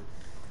that too.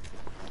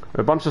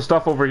 A bunch of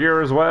stuff over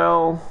here as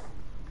well.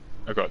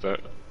 I got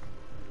that.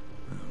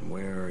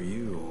 Where are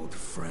you, old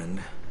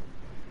friend?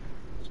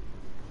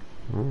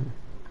 Oh.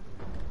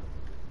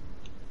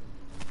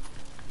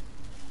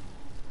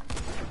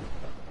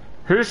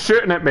 Who's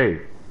shooting at me?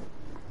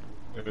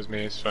 It was me,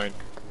 it's fine.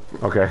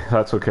 Okay,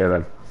 that's okay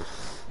then.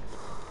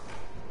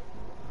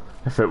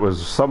 If it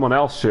was someone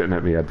else shooting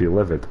at me, I'd be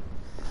livid.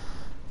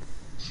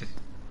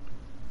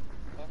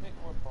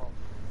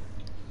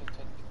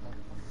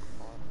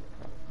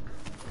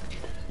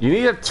 You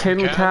need a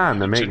tin can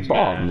to make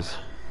bombs.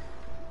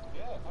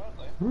 Yeah,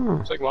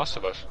 apparently. It's like Last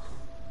of Us.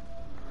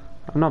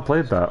 I've not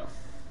played that.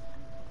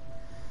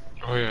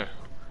 Oh yeah.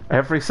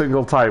 Every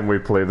single time we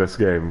play this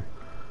game,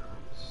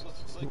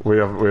 we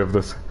have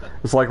this.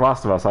 It's like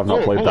Last of Us. I've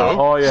not played that.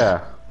 Oh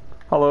yeah.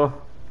 Hello.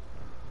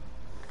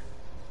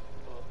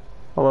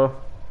 Hello.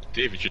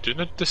 David, you're doing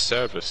a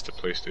disservice to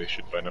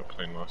PlayStation by not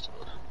playing Last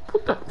of Us.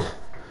 What the?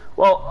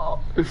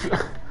 Well,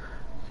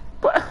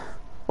 but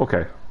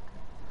okay.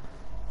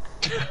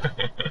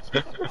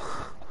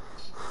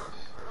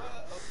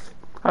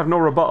 I have no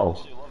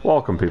rebuttal.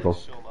 Welcome, people.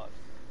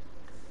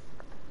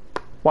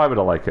 Why would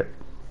I like it?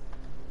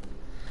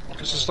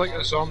 Because it's like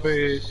a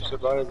zombie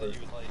survivor.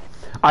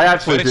 I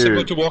actually Very do.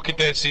 similar to Walking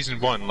Dead Season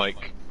 1,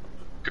 like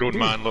grown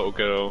man, little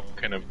girl,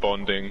 kind of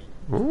bonding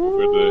over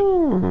the...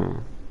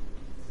 Ooh.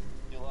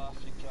 You laugh,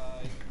 you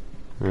cry.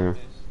 Yeah.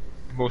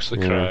 Mostly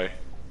Yeah. cry.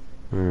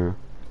 Yeah.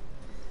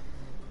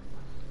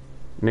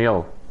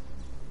 Neil.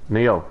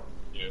 Yeah.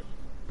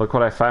 Look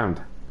what I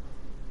found.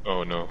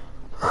 Oh no.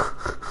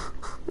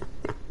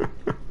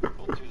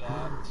 Don't do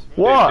that.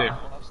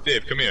 What?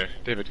 Dave, come here.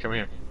 David, come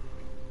here.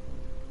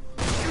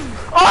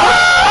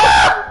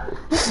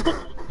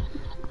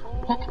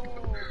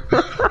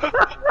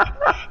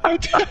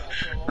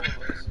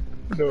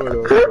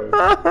 No.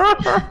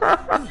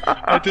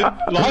 I did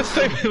last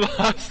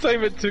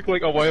time it took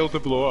like a while to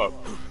blow up.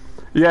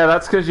 Yeah,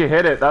 that's because you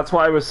hit it. That's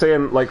why I was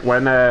saying, like,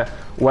 when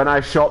I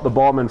shot the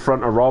bomb in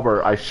front of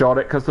Robert, I shot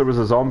it because there was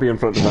a zombie in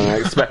front of him.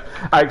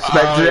 I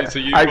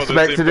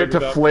expected it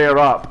to flare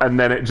up, and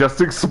then it just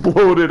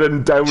exploded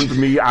and downed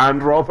me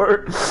and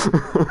Robert.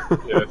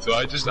 Yeah, so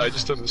I just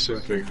done the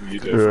same thing you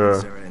did.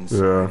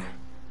 Yeah.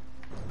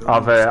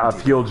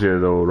 I've healed you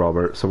though,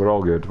 Robert, so we're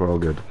all good. We're all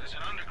good.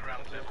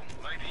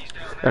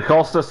 It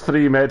cost us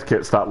 3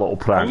 medkits, that little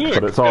prank, Look,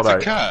 but it's alright.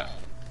 It's a cat.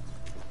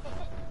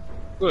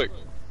 Look.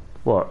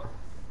 What?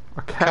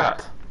 A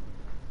cat?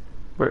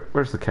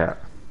 Where's the cat?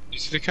 You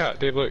see the cat,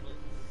 Dave? Look.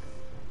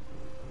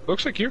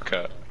 Looks like your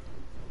cat.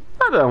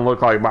 That doesn't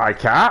look like my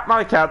cat.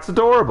 My cat's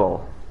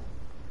adorable.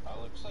 That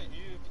looks like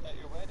you at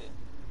your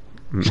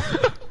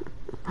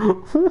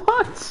wedding.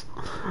 What?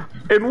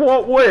 In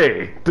what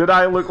way did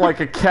I look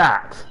like a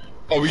cat?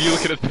 Oh, were you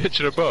looking at the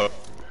picture above?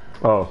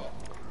 Oh,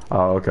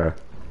 okay.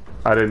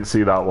 I didn't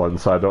see that one,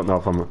 so I don't know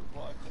if I'm... What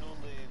I can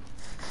only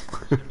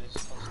assume is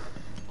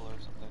Constantinople or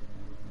something.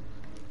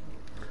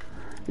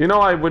 You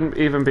know, I wouldn't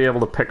even be able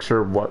to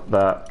picture what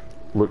that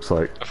looks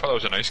like. I thought that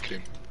was an ice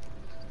cream.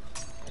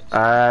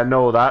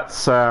 No,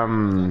 that's, That's not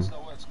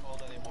what it's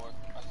called anymore.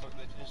 I thought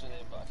they'd use a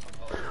name, but I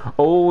forgot.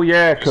 Oh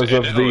yeah, Is it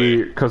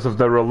Italy? because of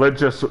the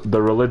religious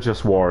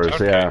wars.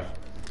 Turkey. Yeah.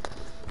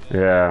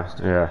 It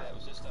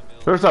was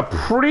Istanbul. There's a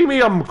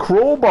premium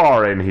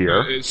crowbar in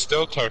here. It's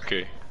still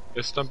Turkey.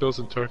 Istanbul's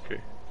in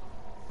Turkey.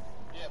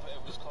 Yeah, but it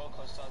was called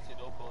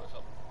Constantinople or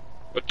something.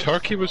 But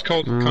Turkey was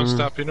called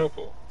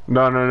Constantinople.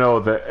 No,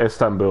 the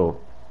Istanbul.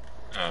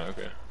 Ah,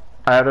 okay.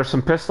 There's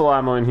some pistol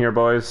ammo in here,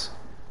 boys.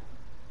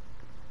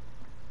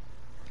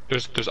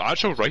 There's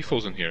actual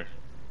rifles in here.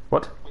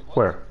 What?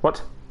 Where?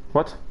 What?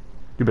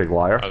 You big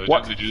liar.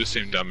 What? They do the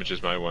same damage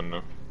as my one,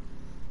 though.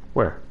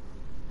 Where?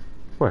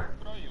 Where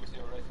are you with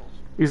your rifles?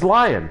 He's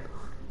lying.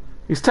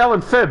 He's telling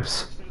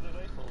fibs. Through the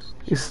rifles.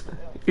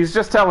 He's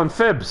just telling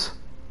fibs.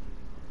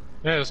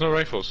 Yeah, there's no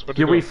rifles. Where'd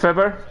You they wee go?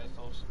 fibber.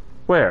 Rifles.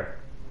 Where?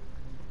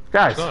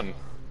 Guys. There's none.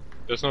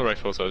 There's no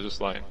rifles, I was just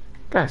lying.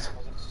 Guys.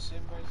 It's the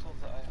same rifle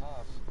that I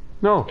have.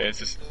 No. Yeah, it's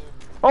just...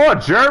 Oh, a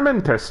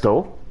German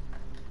pistol.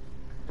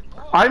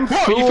 I'm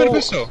What? full. You found a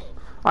pistol?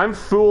 I'm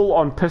full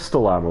on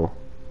pistol ammo.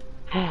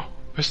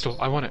 Pistol,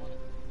 I want it.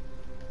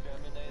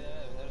 German 9mm,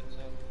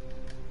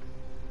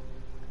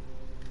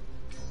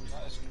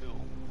 that is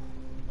cool.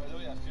 By the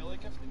way, I feel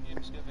like if the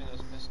game's giving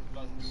us pistol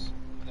guns,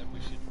 then we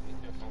should be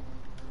careful.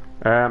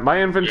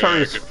 My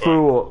inventory's Yeah, good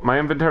full. My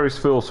inventory's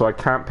full, so I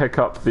can't pick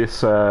up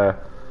this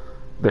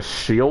this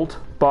shield.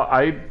 But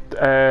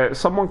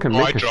someone can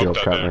I make a dropped shield,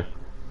 that can't there. they?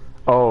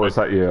 Oh, is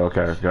that you?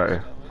 Okay, got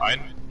you.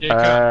 Yeah, you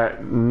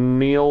can.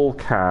 Neil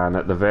can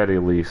at the very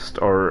least,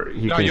 or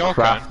he No, can y'all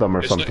craft can. them or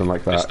It's something not,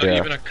 like that. It's not Yeah.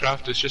 even a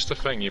craft, it's just a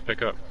thing you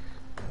pick up.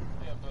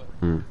 Yeah, but...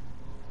 Hmm.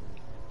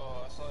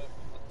 Oh, I thought it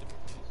was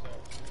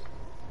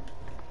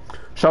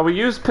different. Shall we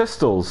use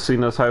pistols,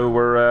 seeing as how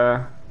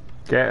we're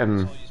getting? I'll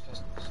use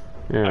pistols.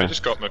 Yeah. I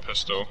just got my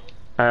pistol.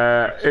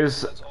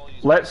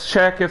 Let's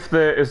check if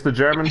the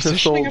German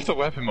Positioning pistol of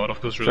the weapon model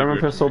feels really German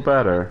weird. pistol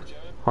better.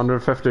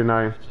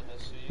 159.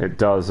 It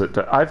does.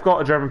 I've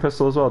got a German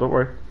pistol as well. Don't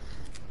worry.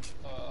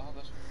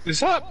 Does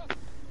that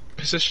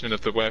positioning of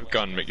the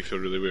gun make you feel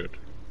really weird?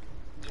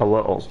 A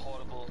little.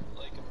 Horrible,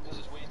 like, because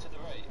it's way to the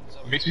right.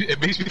 Is that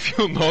It makes me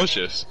feel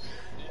nauseous.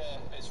 Yeah,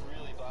 it's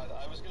really bad.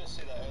 I was going to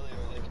say that earlier,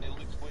 like, it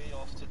looks way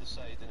off to the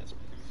side and it's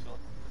making me feel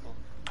uncomfortable.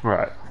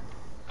 Right.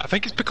 I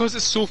think it's because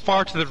it's so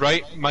far to the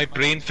right, my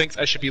brain thinks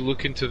I should be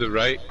looking to the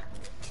right.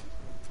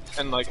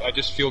 And like, I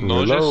just feel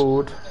nauseous.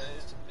 Reload. It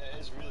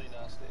is really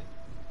nasty.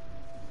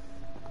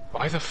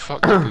 Why the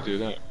fuck did they do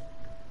that?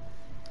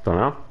 Don't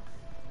know.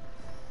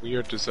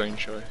 Weird design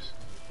choice.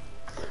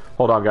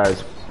 Hold on,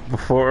 guys.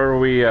 Before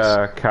we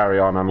carry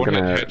on, I'm One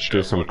gonna hit headshot,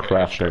 do some one hit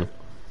crafting. headshot.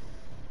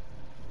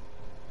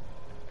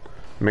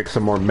 Make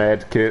some more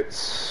med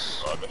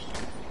kits. Oh, I missed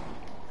it.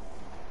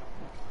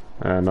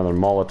 Another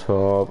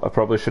Molotov. I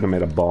probably should have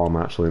made a bomb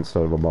actually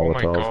instead of a Oh my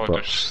Molotov. god, but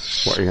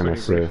there's what are you so gonna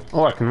many say? rifles.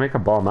 Oh, I can make a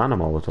bomb and a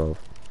Molotov.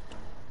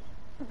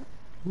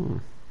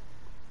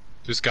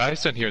 There's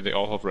guys down here, they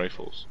all have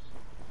rifles.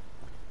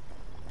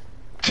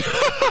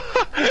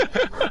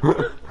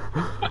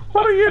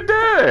 What are you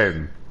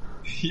doing?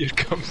 Here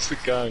comes the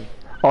guy.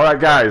 Alright,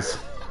 guys.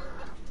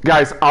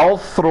 Guys, I'll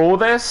throw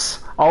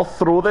this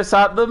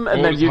at them, and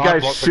then there's you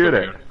hard guys luck shoot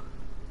down it. here.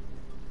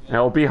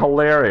 It'll be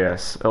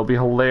hilarious. It'll be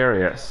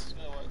hilarious.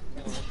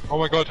 Oh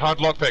my god, hard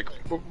lockpick.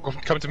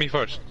 Come to me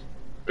first.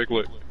 Big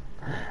loot.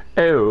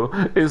 Oh,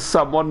 is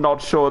someone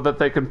not sure that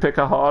they can pick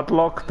a hard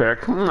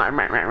lockpick?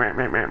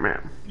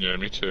 Yeah,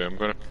 me too. I'm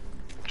gonna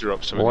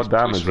drop some What of these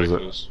damage police is it?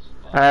 rifles.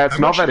 It's How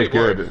not much very do they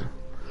worth? good.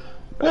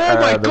 Oh my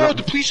they're god, not-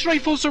 the police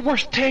rifles are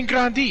worth 10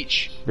 grand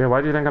each! Yeah, why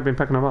do you think I've been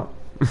picking them up?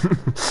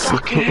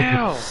 Fucking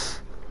hell!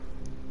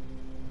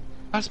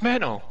 That's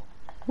mental.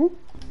 Whoop.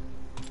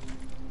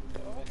 I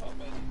got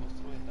medieval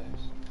throwing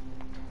knives.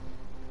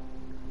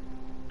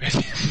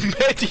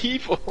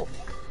 Medieval!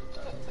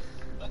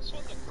 That's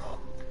what they're called.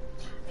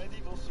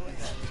 Medieval throwing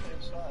knives,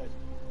 times 5.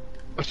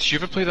 Oh, did you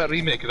ever play that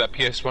remake of that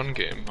PS1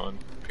 game on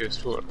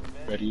PS4?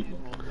 Medieval.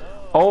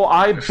 Oh,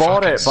 I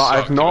bought it, but I've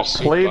sucked. It not was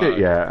so played it bad.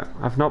 yet.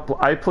 I've not.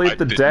 I played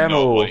the did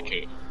demo. Not like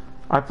it.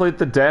 I played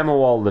the demo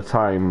all the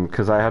time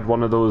because I had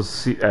one of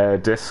those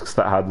discs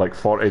that had like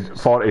 40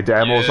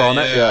 demos on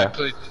it. I Yeah.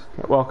 played.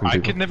 Welcome, I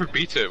people. could never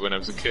beat it when I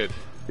was a kid.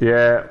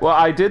 Yeah. Well,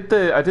 I did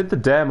the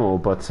demo,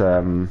 but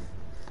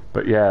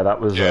yeah, that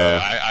was.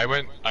 Yeah,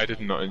 I did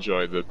not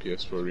enjoy the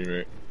PS4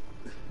 remake.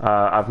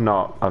 I've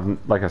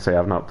like I say,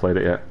 I've not played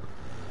it yet.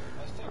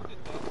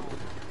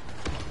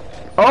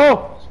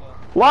 Oh,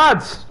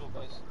 lads,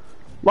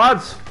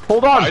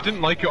 hold on. I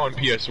didn't like it on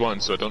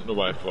PS1, so I don't know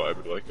why I thought I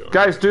would like it.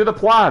 Guys, do the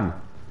plan.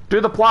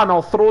 Do the plan.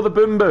 I'll throw the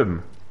boom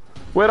boom.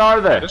 Where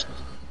are they?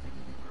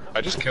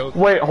 I just killed.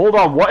 Wait, hold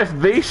on. What if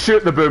they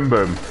shoot the boom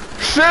boom?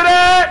 Shoot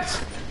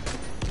it!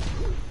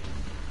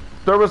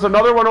 There was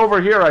another one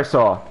over here I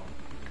saw.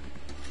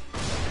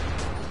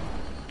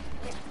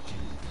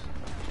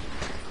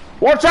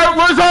 Watch out,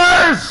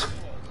 losers!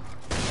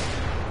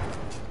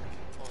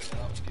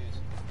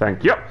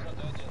 Thank you.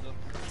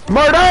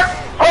 Murder!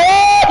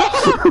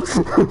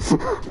 Oh!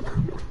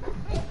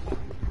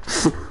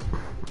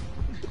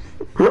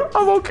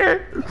 I'm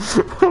okay.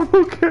 I'm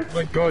okay. Oh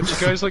my god, you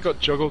guys like got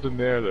juggled in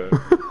there though.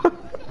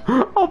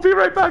 I'll be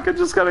right back. I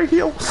just gotta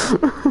heal.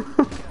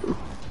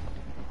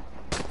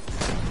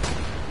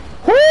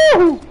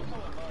 Woo!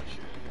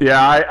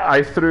 Yeah,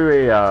 I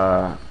threw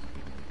a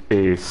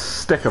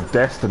stick of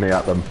destiny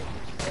at them.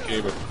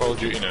 Okay, we're Call of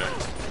Duty now.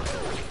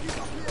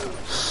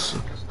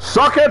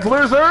 Suck it,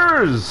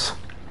 losers!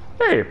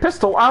 Hey,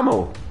 pistol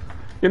ammo.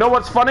 You know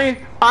what's funny?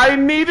 I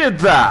needed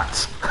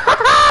that!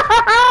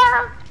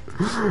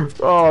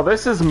 Oh,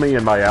 this is me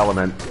in my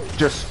element.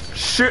 Just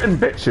shooting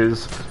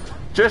bitches.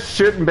 Just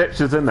shooting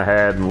bitches in the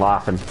head and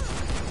laughing.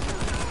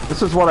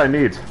 This is what I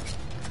need.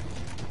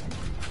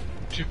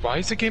 Dude, why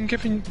is the game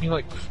giving me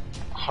like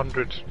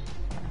 100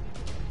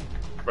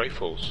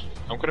 rifles?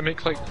 I'm gonna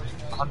make like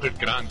 100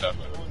 grand up.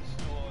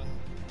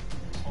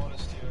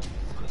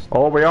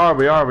 Oh, we are.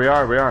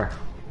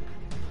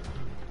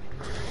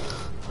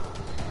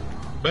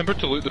 Remember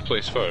to loot the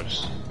place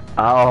first.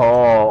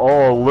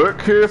 Oh,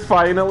 look who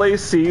finally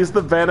sees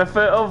the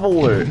benefit of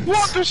loot.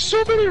 What? There's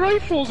so many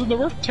rifles and they're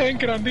worth 10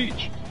 grand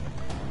each.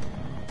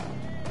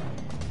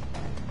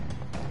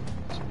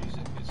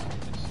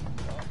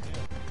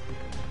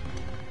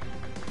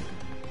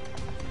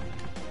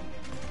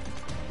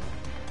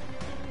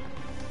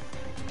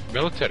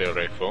 Military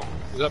rifle?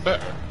 Is that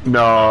better?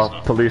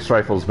 No, police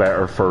rifle's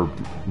better for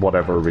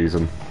whatever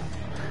reason.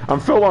 I'm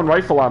full on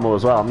rifle ammo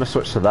as well. I'm gonna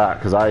switch to that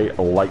because I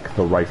like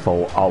the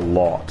rifle a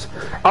lot.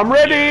 I'm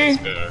ready!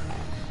 It's better.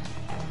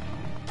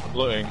 I'm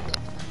looting.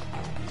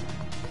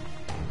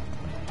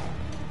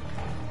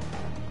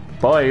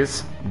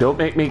 Boys, don't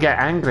make me get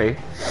angry.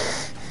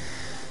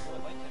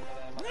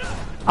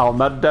 I'll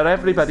murder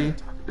everybody.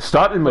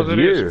 Starting with there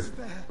you. is.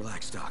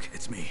 Relax, Doc.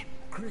 It's me.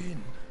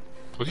 Crane,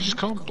 What did you just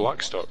call him?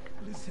 Blackstock?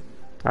 listen.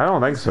 I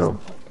don't think so.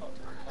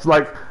 It's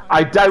like,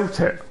 I doubt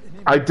it.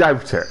 I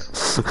doubt it.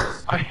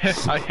 I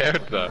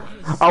heard that.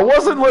 I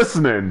wasn't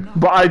listening,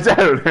 but I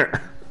doubt it.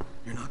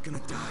 You're not gonna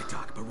die,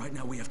 Doc, but right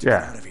now we have to Yeah.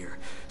 get out of here.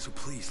 So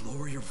please,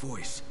 lower your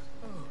voice.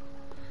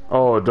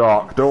 Oh,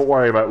 Doc, don't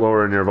worry about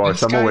lowering your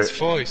voice. This I'm only. guy's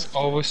voice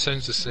always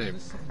sounds the same,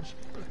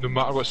 no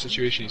matter what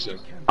situation he's in.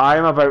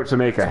 I'm about to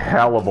make a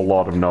hell of a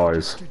lot of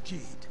noise. Mr.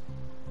 Jade,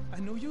 I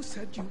know you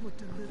said you would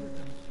deliver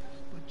them,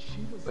 but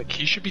she was Like,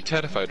 he should be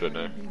terrified right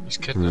now. He's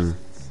kidnapped.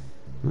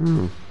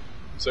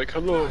 He's like,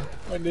 hello,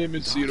 my name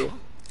is Zero.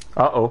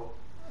 Uh-oh.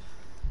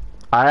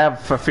 I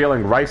have a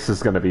feeling Rice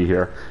is going to be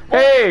here.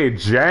 Hey,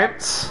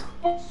 gents!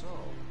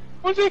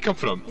 Where did they come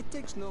from?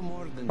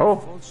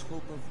 Oh.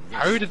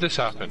 How did this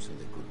happen?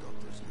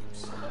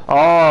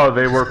 Oh,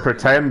 they were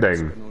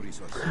pretending.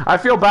 I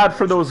feel bad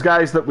for those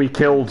guys that we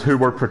killed who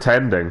were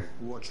pretending.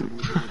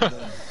 They'll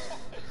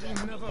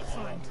never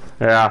find.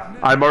 Yeah,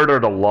 I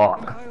murdered a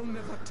lot. I'll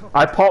never talk.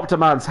 I popped a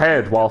man's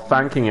head while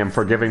thanking him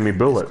for giving me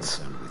bullets.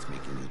 With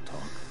making you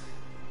talk.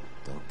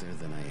 Doctor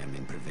than I am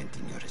in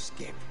preventing your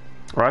escape.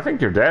 Or I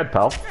think you're dead,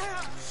 pal.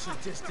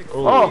 Sadistic.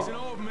 Oh. He's an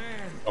old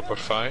man. Upper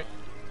fight?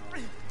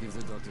 Give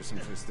the doctor some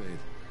first aid.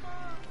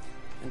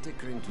 And take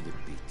Crane to the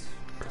pit.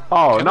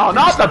 Oh, no,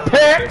 not the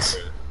pit!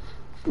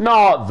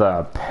 Not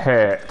the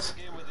pit.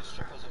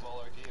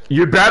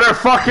 You better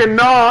fucking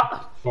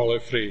not!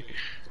 Fallout 3.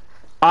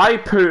 I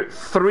put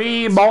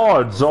 3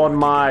 mods on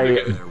my Do we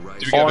get a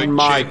big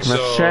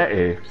chainsaw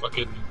machete.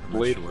 fucking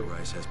blade? What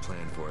Rice has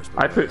planned for us.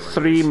 but I put whatever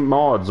 3 it is,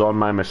 mods on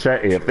my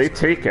machete. If they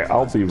take it,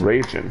 I'll be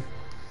raging.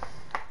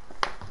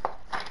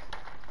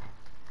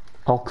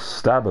 I'll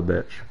stab a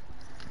bitch.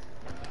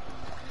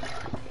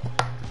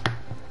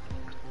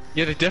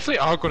 Yeah, they definitely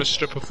are going to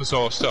strip off us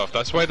all our stuff.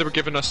 That's why they were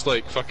giving us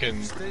like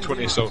fucking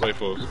 20 assault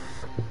rifles.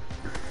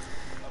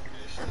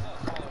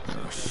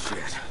 Oh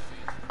shit.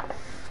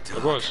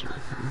 It was.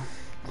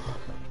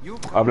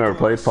 I've never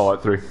played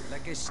Fallout 3.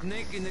 Like a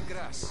snake in the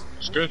grass.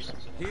 It's good.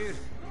 Here,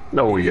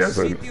 No, he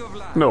isn't.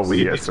 No,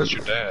 he It's isn't.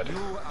 your dad. you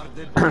are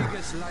the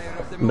biggest liar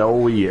of them all.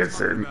 No, he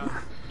isn't.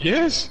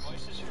 Yes.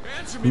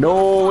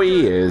 No,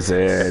 he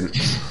isn't.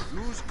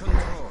 Lose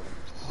control.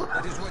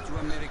 That is what you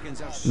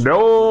Americans are.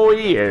 No,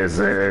 he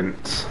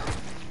isn't.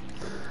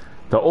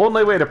 The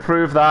only way to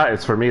prove that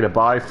is for me to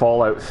buy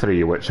Fallout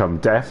 3, which I'm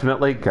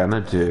definitely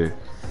gonna do.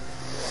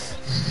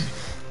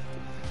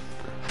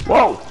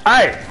 Whoa!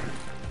 Hey!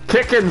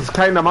 Kicking's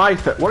kinda my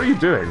thing. What are you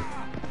doing?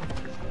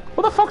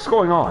 What the fuck's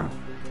going on?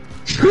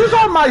 Who's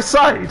on my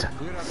side?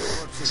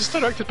 Is this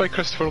directed by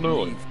Christopher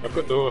Nolan? I've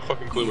got no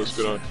fucking clue what's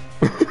going on.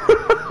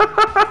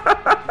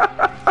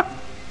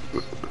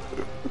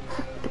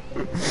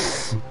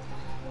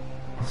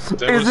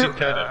 Is it?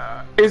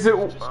 Is it?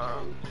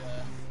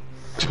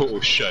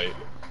 Total shite.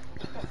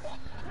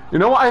 You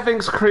know what I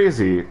think's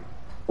crazy?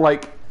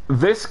 Like,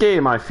 this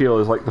game I feel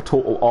is like the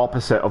total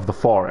opposite of The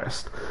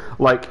Forest.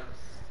 Like,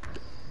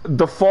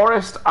 The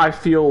Forest I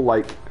feel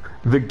like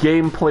the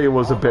gameplay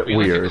was a bit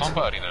weird. Like a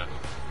combat arena.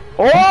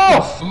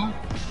 Oh!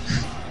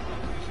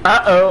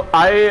 Uh-oh,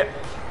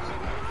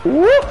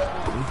 Whoop!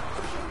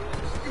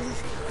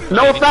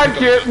 No,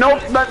 thank you! No,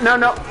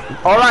 no.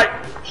 Alright.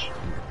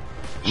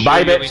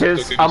 Bye,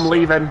 bitches. I'm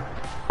leaving.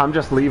 I'm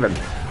just leaving.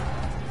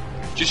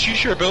 Just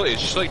use your abilities,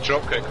 just like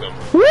drop kick them.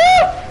 Woo!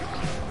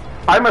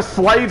 I'm a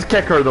slide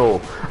kicker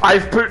though.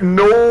 I've put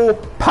no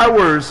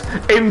powers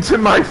into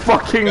my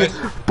fucking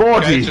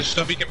body. Guys, there's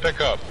stuff you can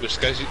pick up.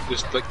 There's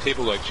like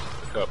table legs you can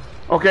pick up.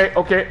 Okay.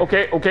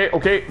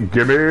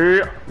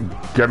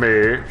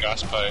 Gimme.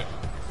 Gas pipe.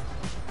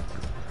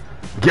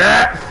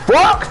 Get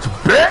fucked,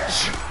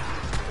 bitch!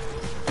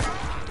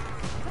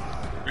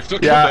 We've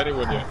not killed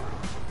anyone yet.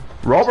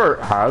 Robert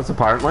has,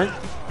 apparently.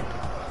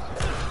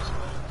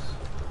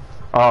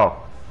 Oh.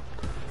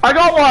 I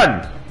got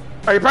one!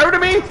 Are you proud of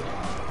me?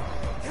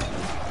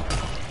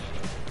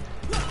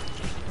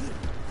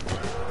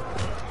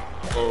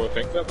 Oh, I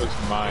think that was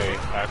my...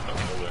 I've not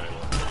killed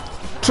anyone.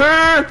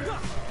 2!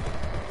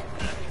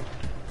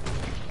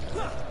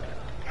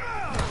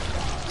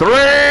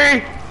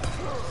 3!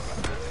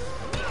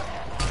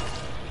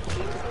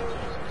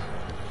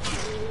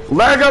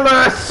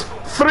 Legolas!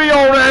 3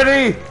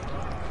 already!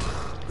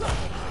 Oh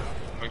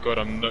my god,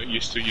 I'm not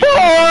used to using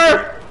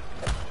 4!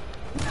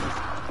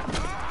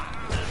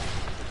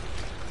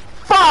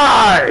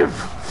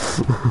 5!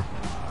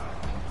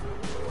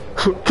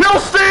 Kill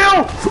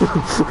steal!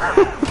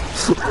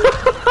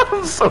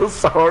 I'm so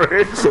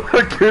sorry.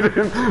 I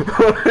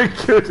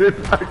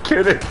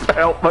couldn't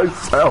help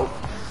myself.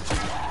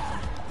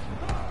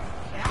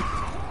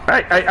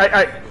 Hey.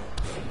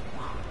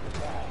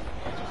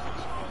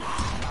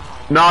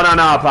 No,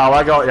 pal.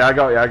 I got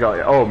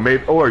you. Oh,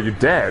 maybe. Oh, are you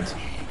dead?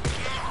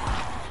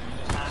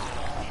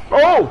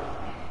 Oh!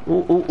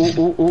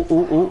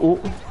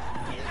 Ooh.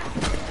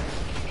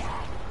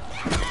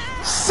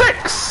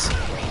 6!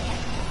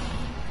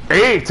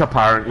 8,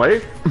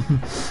 apparently.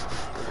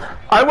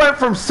 I went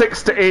from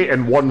 6 to 8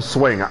 in one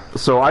swing,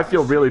 so I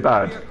feel really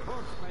bad.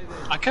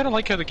 I kind of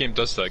like how the game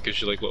does that.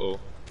 Gives you like little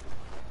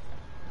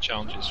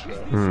challenges for it.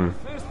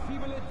 First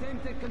people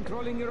attempted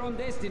controlling your own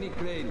destiny,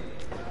 Crane.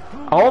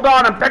 Hold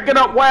on, I'm picking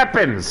up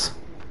weapons.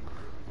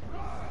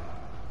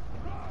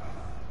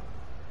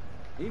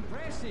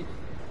 Impressive.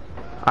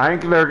 I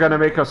think they're gonna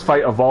make us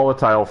fight a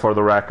volatile for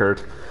the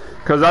record.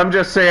 Because I'm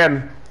just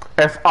saying,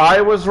 if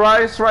I was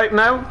Rice right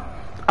now,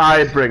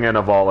 I'd bring in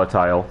a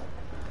volatile.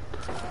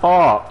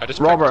 Oh, I just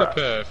Robert, picked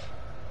up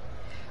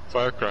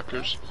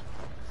firecrackers.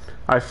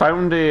 I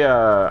found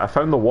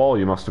the wall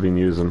you must have been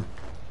using.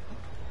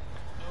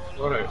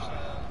 Alright.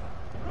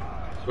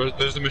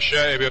 There's the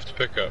machete we have to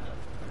pick up.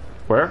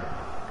 Where?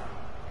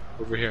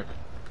 Over here.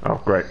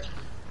 Oh, great.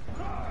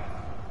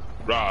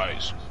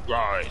 Rise.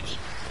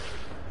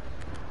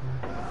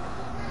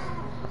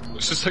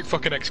 This is like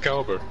fucking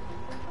Excalibur.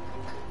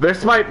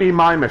 This might be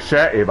my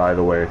machete, by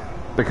the way,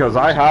 because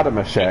I had a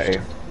machete.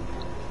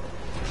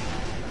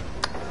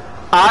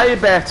 I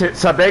bet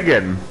it's a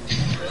biggin.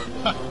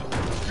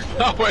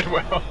 That went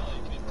well.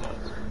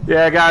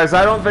 Yeah, guys,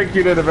 I don't think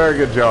you did a very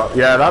good job.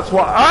 Yeah, that's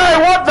what.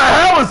 Hey, what the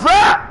hell is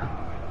that?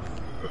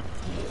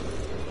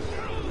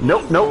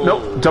 Nope.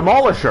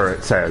 Demolisher,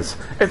 it says.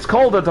 It's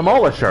called a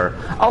demolisher.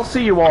 I'll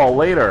see you all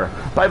later.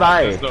 Bye.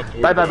 Bye.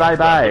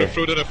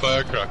 Throw down a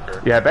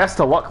firecracker. Yeah, best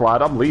of luck,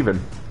 lad. I'm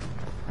leaving.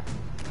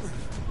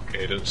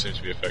 Okay, doesn't seem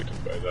to be affected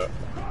by that.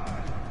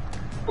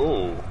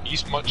 Oh,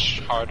 he's much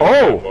harder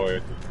Oh! to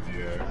avoid.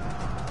 Yeah.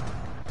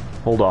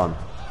 Hold on.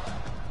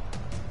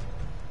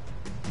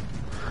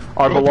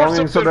 Our Well,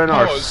 belongings are in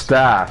our pause.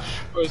 stash.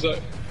 What is that?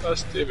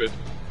 That's David.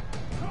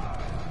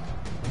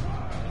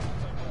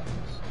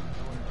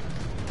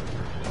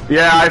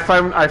 Yeah,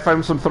 I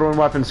found some throwing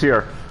weapons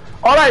here.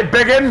 Alright,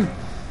 biggin!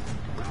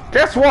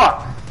 Guess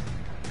what?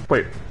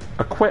 Wait,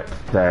 equip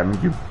them,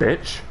 you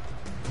bitch.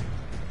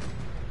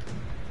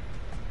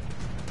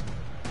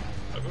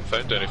 I haven't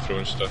found any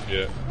throwing stuff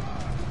yet.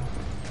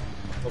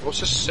 Oh, what's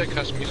this sick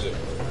ass music?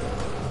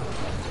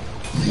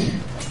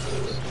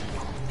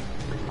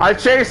 I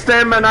chased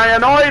him and I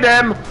annoyed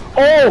him!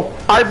 Oh!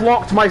 I've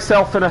locked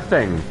myself in a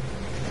thing.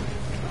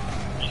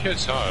 He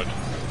hits hard.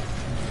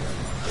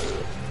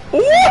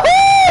 Woohoo!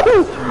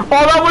 Oh,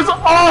 that was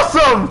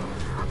awesome!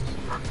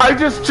 I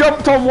just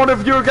jumped on one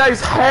of your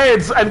guys'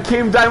 heads and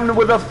came down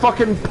with a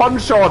fucking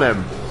punch on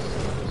him.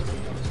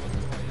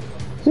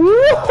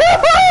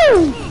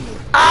 Woohoo!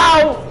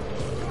 Ow!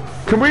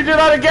 Can we do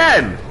that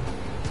again?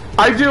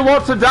 I do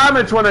lots of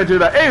damage when I do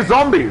that. Hey,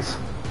 zombies!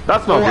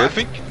 That's not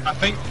good. I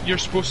think you're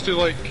supposed to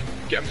like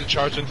get him to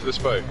charge into the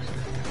spike.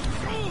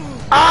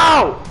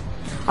 Ow!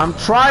 I'm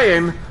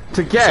trying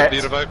to get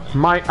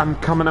my. I'm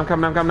coming. Run!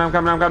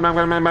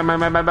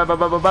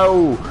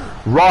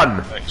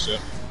 Thanks, yeah.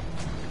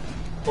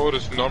 Oh,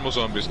 there's normal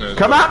zombies now.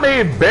 Come at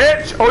me,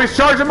 bitch! Oh, he's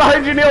charging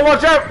behind you, Neil.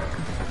 Watch out!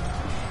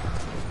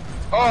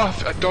 Oh,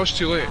 I dodged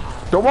too late.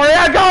 Don't worry,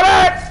 I got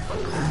it!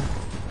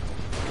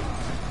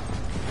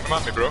 Come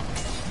at me, bro.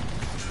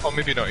 Oh,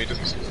 maybe not. He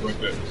doesn't seem to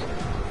like it.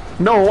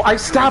 No, I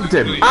stabbed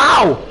him.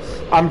 Ow!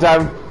 I'm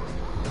down.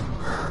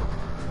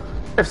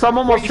 If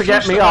someone wants to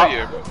get me up.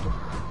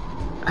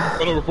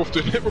 Oh no, we're both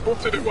doing it. We're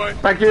both doing it. Why?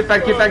 Thank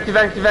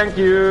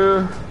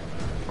you.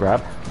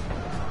 Grab.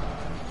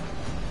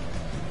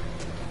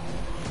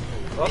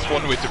 That's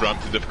one way to ramp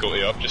the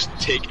difficulty up. Just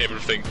take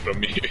everything from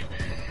me.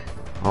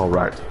 All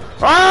right.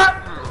 Ah!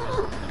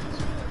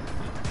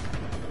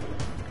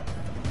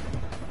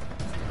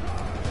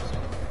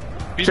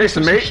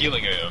 Chasing me.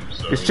 Healing items,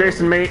 so He's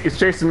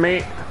chasing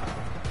me.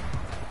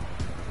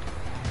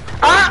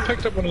 Ah!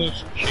 Picked up one of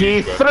those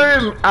He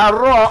threw a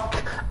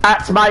rock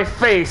at my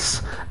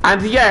face,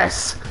 and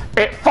yes,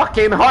 it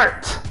fucking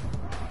hurt.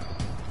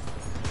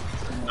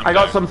 I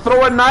got some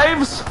throwing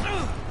knives,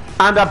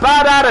 and a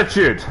bad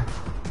attitude.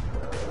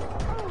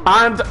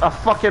 And a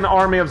fucking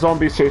army of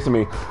zombies chasing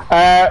me.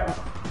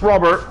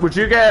 Robert, would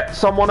you get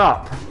someone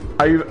up?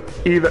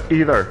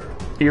 Either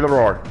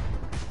or.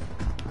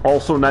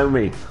 Also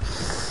Naomi.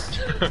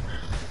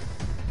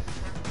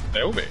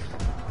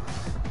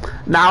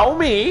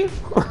 Naomi?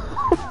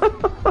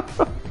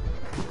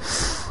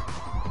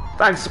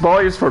 Thanks,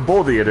 boys, for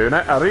both of you doing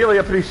it. I really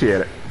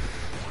appreciate it.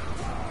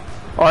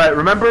 Alright,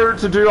 remember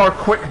to do our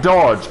quick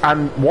dodge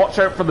and watch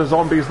out for the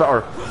zombies that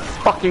are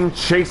fucking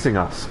chasing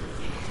us.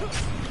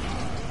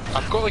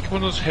 I've got like one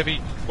of those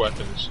heavy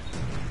weapons.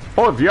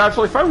 Oh, have you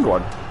actually found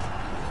one?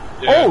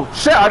 Yeah. Oh,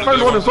 shit, I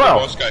found one as well.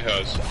 The boss guy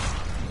has.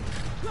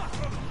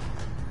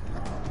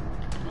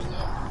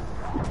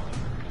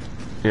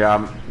 Yeah,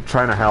 I'm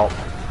trying to help.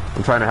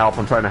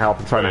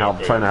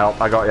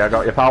 I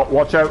got you, pal.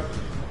 Watch out.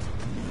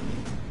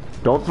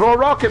 Don't throw a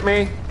rock at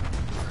me.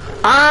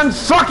 And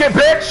suck it,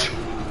 bitch!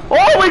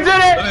 Oh, we did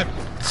it!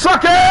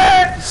 Suck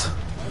it!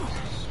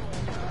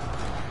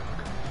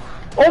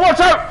 Oh,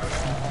 watch out!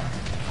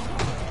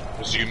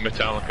 Resume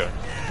Metallica.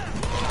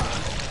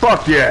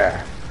 Fuck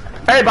yeah!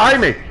 Hey,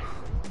 behind me!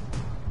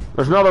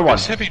 There's another one.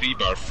 This heavy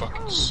rebar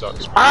fucking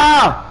sucks.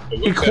 Ah!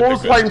 He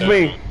clotheslined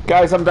me.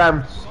 Guys, I'm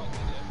down.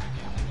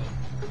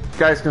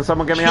 Guys, can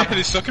someone get me up?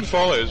 They suck and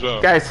fall out as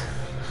well. Guys,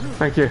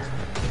 thank you.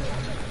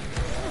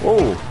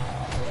 Oh.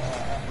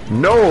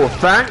 No,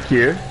 thank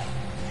you.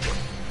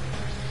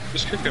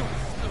 Just kick him.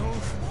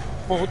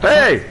 Oh, what the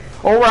Hey!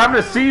 fuck? Oh, we're having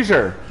a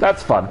seizure.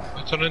 That's fun.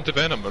 I turn into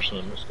Venom or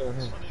something. What's going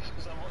on?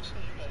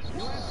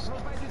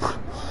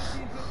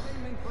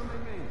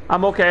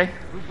 I'm okay.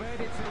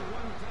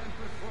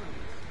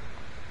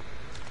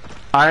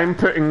 I'm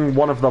putting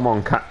one of them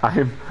on.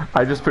 I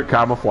just put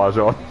camouflage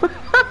on.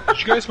 Did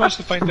you guys manage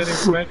to find any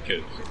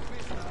medkits?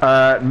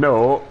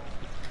 No.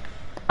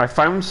 I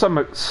found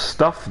some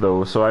stuff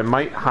though, so I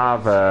might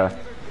have a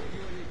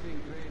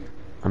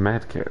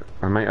medkit.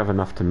 I might have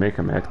enough to make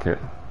a medkit.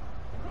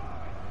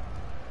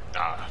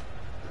 Nah.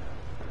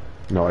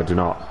 No, I do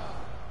not.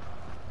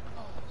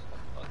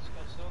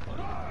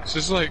 This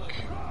is like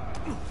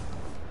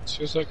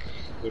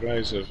the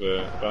rise of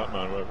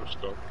Batman, whatever it's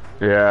called.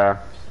 Yeah.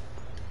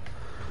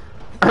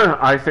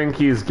 I think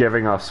he's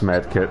giving us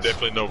medkits.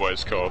 Definitely know what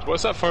it's called.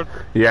 What's that for?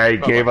 Yeah,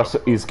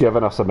 he's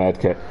given us a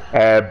medkit.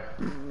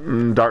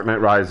 Dark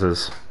Knight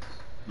Rises.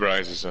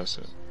 Rises, that's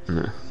it.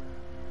 Yeah.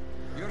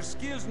 Your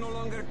skills no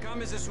longer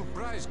come as a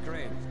surprise,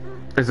 Crane.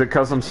 Is it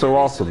because I'm so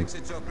awesome?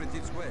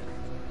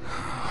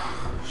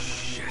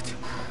 Shit.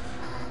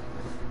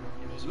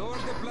 Lower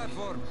the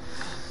platform.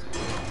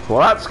 Well,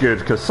 that's good,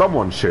 because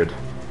someone should.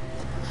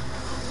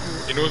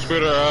 He knows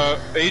we're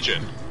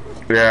agent.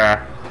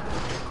 Yeah.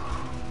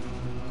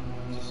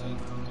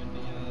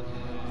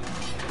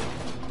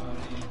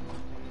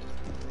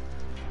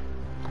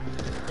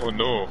 Oh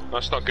no,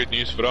 that's not good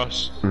news for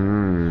us.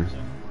 Mm.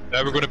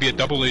 Now we're going to be a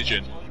double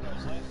agent.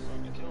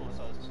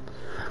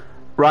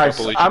 Rice,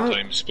 Double agent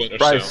time, Splinter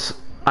Rice, Cell.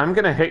 I'm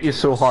gonna hit you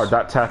so hard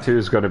that tattoo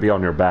is gonna be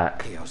on your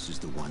back. Chaos is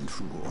the one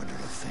true order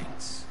of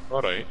things.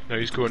 Alright, now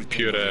he's going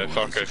pure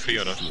Far Cry 3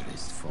 on us.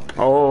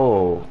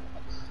 Oh.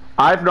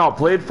 I've not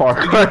played Far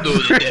Cry. You know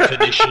the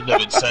definition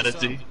of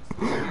insanity.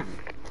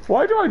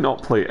 Why do I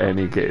not play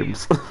any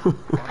games?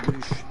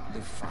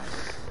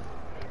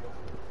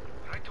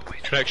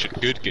 Correction,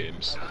 good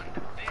games.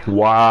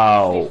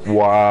 Wow,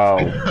 wow.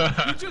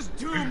 You just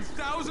doomed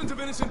thousands of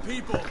innocent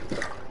people.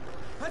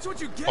 That's what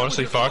you get.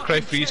 Honestly, Far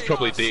Cry 3 is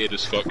probably dated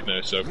as fuck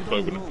now, so I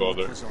probably wouldn't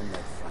bother.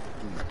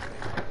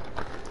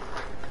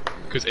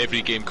 Because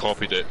every game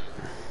copied it.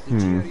 The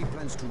GRE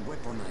plans to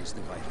weaponize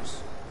the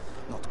virus,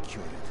 not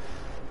cure it.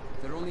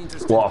 They're only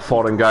interested What a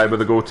foreign guy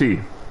with a goatee.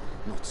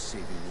 not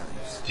saving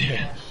lives.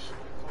 Yeah.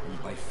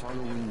 And by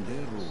following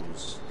their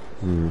rules,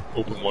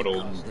 Open world.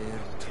 become their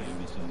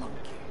trained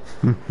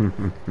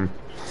monkey.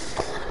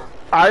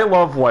 I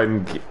love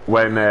when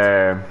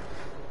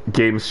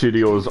game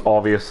studios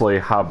obviously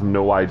have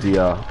no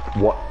idea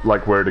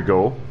where to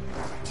go,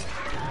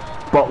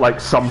 but like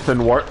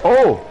something work.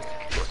 Oh,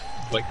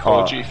 Like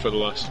Call of Duty for the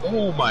last.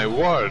 Oh my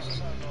word!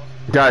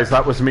 guys,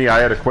 that was me. I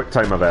had a quick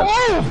time event.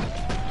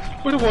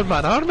 Oh! We're a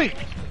one-man army!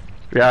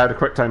 Yeah, I had a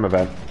quick time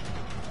event.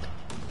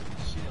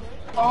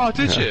 Oh,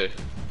 did you?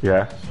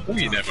 Yeah, Oh,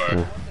 you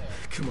never.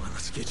 Come on,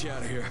 let's get you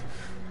out of here.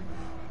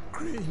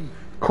 Crane,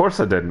 of course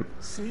I didn't.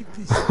 save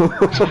these.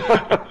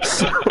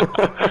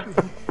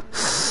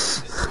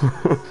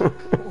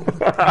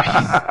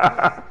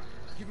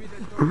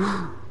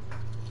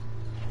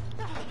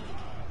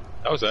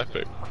 That was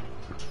epic.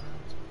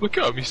 Look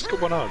at him, he's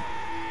got one arm.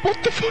 What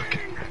the fuck?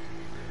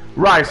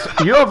 Rice,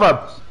 you have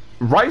a.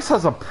 Rice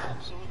has a.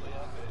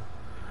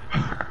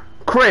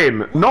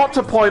 Crane, not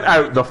to point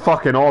out the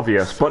fucking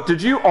obvious, but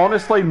did you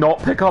honestly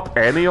not pick up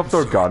any of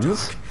their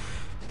guns?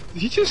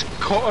 He just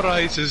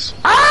cauterizes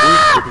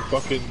with a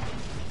fucking.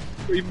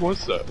 What even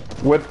was that?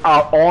 With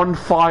an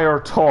on-fire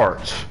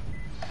torch.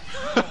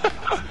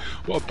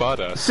 What a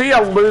badass. See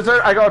ya,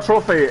 loser, I got a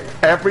trophy.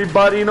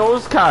 Everybody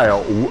knows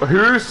Kyle.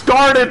 Who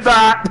started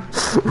that?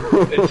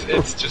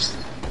 It's just.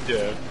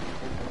 Yeah.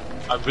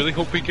 I really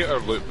hope we get our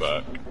loot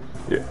back.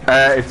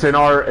 It's in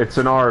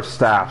our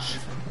stash.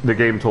 The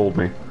game told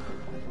me.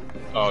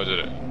 Oh, did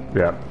it?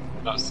 Yeah.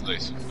 That's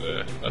nice.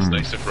 That's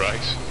nice of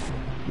Rice.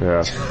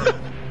 Yeah.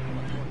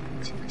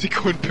 To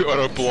go and put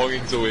our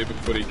belongings away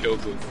before he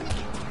kills us.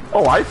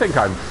 Oh, I think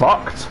I'm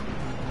fucked.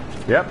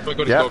 Yep. Oh my god,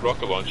 he's Yep. got a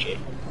rocket launcher.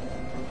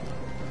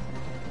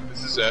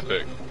 This is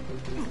epic.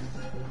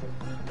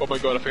 Oh my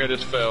god, I think I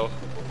just fell.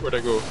 Where'd I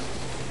go?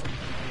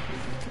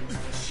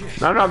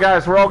 No,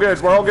 guys, we're all good.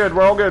 We're all good.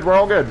 We're all good. We're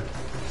all good.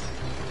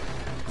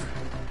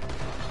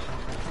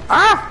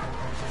 Ah!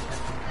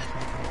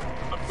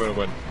 I'm gonna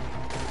win.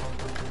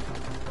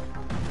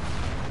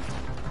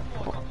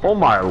 Oh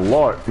my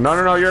lord.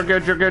 No, you're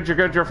good. You're good. You're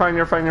good. You're fine.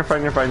 You're fine. You're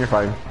fine. You're fine. You're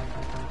fine.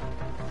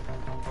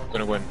 I'm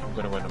gonna win. I'm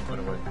gonna win. I'm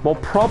gonna win. Well,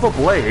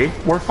 probably.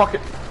 We're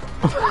fucking.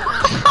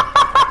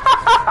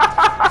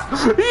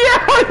 Yeah,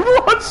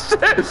 I watched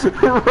it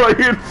right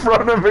in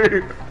front of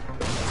me.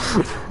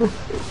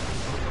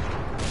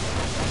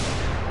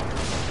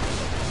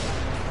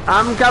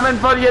 I'm coming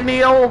for you,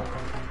 Neil.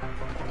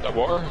 Is that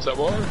water? Is that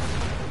water?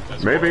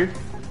 That's Maybe. water.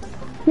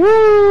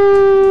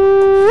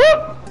 Woo!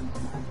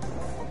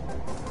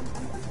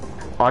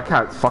 I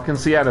can't fucking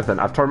see anything.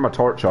 I've turned my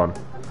torch on.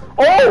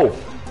 Oh!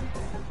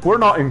 We're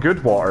not in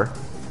good water.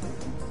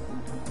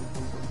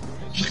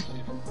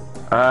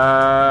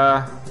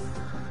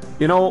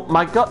 You know,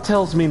 my gut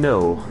tells me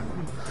no.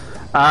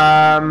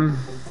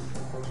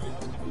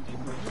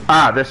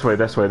 This way,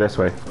 this way, this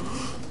way.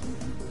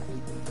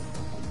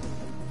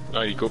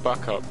 No, you go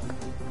back up.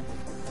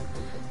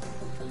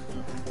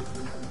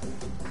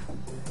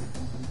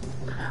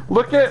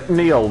 Look at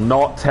Neil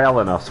not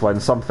telling us when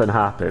something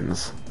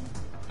happens.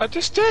 I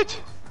just did!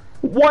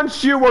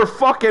 Once you were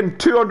fucking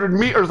 200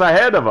 meters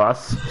ahead of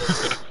us.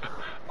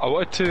 I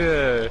wanted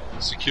to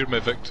secure my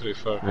victory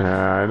first.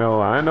 Yeah,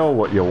 I know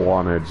what you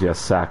wanted, you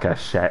sack of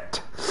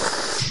shit.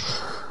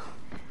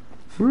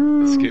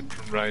 Escape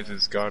from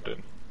Rise's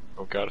garden.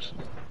 Oh, garrison.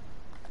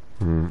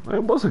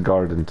 It was a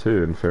garden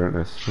too, in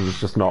fairness. It was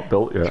just not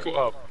built yet. Go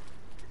up.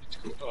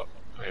 Go up.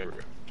 Oh, here we go.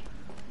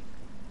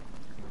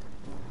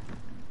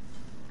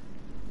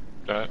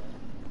 That.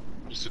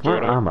 Just the door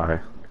Where out. am I?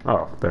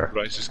 Oh, there.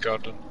 Rise's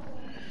garden.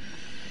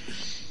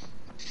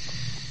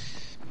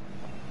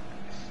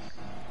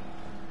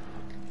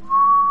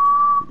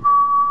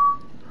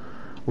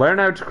 Learn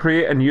how to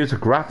create and use a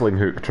grappling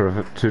hook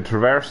to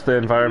traverse the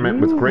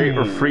environment with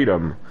greater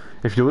freedom.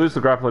 If you lose the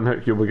grappling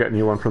hook, you will get a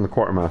new one from the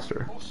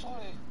quartermaster. Oh, sorry.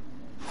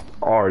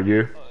 Are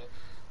you?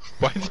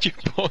 Why did you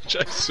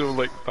apologize so,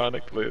 like,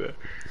 panically there?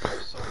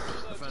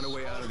 I found a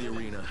way out of the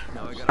arena.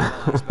 Now I gotta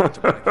follow this back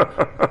to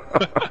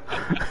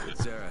Brecken. With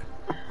Sarah.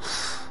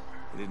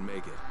 He didn't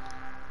make it.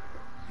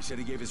 He said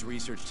he gave his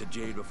research to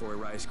Jade before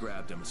Rice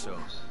grabbed him, so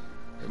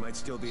there might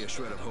still be a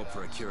shred of hope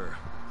for a cure.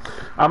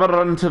 I'm gonna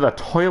run to the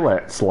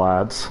toilets,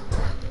 lads.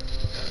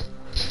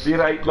 Be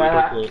right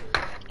back.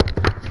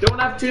 Don't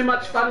have too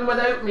much fun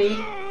without me.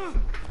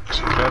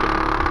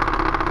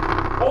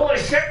 Holy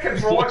shit,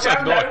 control! What's that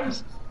calm down.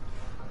 noise?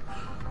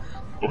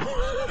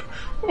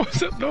 What's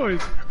that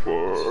noise?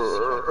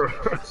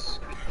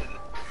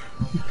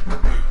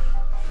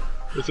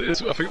 I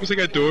think it was like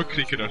a door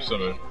creaking or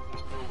something.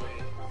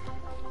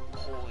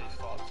 Holy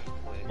fuck,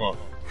 didn't play. What?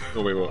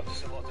 No, wait, what?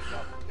 Just a lot of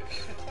that.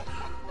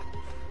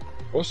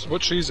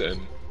 What tree is it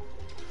in?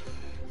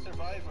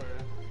 driver,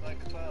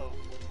 like 12.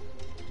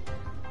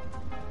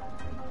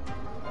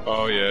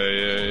 Oh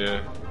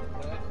yeah.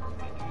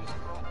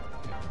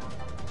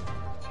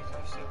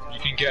 You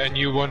can get a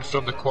new one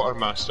from the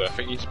quartermaster. I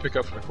think you need to pick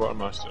up from the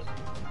quartermaster.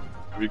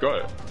 Have you got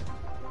it?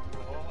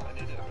 Oh, I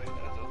need it right now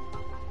though.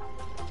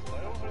 Am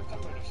I over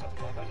encumbered or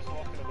something? Am I just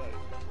walking about?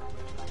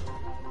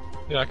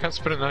 Yeah, I can't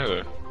spin it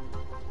either.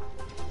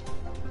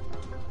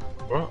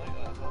 What?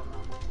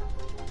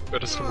 I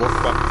just walk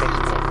back across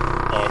the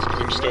top. Oh, it's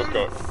because I'm still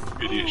got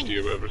ADHD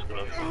or whatever's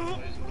going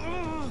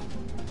on.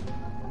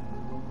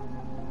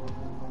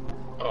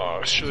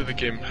 Oh, surely the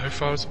game. How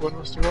far is the one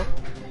was to walk?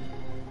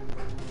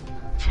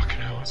 Fucking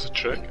hell, that's a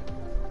trick.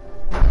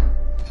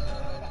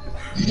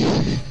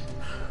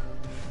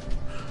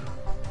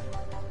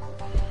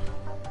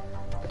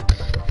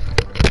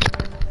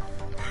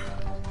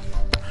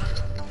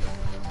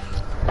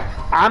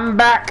 I'm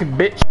back,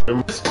 bitch.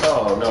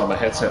 Oh no, my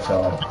headset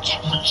fell out.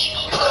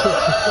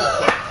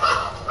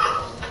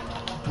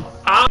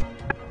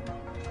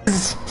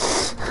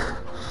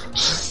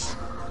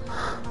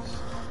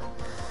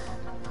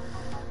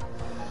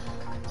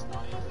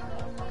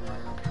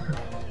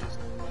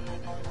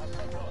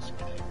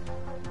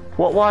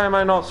 What? Why am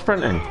I not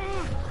sprinting?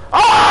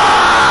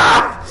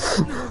 Ah!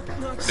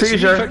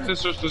 Seizure. Is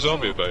this just the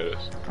zombie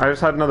virus? I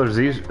just had another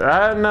seizure.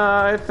 No,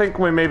 I think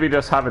we maybe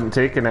just haven't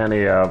taken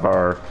any of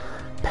our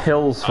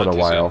pills for a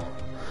while.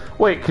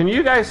 Wait, can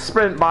you guys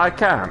sprint? But I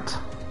can't.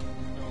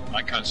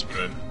 I can't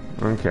sprint.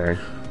 Okay.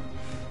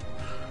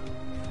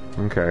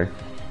 Okay.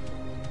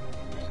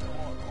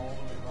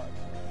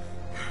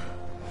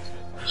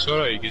 It's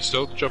alright, you can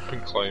still jump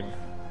and climb.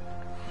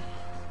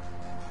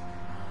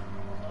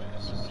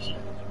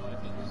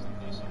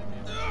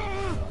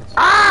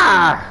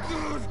 Ah!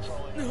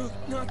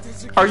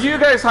 Are you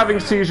guys having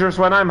seizures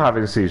when I'm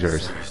having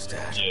seizures?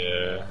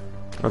 Yeah.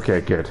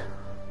 Okay, good.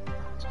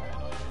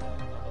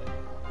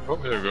 Oh,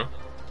 there we go.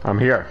 I'm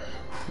here.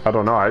 I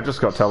don't know, I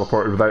just got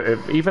teleported without it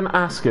even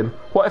asking.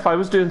 What if I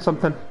was doing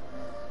something?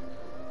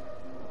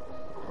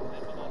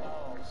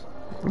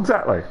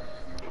 Exactly.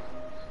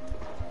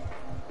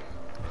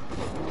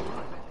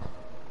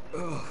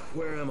 Oh,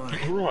 where am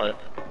I? Right.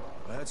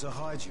 I had to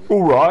hide you.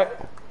 Alright.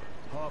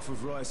 Half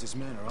of Rice's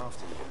men are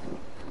after you.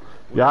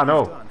 Yeah, I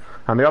know.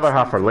 And the other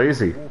half are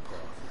lazy.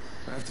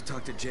 I have to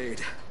talk to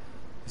Jade.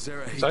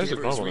 Zara, he Sounds gave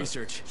like her his normal.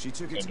 research. She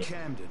took it to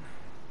Camden.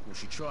 Well,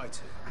 she tried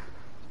to.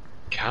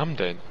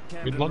 Camden?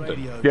 In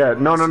London? Yeah,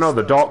 no,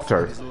 the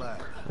doctor.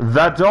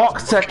 The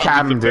Dr.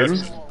 Camden.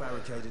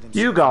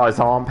 You guys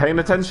aren't paying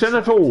attention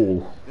at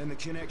all. Then the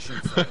connection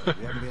failed. We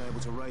haven't been able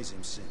to raise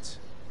him since.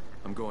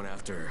 I'm going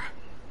after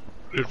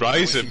her.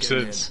 Rise him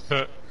since.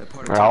 That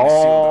part of town is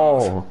sealed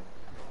off. Oh.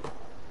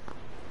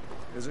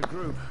 There's a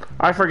group.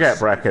 I forget,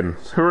 Brecken.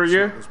 Who are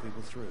you? Those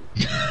people through.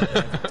 They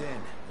have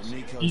Den and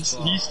Nico's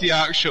bar. He's the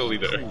actual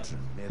leader. Cauldron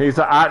near He's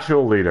the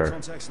actual leader.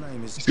 Contact's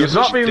name is. He's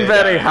not been Dead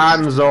very eyes.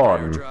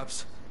 hands-on.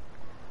 Airdrops.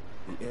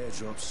 The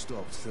airdrop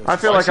stopped. I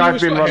feel Why like has he I've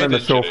always been got a running the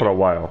head show injury? for a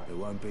while. There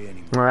won't be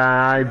any.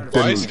 I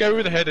Why is the didn't. guy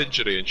with a head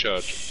injury in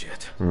charge?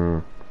 Shit.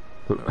 The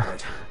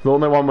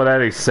only one with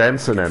any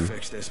sense in him.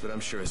 Fix this, but I'm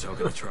sure as hell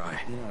gonna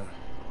try. You know,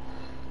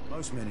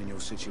 most men in your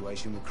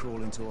situation would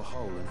crawl into a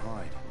hole and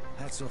hide.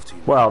 Hats off to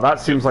you. Well, that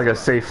seems like a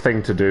safe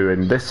thing to do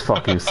in this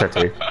fucking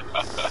city.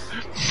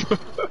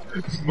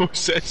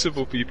 Most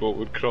sensible people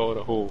would crawl in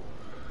a hole.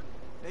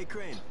 Hey,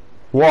 Crane.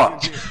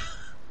 What?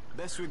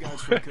 Best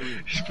regards from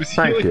Kareem. Was he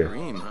Thank like- you.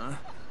 Kareem, huh?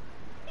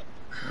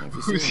 If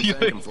you Who's see he him,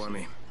 thank like? him for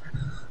me.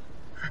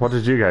 What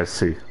did you guys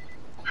see?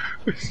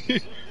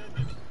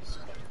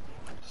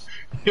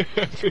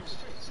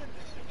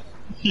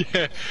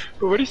 Yeah,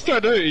 but when he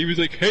started out, he was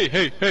like,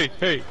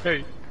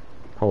 hey.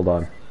 Hold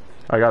on.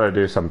 I gotta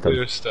do something.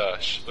 Clear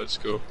stash, let's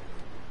go.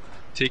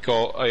 Take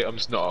all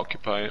items not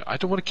occupying. I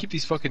don't want to keep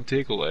these fucking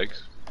table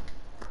legs.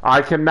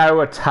 I can now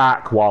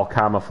attack while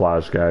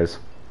camouflage, guys.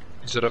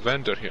 Is there a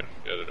vendor here?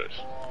 Yeah, there is.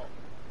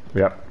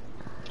 Yep.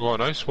 Oh,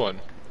 nice one.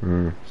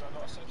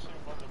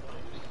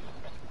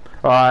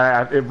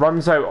 It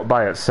runs out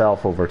by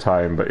itself over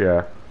time, but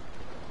yeah.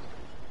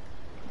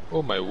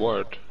 Oh my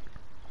word.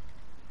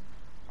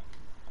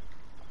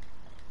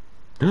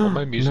 Oh,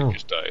 my music No.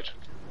 just died.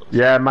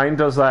 Yeah, mine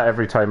does that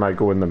every time I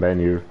go in the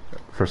menu,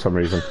 for some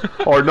reason.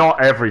 Or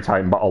not every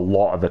time, but a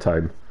lot of the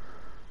time.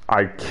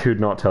 I could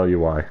not tell you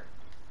why.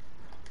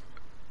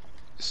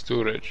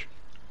 Storage.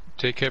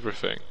 Take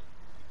everything.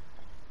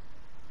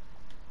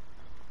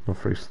 No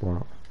free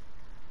slot.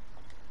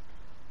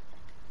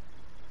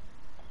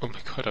 Oh my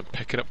god, I'm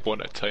picking up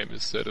one at a time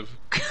instead of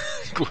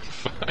going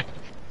five.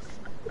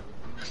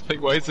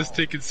 Like, why is this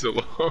taking so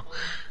long?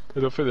 I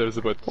don't think there's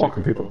about to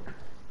Welcome, take people.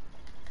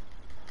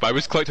 I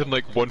was collecting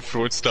like one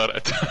throwing star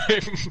at a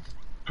time.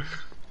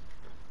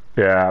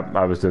 Yeah,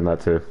 I was doing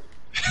that too.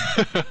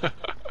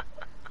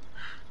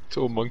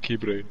 Total monkey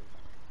brain.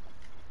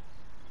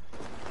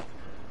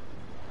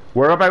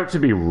 We're about to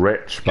be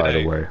rich, by the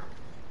G'day. way.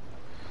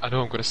 I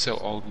know I'm gonna sell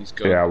all these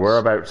guns. Yeah, we're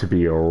about to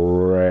be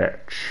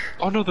rich.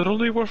 Oh no, they're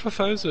only worth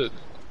 1,000.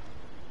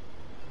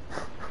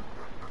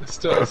 It's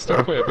still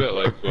quite a bit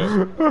like,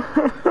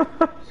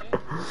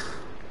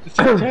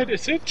 but it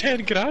said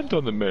 10 grand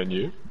on the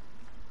menu.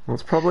 Well,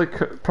 it's probably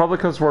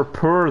because we're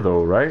poor,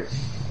 though, right?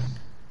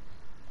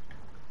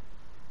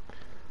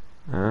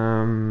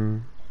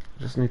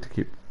 Just need to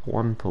keep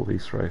one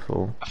police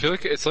rifle. I feel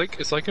like it's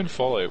like in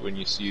Fallout when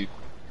you see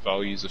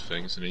values of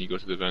things and then you go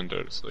to the vendor.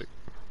 It's like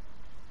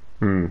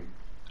a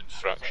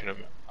fraction of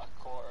it. A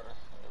quarter at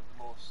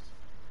most.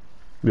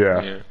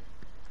 Yeah. Yeah.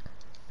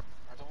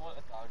 I don't want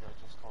a dagger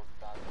just called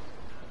dagger.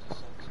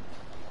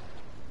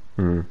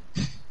 It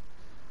just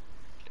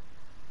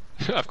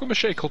sounds I've got a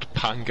machete called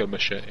Panga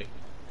Machete.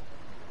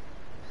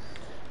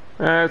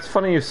 It's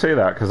funny you say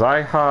that, because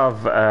I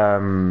have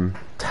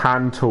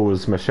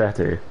Tanto's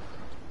machete.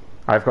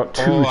 I've got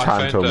two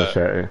Tanto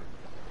machete.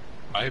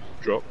 I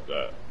dropped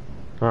that.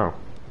 Oh.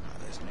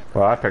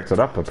 Well, I picked it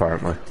up,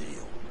 apparently.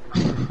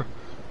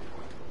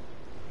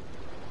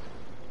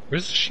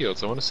 Where's the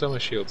shields? I want to sell my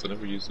shields, I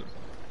never use them.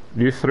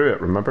 You threw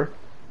it, remember?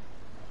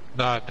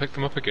 Nah, I picked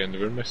them up again, they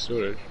were in my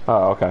storage.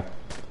 Oh, okay.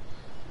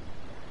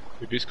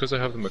 Maybe it's because I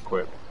have them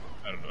equipped.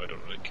 I don't know, I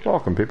don't really care.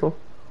 Welcome, people.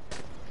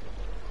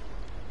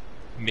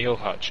 Nail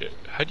hatchet.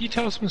 How do you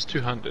tell someone's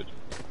two-handed?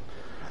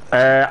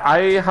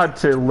 I had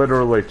to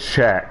literally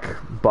check,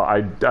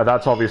 but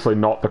that's obviously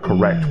not the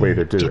correct way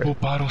to do Double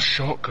it. barrel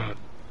shotgun.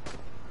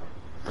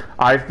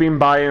 I've been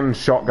buying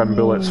shotgun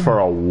bullets for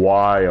a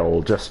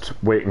while, just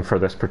waiting for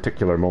this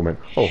particular moment.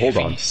 Oh, hold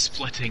on. Heavy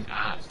splitting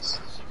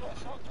axe.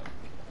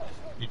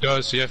 He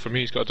does, yeah, for me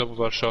he's got a double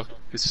barrel shotgun.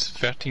 This is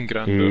 13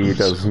 grand. He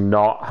does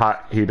not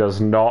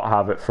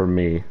have it for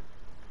me.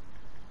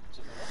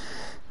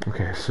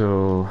 Okay,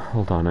 so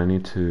hold on, I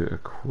need to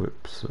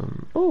equip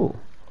some. Oh,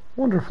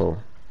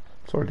 wonderful.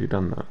 It's already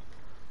done that.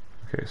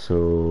 Okay,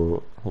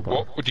 so hold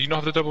on. What? Do you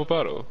not have the double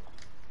barrel?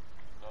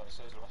 no, it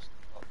says rust.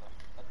 Oh, no.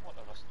 I don't want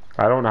a rust.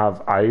 I don't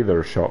have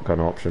either shotgun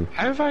option.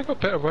 How have I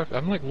got better weapons?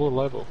 I'm like low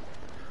level.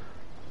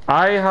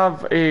 I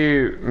have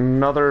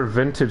another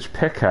vintage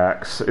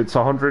pickaxe. It's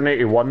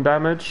 181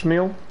 damage,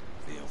 Neil.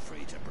 Feel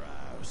free to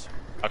browse.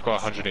 I've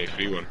got a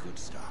 183 one. Good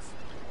stuff.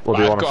 Well,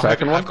 do you want a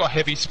second one? I've got a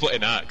heavy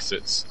splitting axe.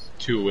 It's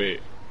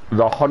 208.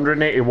 The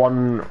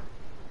 181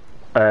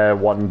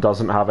 one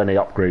doesn't have any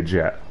upgrades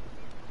yet.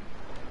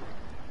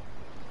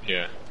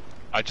 Yeah.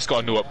 I just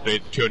got a no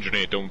upgrade.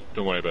 208. Don't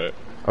worry about it.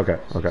 Okay,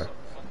 okay.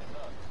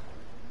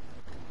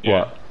 Yeah.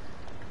 What?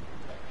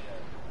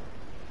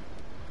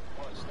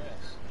 What's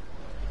this?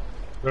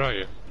 Where are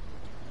you?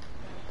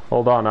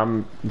 Hold on,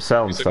 I'm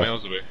selling He's like stuff.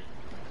 miles away.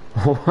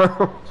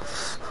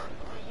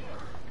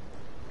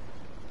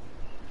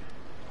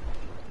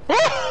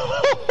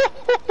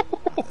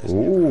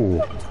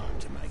 Ooh.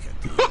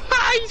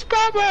 He's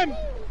Batman!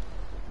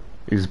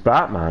 He's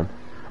Batman.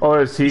 Oh,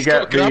 does he He's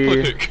get got a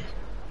grappling the... hook.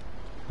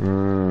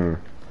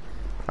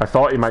 I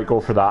thought he might go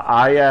for that.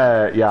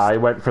 I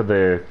went for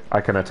the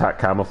I can attack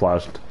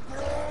camouflaged.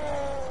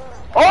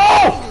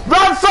 Oh!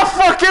 That's a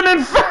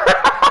fucking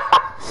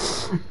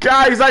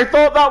Guys, I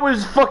thought that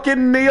was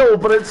fucking Neil,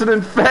 but it's an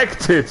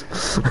infected.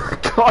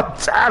 God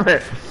damn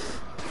it.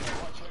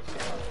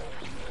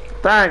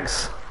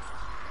 Thanks.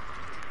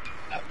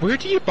 Where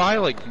do you buy,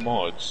 like,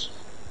 mods?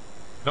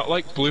 Not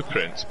like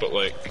blueprints, but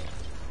like...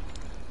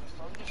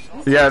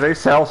 Yeah, they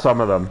sell some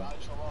of them.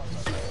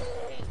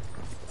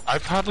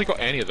 I've hardly got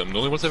any of them. The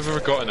only ones I've ever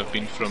gotten have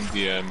been from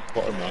the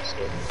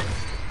Quartermaster.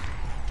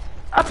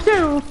 A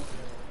pew!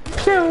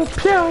 Pew,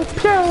 pew,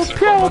 pew,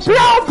 pew,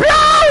 pew,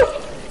 pew!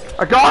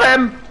 I got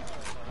him!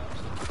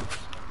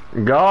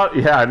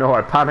 Yeah, I know,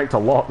 I panicked a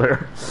lot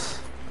there.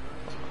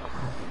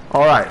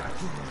 Alright.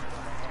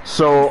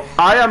 So,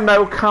 I am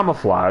now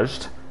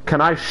camouflaged. Can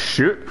I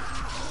shoot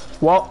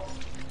while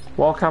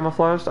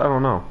camouflaged? I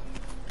don't know.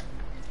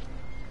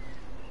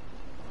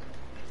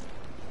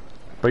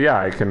 But yeah,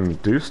 I can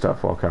do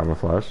stuff while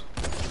camouflaged.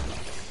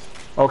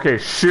 Okay,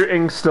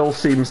 shooting still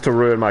seems to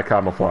ruin my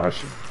camouflage.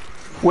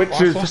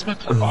 Which is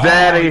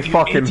very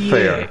fucking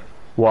fair.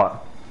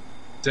 What?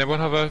 Does anyone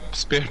have a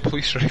spare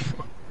police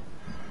rifle?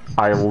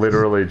 I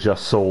literally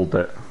just sold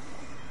it.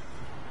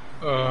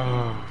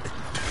 I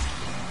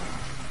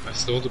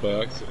sold it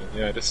by accident.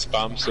 Yeah, I just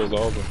spam sold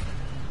all of them.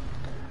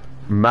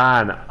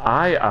 Man,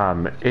 I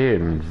am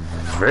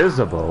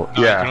invisible.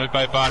 No, you can Yeah. only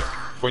buy back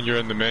when you're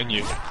in the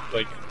menu,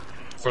 like,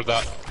 for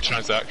that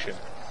transaction.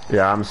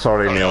 Yeah, I'm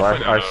sorry, Oh, Neil. yeah, I'll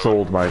find I another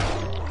sold my...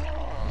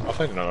 I'll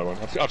find another one.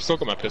 I've still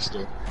got my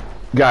pistol.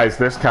 Guys,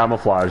 this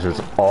camouflage is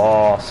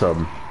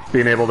awesome.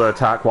 Being able to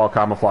attack while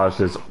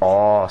camouflaged is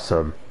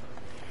awesome.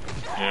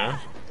 Yeah?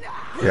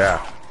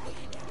 Yeah.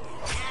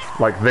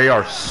 Like, they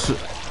are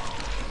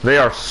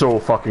so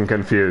fucking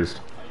confused.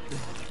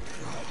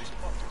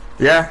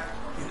 Yeah.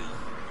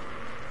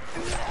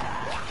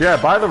 Yeah,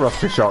 buy the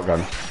rusty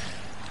shotgun.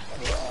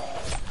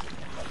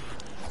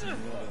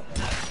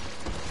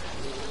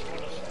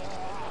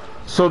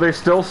 So they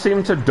still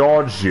seem to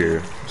dodge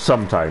you,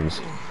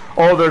 sometimes.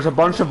 Oh, there's a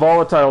bunch of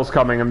volatiles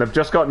coming and they've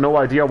just got no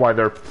idea why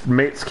their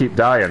mates keep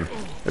dying.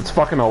 It's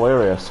fucking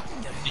hilarious.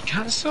 You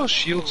can't sell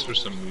shields for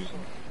some reason.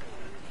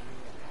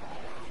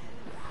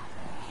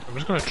 I'm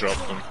just gonna drop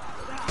them.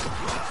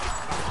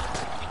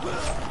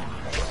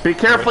 Be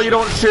careful you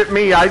don't shoot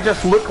me, I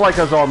just look like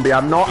a zombie,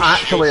 I'm not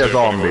actually a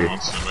zombie.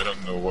 I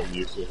don't know what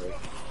you say.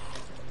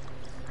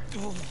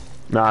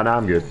 Nah,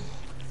 I'm good.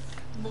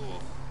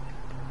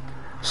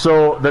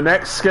 So, the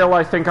next skill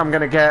I think I'm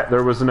gonna get,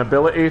 there was an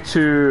ability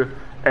to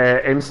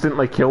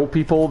instantly kill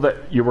people that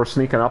you were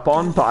sneaking up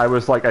on, but I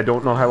was like, I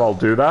don't know how I'll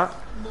do that.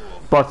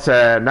 But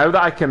now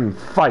that I can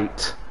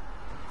fight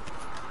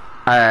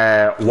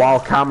while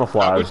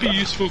camouflaged... That would be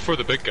useful for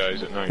the big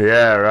guys at night.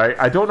 Yeah, right.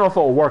 I don't know if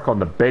it'll work on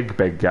the big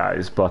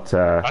guys, but...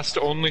 That's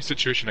the only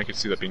situation I could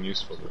see that being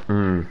useful.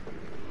 You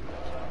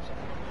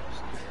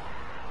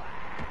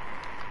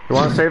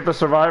want to save the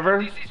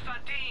survivor? This is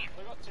Fantine.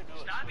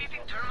 Stop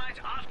eating termites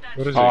off that.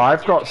 What is Oh, it?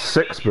 I've got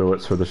 6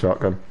 bullets for the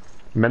shotgun. Oh,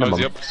 Minimum. is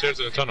he upstairs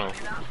in the tunnel?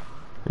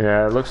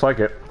 Yeah, it looks like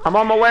it. I'm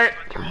on my way!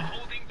 You're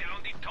holding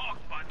down the talk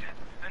button.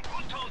 And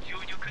who told you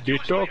you could The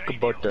use talk radio?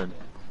 button.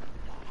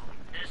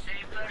 The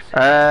same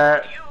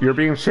person. You're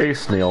being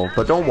chased, Neil,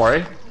 but don't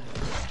worry.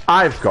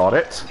 I've got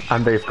it,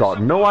 and they've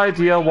got no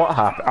idea what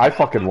happened. I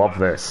fucking love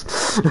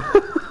this. Bet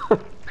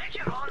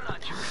your own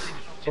lunch you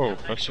really Oh,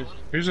 that's it.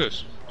 Who's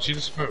this? Is he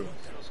the smoke?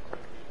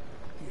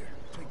 Here,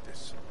 take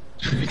this.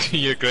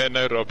 You're great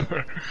now,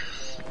 Robert.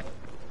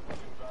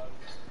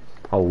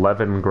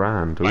 11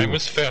 grand. Ooh. Mine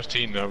was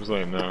 13, I was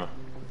like, nah.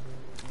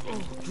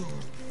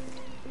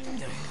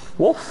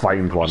 We'll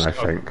find one, I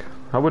think.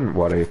 I wouldn't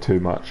worry too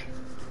much.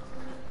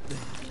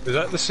 Is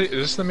that the is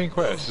this the main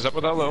quest? Is that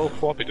what that little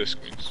floppy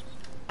disk means?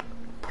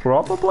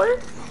 Probably?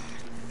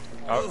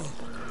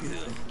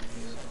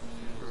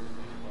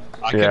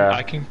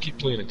 I can keep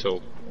playing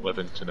until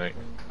 11 tonight.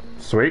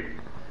 Sweet.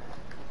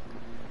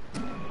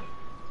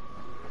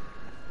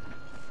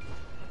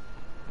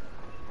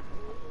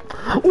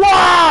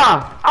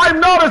 Wah! I'm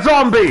not a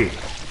zombie!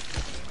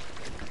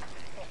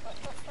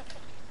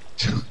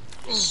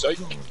 Psych.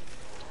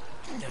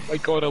 My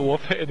god, I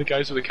love hitting the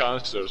guys with the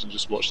canisters and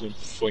just watching them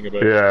fling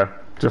about. Yeah,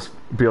 just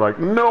be like,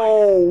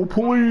 no,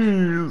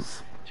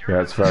 please!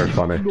 Yeah, it's very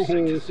funny.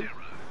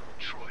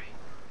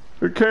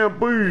 It can't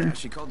be!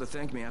 She called to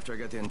thank me after I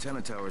got the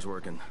antenna towers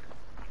working.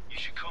 You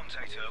should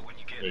contact her when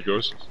you get There he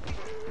goes.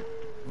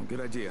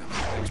 Good idea.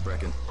 Thanks,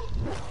 Brecken.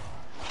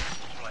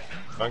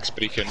 Thanks,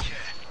 Brecken.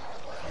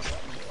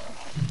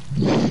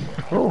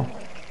 Oh,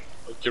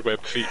 Like your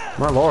web feet.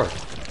 my lord.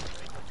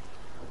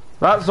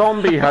 That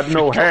zombie had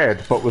no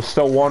head, but was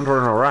still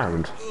wandering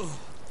around.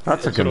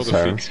 That's a That's where all the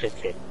concern. feet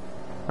come from.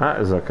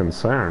 That is a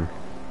concern.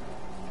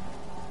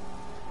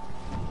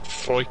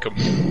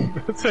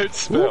 Froikum. That's how it's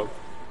spelled.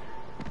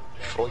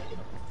 Froikum.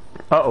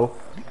 Uh-oh.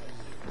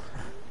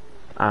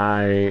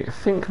 I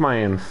think my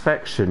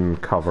infection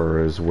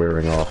cover is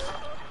wearing off.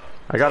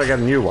 I gotta get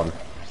a new one.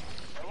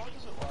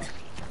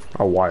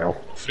 A while.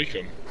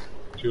 Freakum.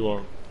 Too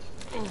long.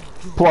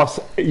 Plus,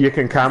 you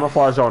can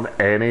camouflage on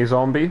any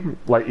zombie,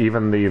 like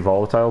even the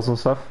volatiles and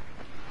stuff.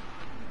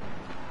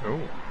 Oh.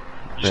 You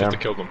just Yeah. have to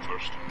kill them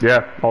first.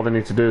 Yeah, all they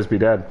need to do is be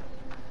dead.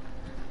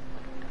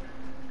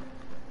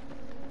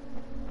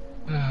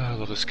 I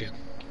love this game.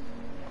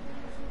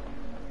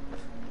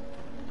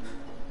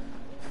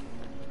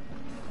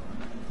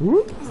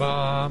 Whoop.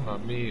 Mamma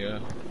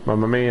mia.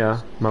 Mamma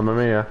mia, mamma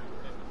mia.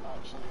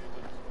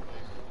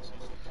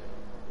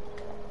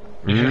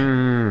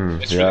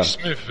 It's yeah, really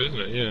smooth, isn't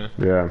it? Yeah.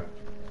 yeah.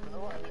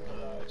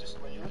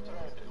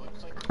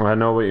 I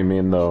know what you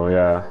mean though,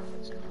 yeah.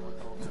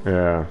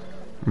 Yeah.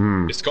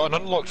 It's got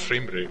an unlocked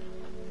frame rate.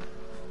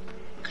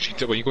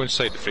 Cause when you go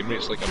inside, the frame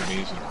rate's like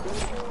amazing.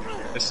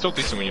 It's still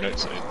decent when you're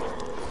outside.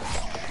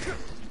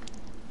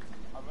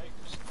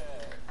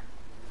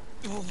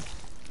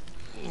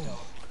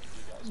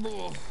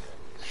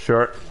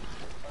 Sure.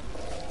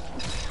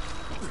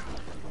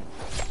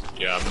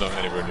 Yeah, I'm not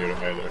anywhere near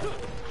him either.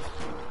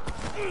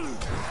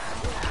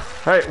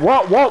 Hey,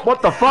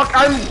 what the fuck?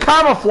 I'm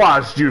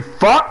camouflaged, you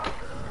fuck!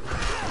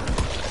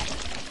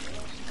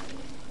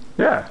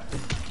 Yeah.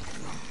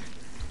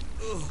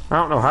 I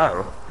don't know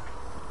how.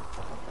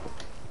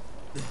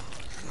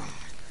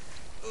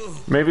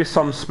 Maybe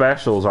some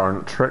specials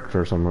aren't tricked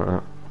or something like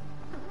that.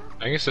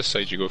 I think it's this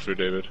side you go through,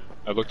 David.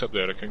 I looked up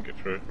there, I couldn't get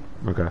through.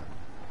 Okay.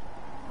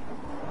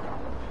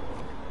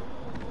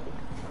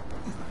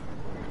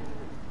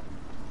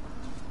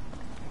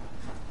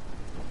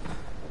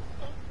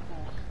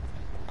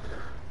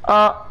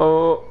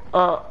 Uh-oh,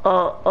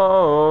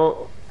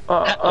 uh-oh,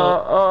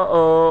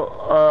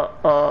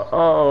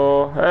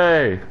 uh-oh,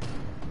 hey.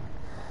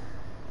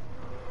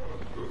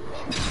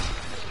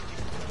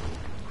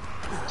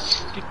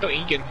 Tito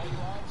Egan.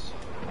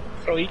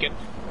 Fro Egan.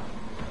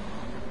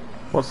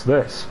 What's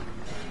this?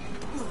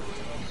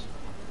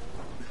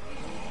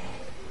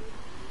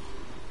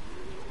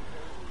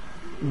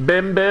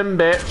 Bim bim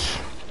bitch.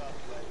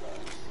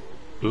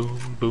 Boom,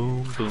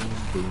 boom, boom,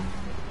 boom.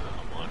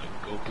 I wanna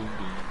go boom,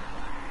 boom.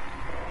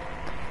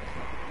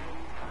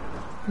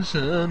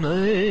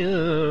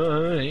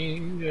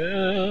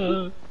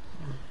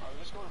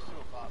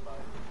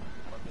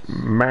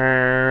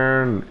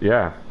 Man,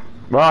 yeah.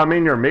 Well, I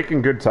mean, you're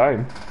making good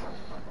time.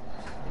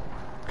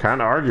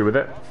 Can't argue with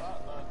it.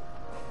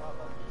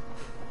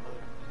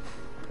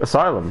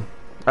 Asylum.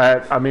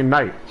 I mean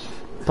Knight.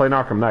 Playing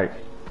Arkham Knight.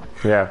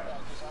 Yeah.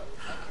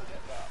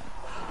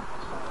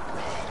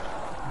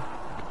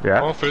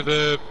 Yeah. Oh, for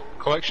the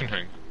collection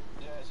thing.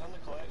 Yeah, it's on the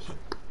collection.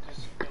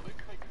 Because it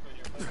looked like when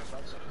you're playing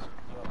Advanced Series,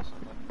 there was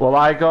something. Well,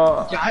 I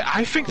got. Yeah,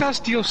 I think that's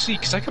DLC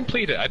because I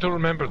completed it. I don't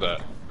remember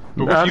that.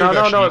 But with No, your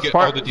version, no, you it's get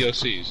part. all the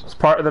DLCs. It's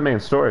part of the main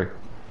story.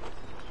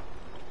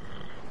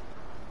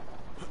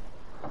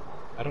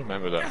 I don't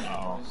remember that.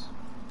 Ow.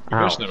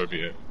 That's never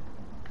be it.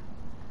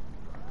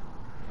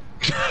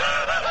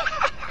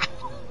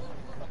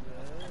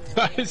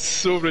 That is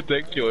so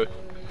ridiculous.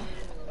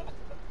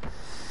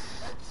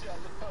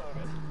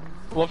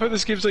 I love how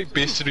this game's like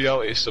based in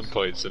reality at some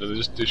points, and they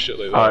just do shit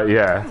like that.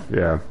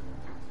 Yeah.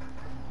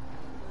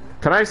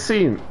 Can I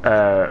see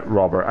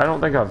Robert? I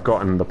don't think I've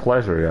gotten the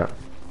pleasure yet.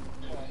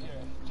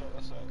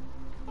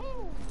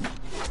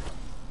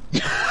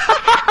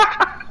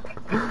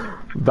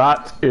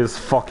 That is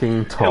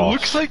fucking tough. It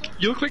looks like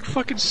you look like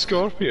fucking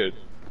Scorpion.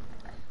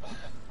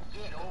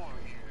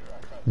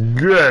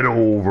 Get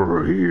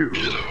over here.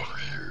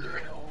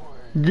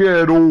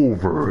 Get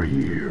over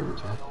here.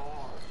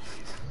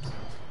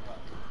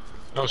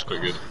 That was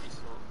quite good.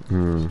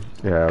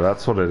 Yeah,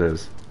 that's what it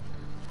is.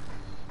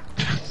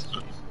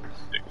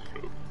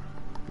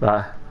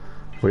 That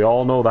we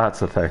all know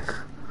that's a thing.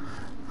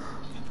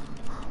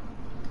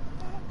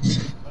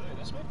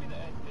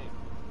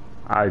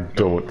 I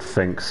don't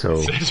think so.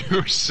 It says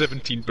we're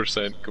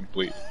 17%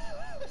 complete.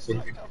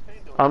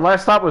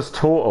 Unless that was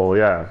total,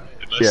 yeah.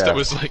 Unless that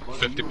was like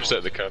 50%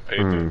 of the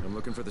campaign. I'm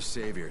looking for the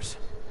saviors.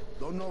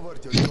 Don't know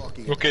what you're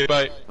talking Okay,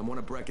 bye. I'm one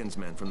of Brecken's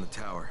men from the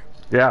tower.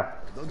 Yeah.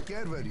 Don't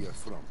care where you're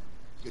from.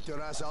 Get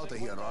your ass out of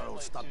here or I'll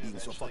stop being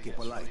so fucking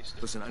polite.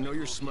 Listen, I know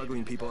you're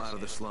smuggling people out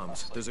of the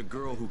slums. There's a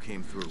girl who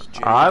came through.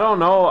 Jade. I don't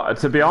know.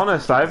 To be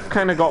honest, I've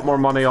kind of got more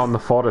money on the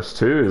Forest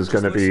 2 is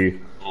going to be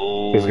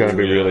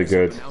really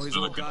good. Now his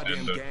whole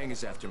goddamn gang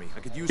is after me.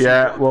 I could use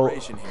Yeah, some well,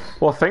 cooperation here.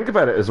 well, think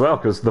about it as well,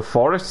 because the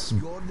Forest's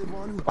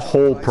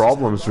whole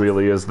problems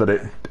really is that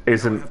it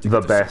isn't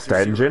the best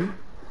engine.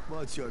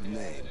 What's your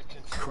name?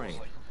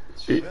 Crane.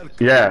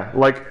 Yeah,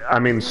 like, I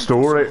mean,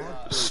 story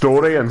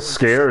and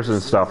scares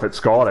and stuff, it's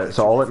got it,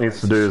 so all it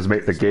needs to do is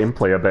make the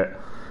gameplay a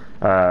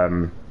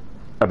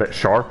bit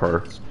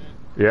sharper.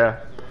 Yeah.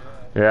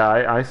 Yeah,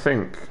 I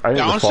think It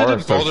the honestly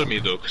Forest didn't bother has... me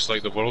though, because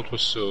like the world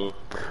was so.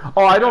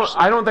 Oh, I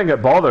don't think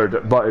it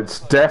bothered, but it's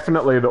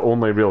definitely the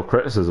only real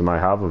criticism I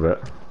have of it.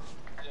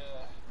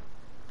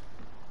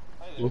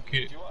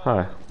 Okay.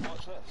 Hi.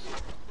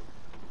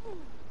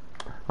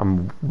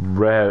 I'm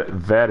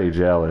very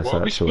jealous, What are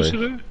we actually. supposed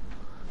to do?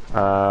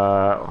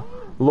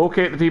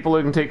 Locate the people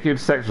who can take you to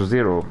Sector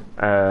 0.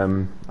 I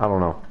don't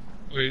know.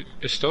 Wait,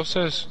 it still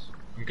says.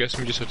 I'm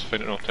guessing we just have to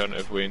find an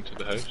alternative way into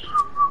the house.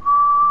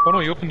 Oh no,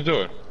 you opened the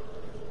door.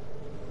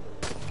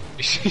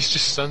 He's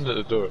just standing at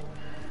the door.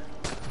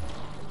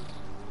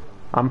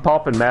 I'm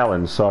popping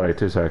melons, sorry,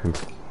 2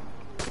 seconds.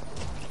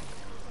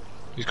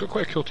 He's got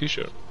quite a cool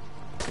t-shirt.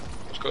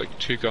 He's got like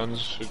 2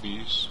 guns for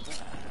these.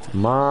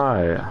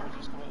 My.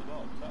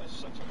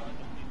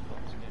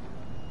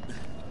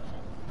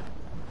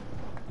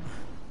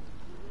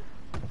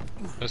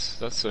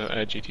 That's an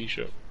edgy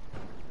t-shirt.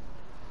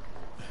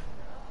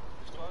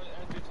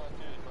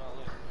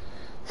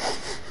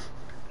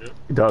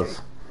 He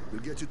does.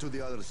 We'll get you to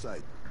the other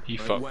side. He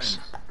Right, fucks.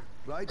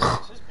 Right?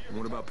 And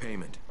what about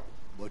payment?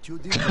 What you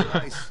did for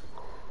Rice.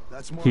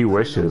 That's more He than enough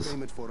wishes.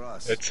 payment for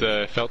us. It's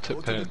a felt Go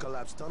tip to the pen.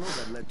 collapsed tunnel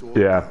that led to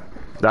Yeah.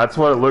 That's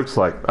what it looks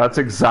like. That's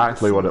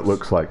exactly what it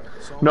looks like.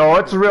 No,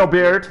 it's a real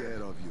beard.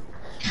 care of you.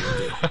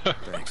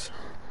 Thanks.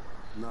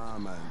 Nah,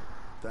 man.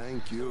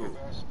 Thank you.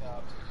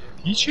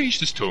 He changed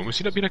his tone. Was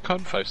he not being a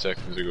cunt 5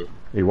 seconds ago?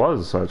 He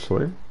was,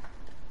 actually.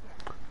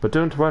 But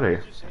don't worry.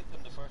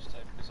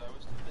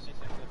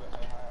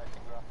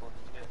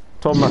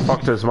 Told him I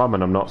fucked his mum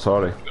and I'm not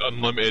sorry.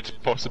 Unlimited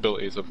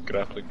possibilities of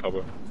grappling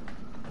power.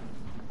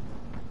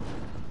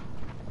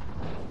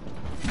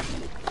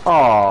 Oh,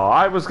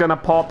 I was gonna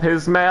pop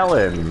his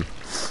melon.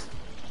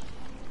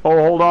 Oh,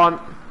 hold on.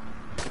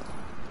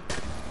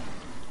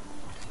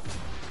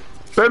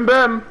 Bim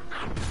bim.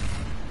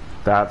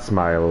 That's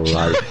my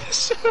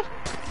life.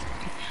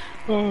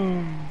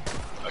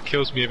 That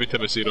kills me every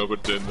time I see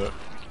Robert doing that.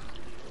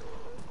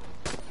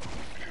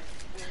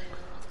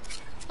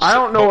 I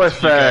don't know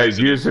if You guys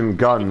are using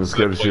guns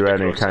gives you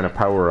any across kind of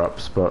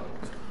power-ups, but...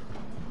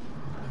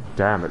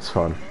 Damn, it's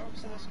fun.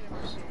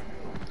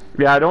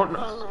 Yeah, I don't...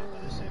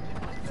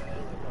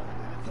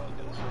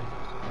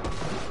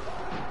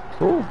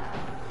 Ooh.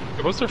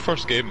 It was their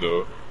first game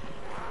though.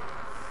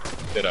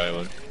 Dead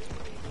Island.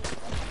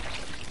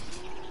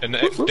 And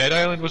Dead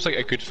Island was like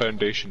a good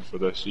foundation for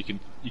this. You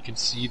can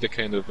see the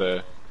kind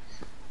of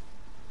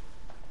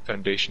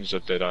foundations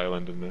of Dead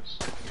Island in this.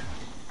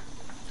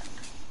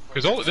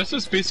 Because all this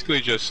is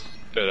basically just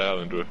Dead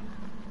Island with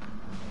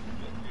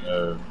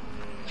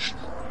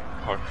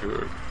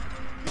parkour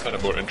and a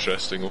more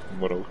interesting open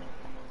world.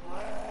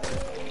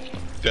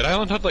 Dead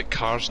Island had like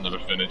cars and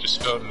everything. It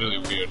just felt really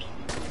weird.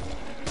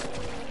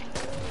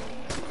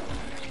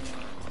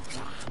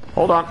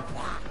 Hold on.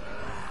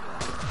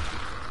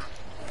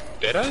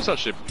 Dead Eye is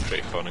actually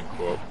pretty fun in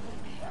co-op.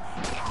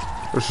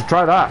 We should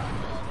try that.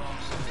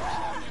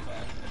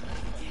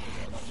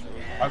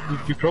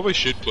 We probably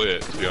should play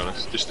it, to be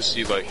honest, just to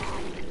see like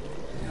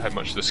how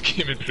much this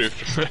game improved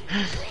from it.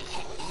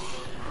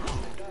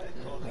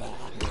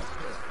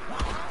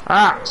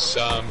 Ah!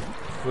 Sam,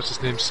 what's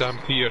his name? Sam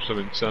P or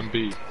something? Sam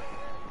B.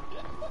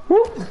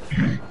 Woo!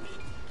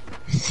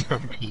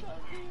 Sam B.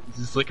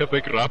 He's like a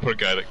big rapper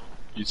guy that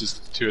uses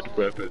two-handed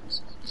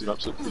weapons. He's an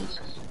absolute beast.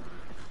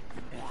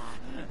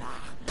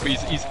 But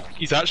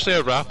he's actually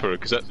a rapper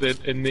because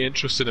in the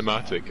intro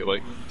cinematic it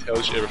like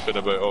tells you everything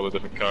about all the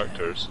different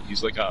characters.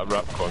 He's like at a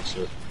rap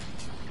concert.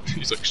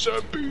 He's like,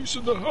 Sam B's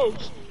in the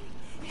house.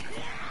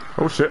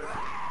 Oh shit.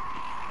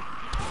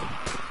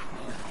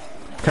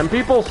 Can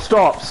people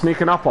stop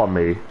sneaking up on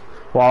me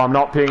while I'm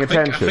not paying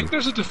attention? I think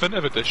there's a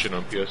definitive edition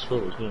on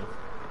PS4 as well.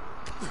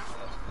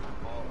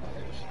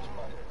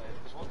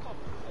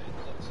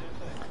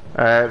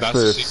 It's That's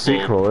the the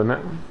sequel, isn't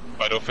it?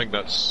 I don't think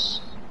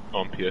that's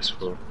on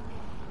PS4.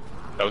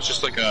 That was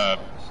just like a...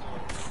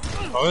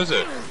 How is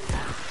it?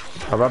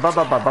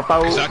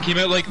 Because that came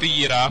out like the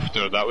year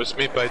after. That was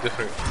made by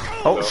different...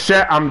 Oh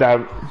shit, I'm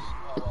down.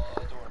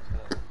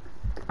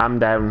 I'm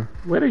down.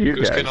 Where are you It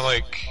was guys? kind of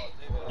like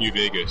New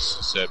Vegas,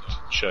 except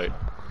shite.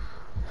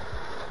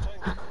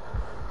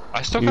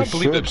 I still can't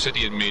believe that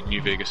Obsidian made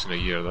New Vegas in a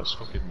year. That's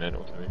fucking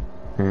mental to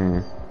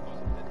me.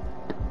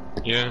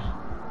 Yeah.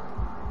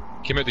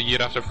 Came out the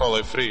year after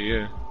Fallout 3,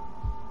 yeah.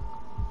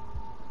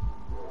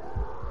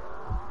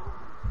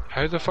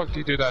 How the fuck do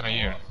you do that in a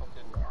year?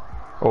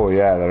 Oh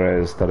yeah, there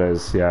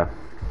is, yeah.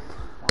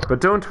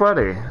 But don't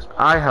worry,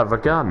 I have a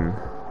gun.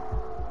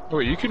 Oh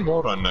wait, you can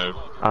wall run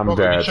now. I'm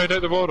Robert, dead. you tried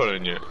out the wall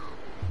running yet?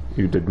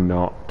 You did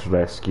not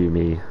rescue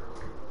me.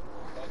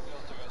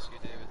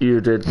 You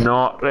did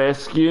not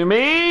rescue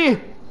me!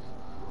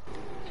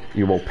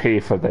 You will pay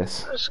for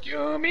this.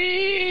 Rescue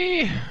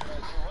me!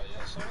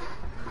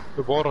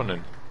 The wall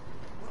running.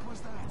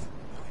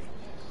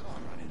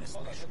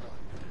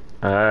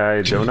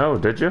 I don't know,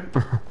 did you?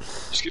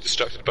 Just get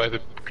distracted by the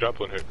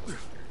grappling hook.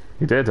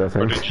 You did, I Or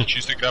think. did you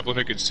choose the grappling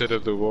hook instead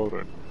of the wall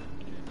run?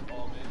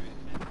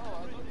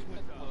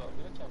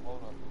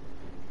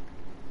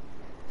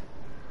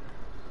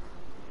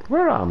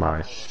 Where am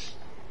I?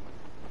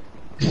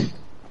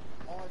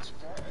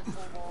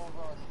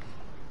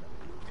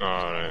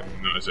 Alright,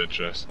 not as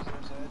interesting.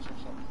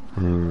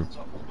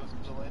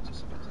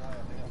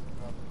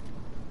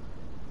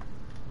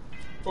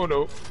 Oh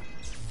no.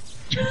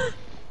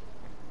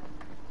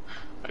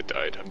 I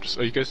died. I'm just.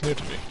 Are you guys near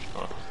to me?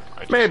 Oh, I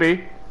just...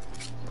 Maybe.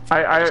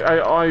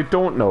 I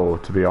don't know,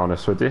 to be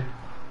honest with you.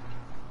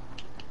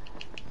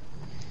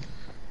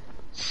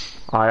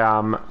 I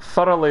am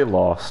thoroughly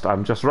lost.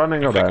 I'm just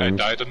running I think I around,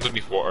 died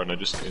underneath water and I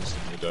just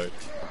instantly died.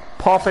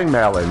 popping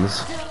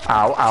melons.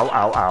 Ow, ow,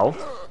 ow,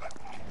 ow.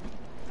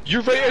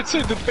 You're right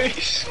outside the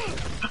base!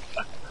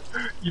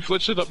 You've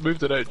literally not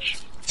moved an inch.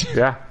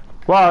 Yeah.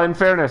 Well, in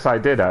fairness, I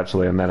did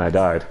actually, and then I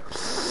died.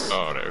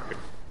 Oh, right, okay.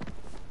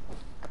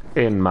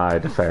 In my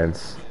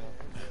defense.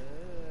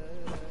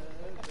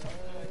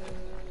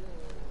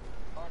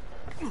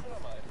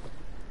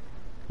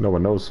 No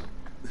one knows.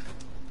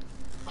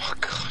 Oh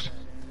god.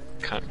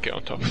 Can't get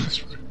on top of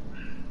this room.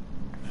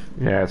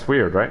 Yeah, it's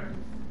weird, right?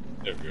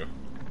 There we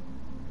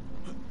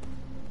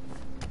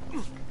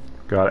go.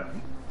 Got it.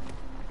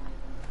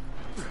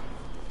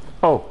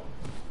 Oh.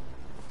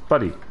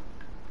 Buddy.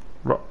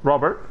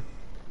 Robert?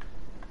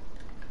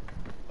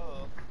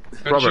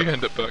 How did you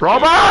end up back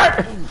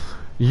Robert!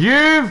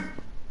 You've...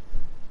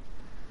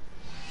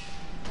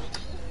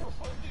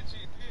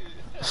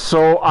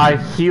 So I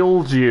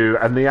healed you,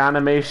 and the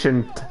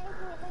animation...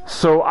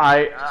 So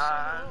I...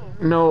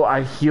 no,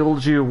 I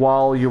healed you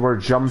while you were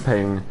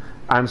jumping,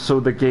 and so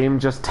the game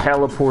just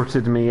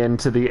teleported me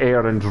into the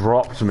air and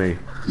dropped me.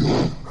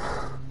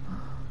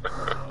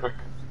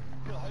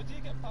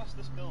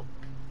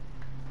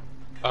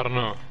 I don't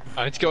know.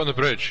 I need to get on the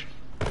bridge.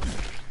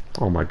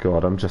 Oh my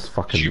god, I'm just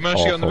fucking Did you manage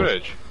to get on the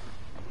bridge?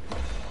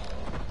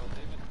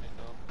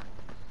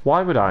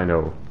 Why would I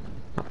know?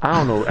 I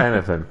don't know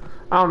anything.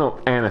 I don't know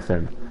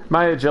anything.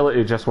 My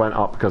agility just went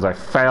up because I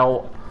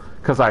fell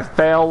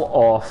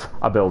off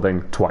a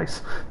building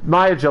twice.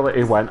 My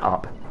agility went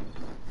up.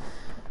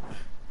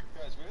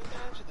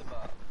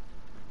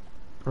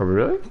 Oh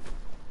really?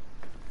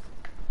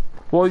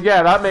 Well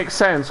yeah, that makes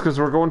sense because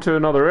we're going to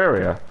another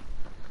area.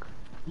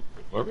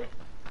 Were we?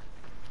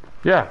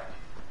 Yeah.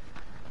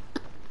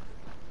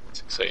 It's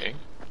exciting.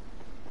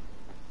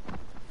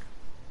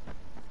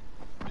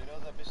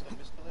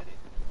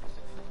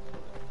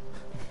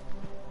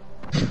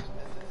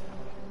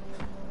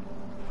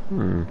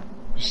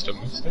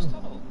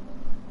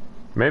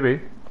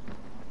 Maybe.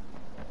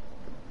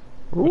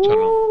 What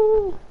tunnel?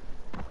 Ooh.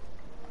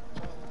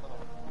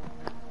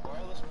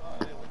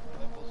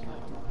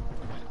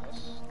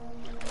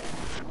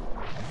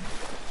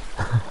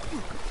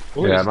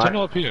 Oh, Yeah, there's a my-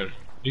 tunnel up here.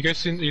 You guys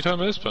seen? You talking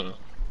about this tunnel?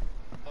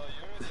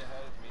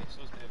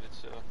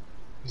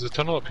 There's a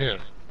tunnel up here.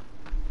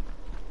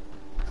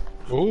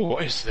 Oh,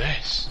 what is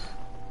this?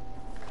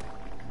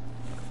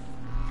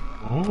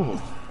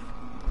 Oh.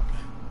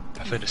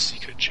 I found a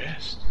secret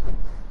chest.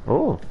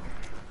 Oh.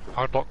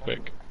 Hard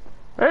lockpick.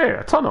 Hey,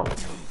 a tunnel.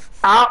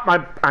 Ah,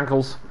 my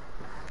ankles.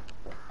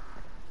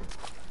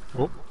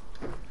 Oh.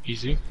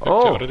 Easy.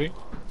 Oh. Already.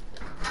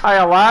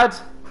 Hiya, lad.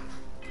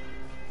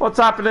 What's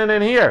happening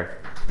in here?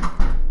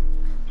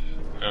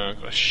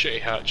 Got a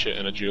shitty hatchet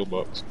and a jail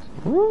box.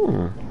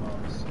 Ooh.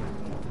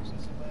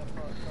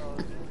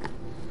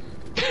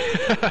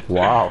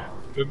 Wow.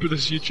 Remember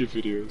those YouTube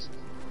videos?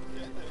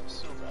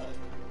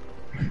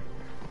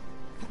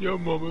 Your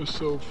mama's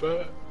so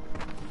fat.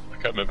 I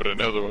can't remember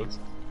any other ones.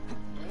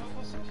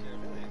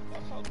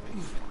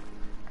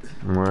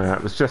 Yeah,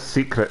 it was just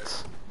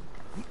secrets.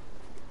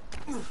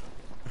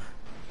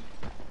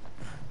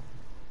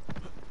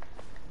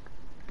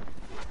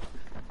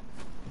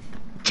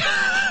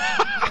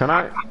 Can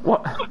I?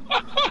 What?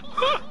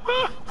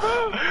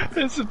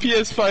 It's a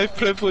PS5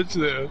 privilege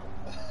there.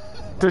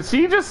 Did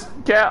he just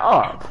get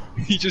up?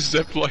 He just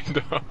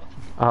ziplined up.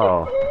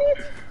 Oh.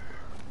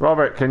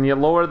 Robert, can you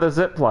lower the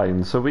zip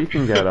line so we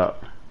can get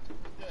up?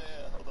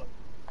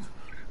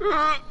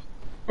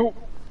 Oh.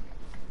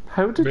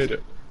 How did Made you,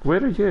 it.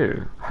 Where are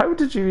you? How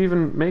did you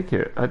even make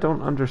it? I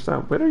don't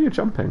understand. Where are you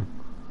jumping?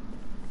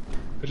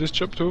 I just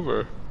jumped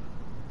over.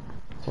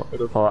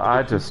 Well,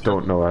 I just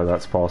don't know how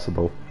that's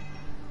possible.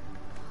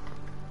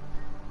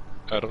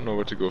 I don't know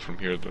where to go from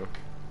here though.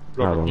 I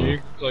Robert, don't can know.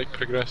 you like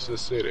progress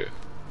this area?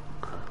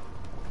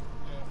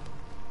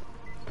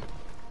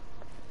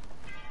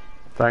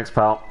 Thanks,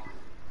 pal.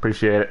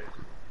 Appreciate it.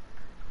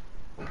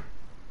 Oh,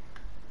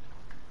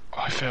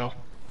 I fell.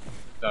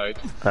 Died.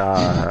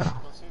 Uh,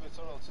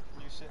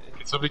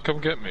 Can somebody come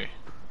get me?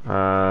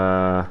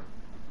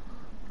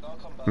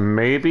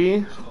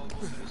 Maybe?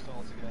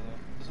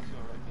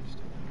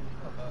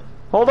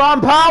 Hold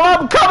on, pal,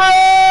 I'm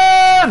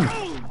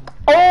coming!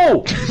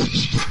 Oh!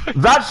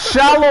 That's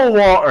shallow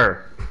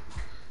water!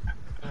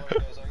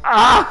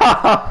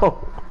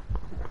 Ow!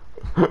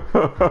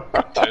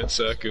 10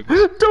 seconds.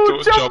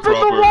 Don't jump in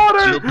the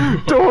water!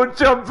 Jump. Don't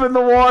jump in the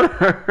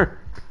water!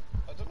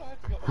 I don't know how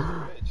to get off the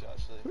bridge,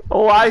 actually.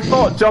 Oh, I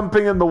thought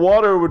jumping in the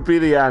water would be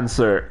the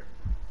answer.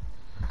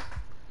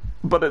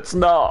 But it's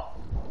not.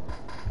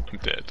 I'm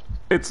dead.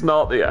 It's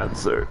not the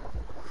answer.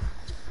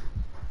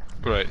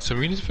 Right, so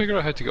we need to figure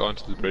out how to get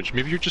onto the bridge.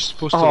 Maybe you're just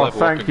supposed to Oh, level up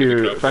thank and get the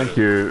you, crap thank out.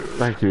 you,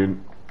 thank you,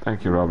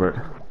 thank you, Robert.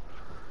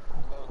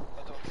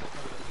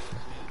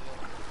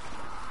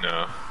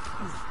 No.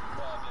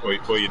 Well,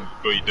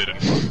 you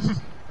didn't.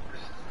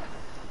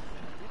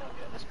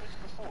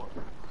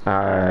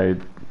 I...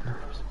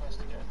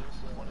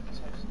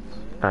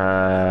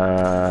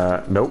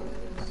 Nope.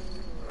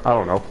 I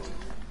don't know.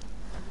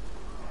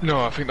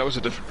 No, I think that was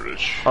a different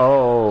bridge.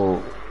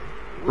 Oh,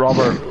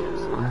 Robert.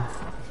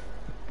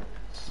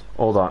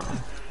 Hold on.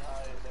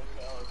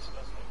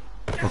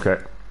 Okay,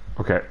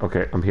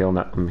 okay, I'm healing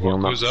up, I'm What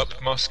healing goes up.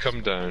 up must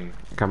come down.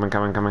 Coming,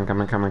 chameleon.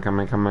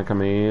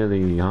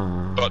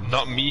 But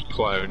not me,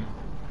 clown.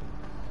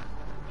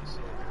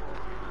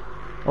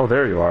 Oh,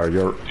 there you are,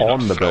 you're You're on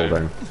not the frown.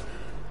 building.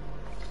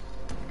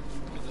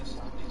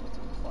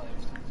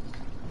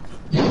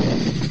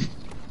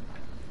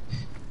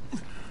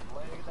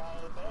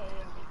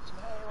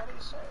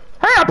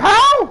 Hey,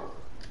 pal!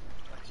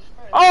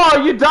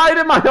 Oh, you died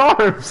in my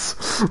arms!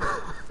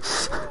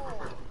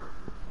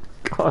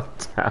 God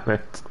damn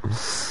it.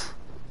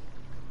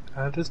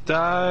 I just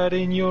died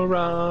in your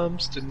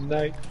arms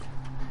tonight.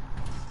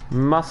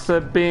 Must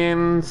have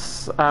been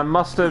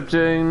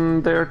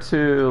there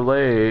too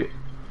late.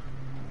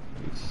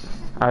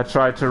 I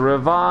tried to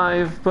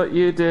revive, but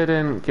you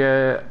didn't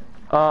get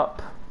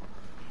up.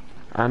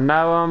 And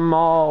now I'm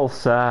all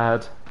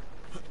sad.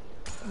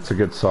 It's a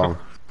good song.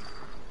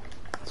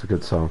 It's a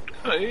good song.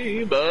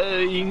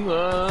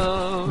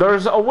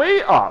 There's a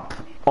way up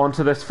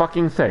onto this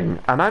fucking thing,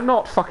 and I'm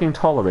not fucking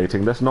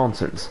tolerating this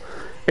nonsense.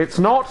 It's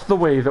not the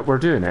way that we're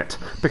doing it,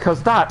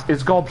 because that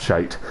is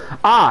gobshite.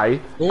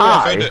 I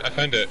I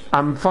found it.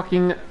 am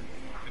fucking...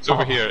 It's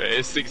over here.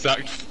 It's the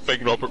exact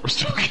thing Robert was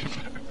talking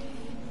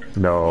about.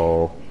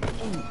 No.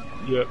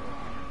 Yep.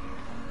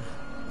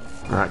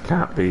 That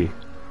can't be.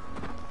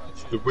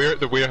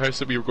 The warehouse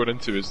that we were going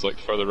into is like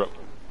further up.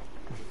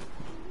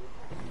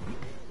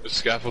 There's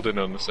scaffolding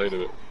on the side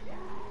of it.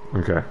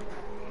 Okay.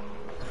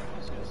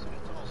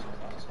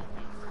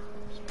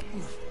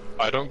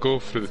 I don't go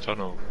through the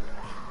tunnel.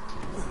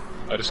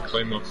 I just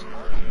climb up.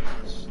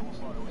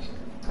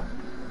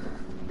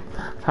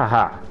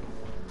 Haha.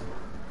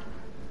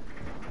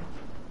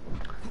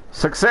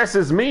 Success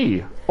is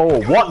me!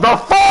 Oh, what the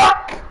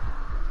fuck?!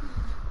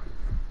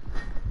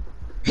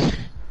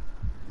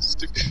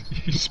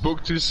 You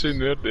spoke too soon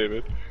there,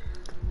 David.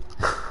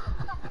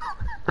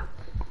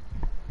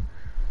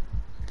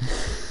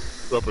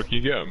 Robert, can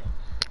you get him?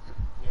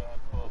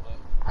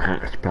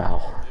 Thanks,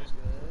 pal.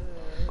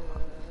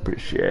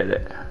 Appreciate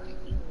it.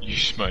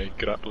 Use my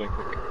grappling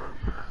hook.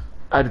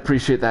 I'd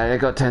appreciate that. I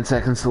got 10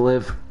 seconds to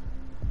live.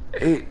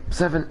 8,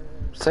 7,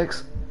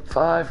 6,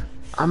 5.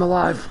 I'm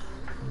alive.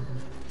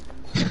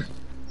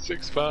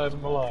 6'5",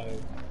 I'm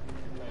alive.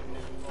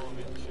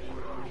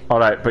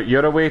 Alright, but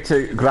you're a way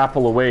to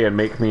grapple away and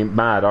make me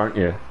mad, aren't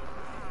you?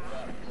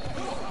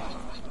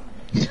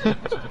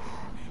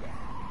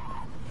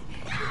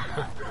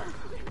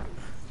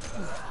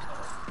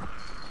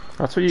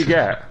 That's what you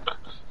get.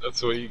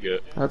 That's what you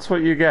get. That's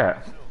what you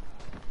get.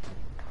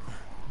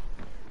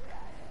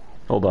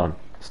 Hold on.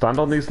 Stand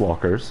on these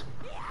lockers.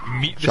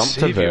 Meet the Jump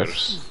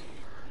saviors.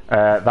 to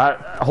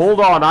this. Hold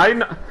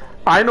on.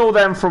 I know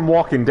them from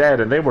Walking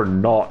Dead, and they were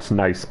not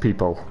nice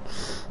people.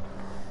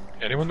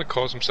 Anyone that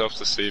calls themselves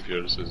the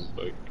saviors is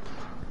like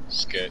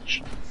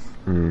sketch.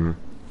 Hmm.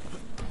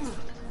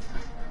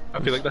 I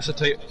feel like that's a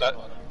title.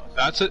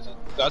 That's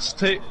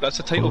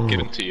a title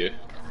given to you.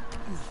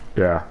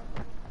 Yeah.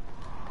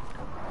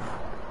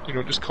 You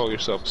don't just call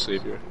yourself a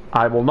savior.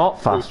 I will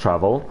not fast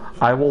travel.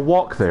 I will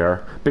walk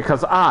there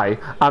because I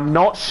am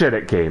not shit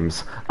at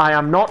games. I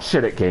am not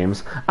shit at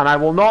games, and I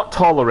will not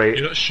tolerate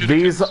You're not shit at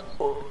these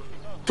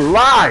games.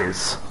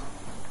 lies.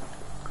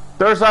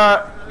 There's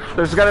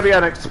gonna be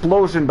an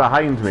explosion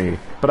behind me,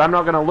 but I'm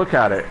not gonna look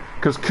at it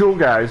because cool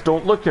guys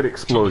don't look at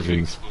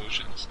explosions.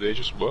 Explosions. They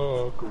just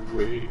walk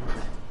away.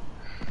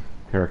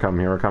 Here I come,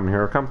 here I come,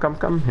 here I come,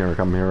 come, here I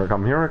come, here I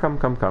come, here I come,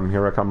 come,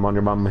 here I come on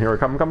your mum, here I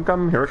come,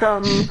 come, here I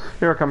come,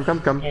 here I come,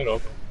 come. I know.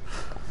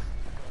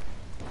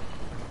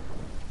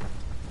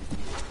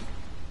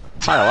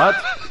 Hi, lad.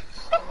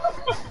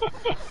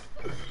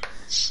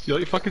 You're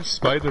like fucking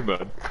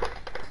Spider-Man.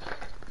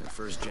 At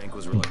first, Jank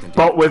was reluctant to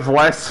But with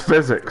less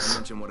physics.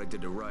 mention what I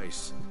did to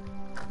Rice.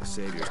 The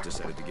Saviors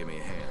decided to give me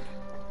a hand.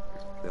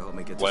 They'll help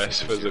me get to Less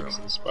Sector physics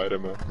Zero. than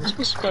Spider-Man. I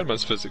suppose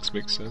Spider-Man's physics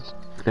makes sense.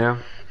 Yeah.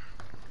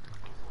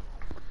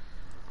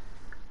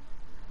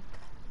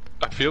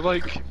 I feel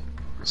like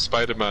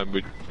Spider-Man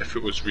would, if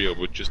it was real,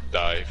 would just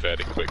die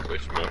very quickly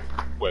from a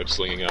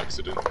web-slinging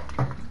accident.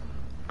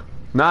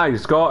 Nah,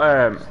 he's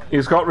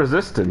got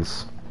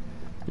resistance.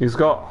 He's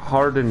got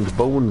hardened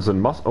bones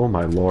and muscle. Oh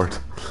my lord,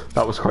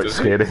 that was quite Does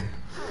he? scary.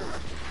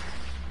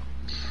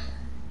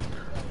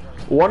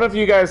 One of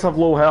you guys have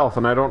low health,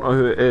 and I don't know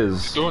who it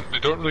is. They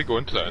don't really go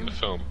into that in the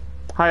film.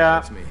 Hiya,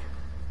 That's me.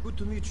 Good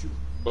to meet you.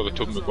 Well, the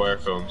Tobey Maguire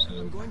films.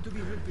 I'm going to be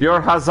helping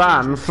you're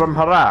Hazan from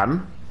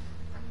Haran.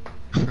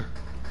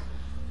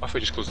 I thought you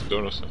just closed the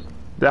door or something.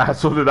 Yeah,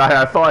 so did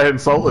I. I thought I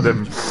insulted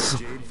him.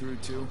 Jade through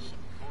too.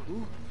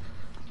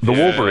 The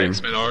Wolverine.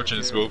 X-Men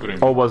Origins Wolverine.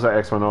 Oh, was it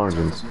X-Men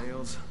Origins?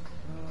 Nails.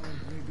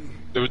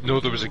 There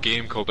was a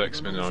game called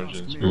X-Men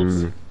Origins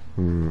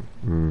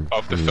Wolverine.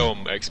 Of the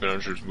film X-Men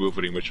Origins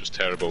Wolverine, which was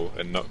terrible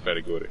and not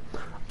very gory.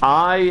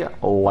 I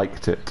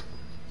liked it.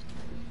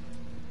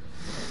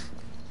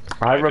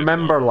 I did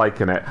remember not.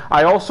 liking it.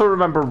 I also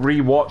remember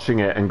re-watching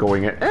it and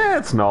going,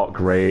 it's not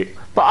great,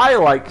 but I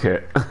like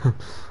it. I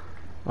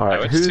Alright,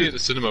 went to see it at the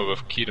cinema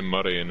with Kieran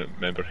Murray and I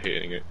remember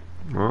hating it.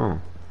 Oh.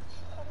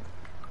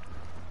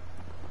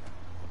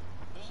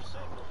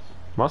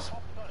 Must...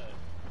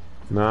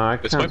 No, I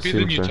This can't might be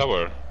seem the new to.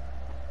 tower.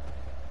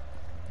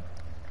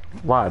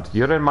 Lad,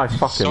 you're in my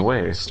fucking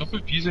way. Stop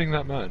abusing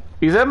that man.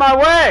 He's in my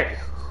way!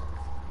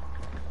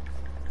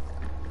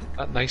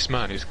 That nice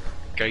man is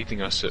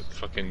guiding us at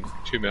fucking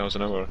 2 miles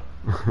an hour.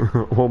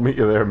 We'll meet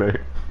you there, mate.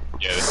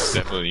 Yeah, this is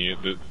definitely new.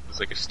 There's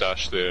like a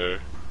stash there.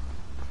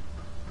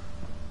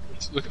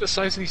 Look at the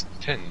size of these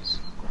tins.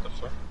 What the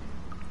fuck?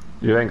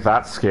 You think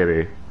that's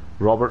scary?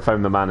 Robert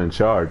found the man in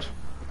charge.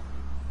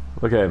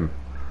 Look at him.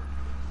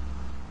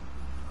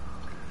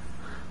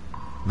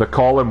 They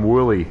call him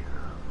Wooly.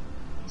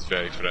 It's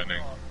very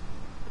threatening.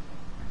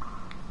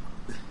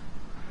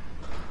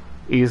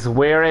 He's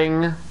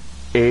wearing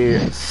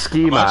a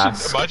ski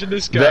mask Imagine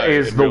this guy. that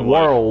is in the real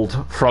life.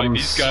 world from Like,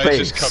 these guys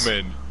space. just come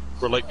in.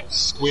 We're like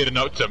squaring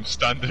out to him,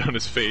 standing on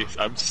his face.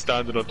 I'm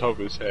standing on top of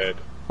his head.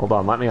 Hold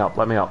on, let me up,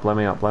 let me up, let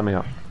me up, let me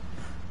up.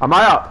 Am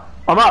I up?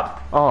 I'm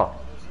up! Oh.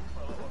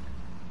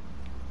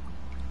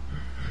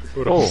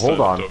 We're Oh, all hold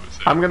standing on. top of his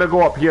head. I'm gonna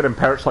go up here and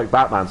perch like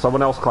Batman.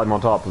 Someone else climb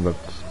on top of him.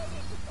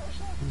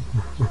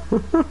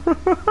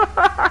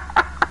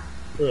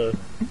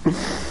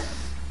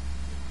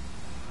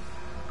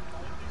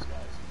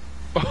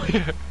 Oh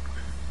yeah.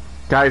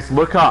 Guys,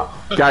 look up.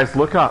 Guys,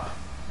 look up.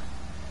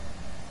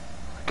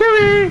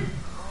 Kiwi!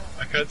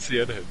 I can't see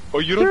anything. Oh,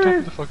 you're on top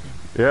of the fucking.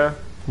 Yeah,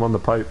 I'm on the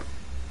pipe.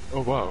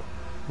 Oh wow.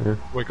 Yeah.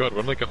 Oh my god, we're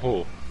in like a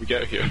hole. We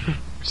get out here. We're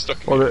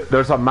stuck in Well, here.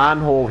 there's a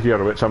manhole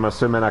here, which I'm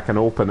assuming I can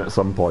open at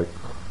some point.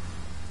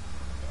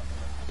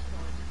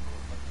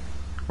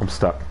 I'm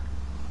stuck.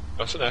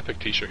 That's an epic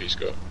t-shirt he's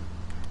got.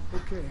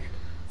 Okay.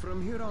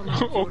 From here on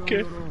out, you're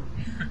Okay. on your own.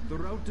 The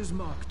route is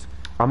marked.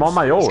 I'm on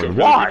my got own. really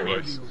Why?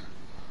 good voice.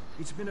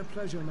 It's been a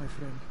pleasure, my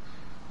friend.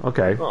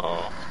 Okay.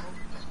 Oh.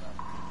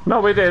 No,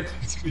 we did.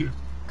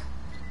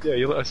 Yeah,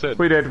 you let us in.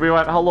 We did. We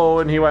went hello,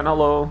 and he went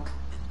hello.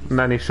 And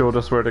then he showed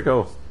us where to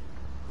go.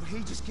 He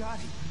just got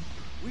it.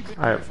 We've been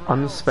I have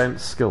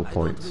unspent skill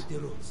points. the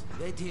rules.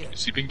 Right here.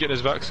 Has he been getting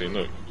his vaccine?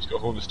 Look, he's got a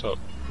hole in his top.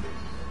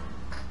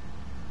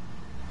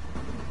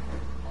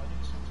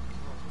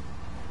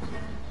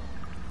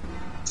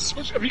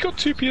 Have you got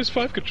two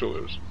PS5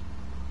 controllers?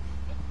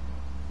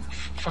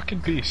 Fucking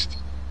beast.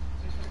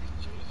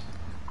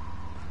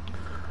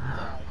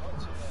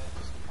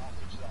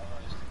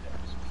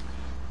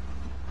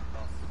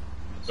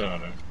 No,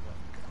 no.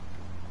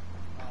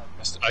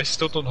 I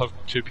still don't have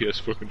 2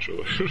 PS4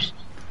 controllers.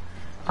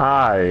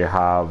 I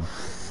have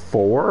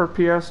 4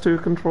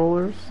 PS2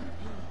 controllers.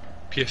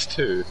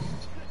 PS2?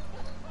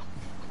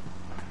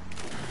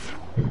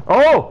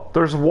 Oh!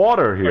 There's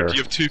water Or here. do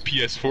you have 2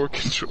 PS4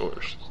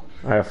 controllers?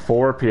 I have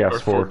 4 PS4 Or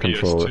 4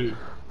 controllers. PS2?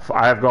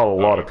 I've got a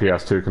lot of okay.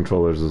 PS2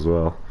 controllers as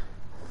well.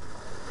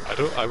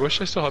 I wish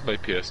I still had my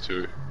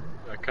PS2.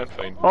 I can't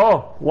find it.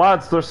 Oh,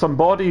 lads, there's some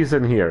bodies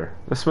in here.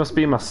 This must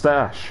be my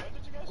stash.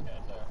 Did you guys get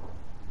in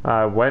there?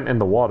 I went in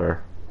the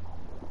water.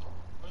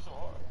 Where's the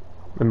water?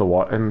 In the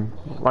water,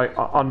 like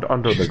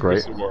under the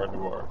grate. The war in the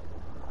war.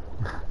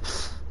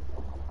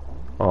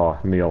 Oh,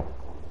 Neil,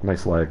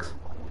 nice legs.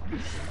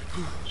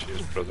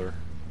 Cheers, brother.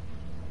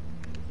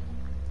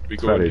 We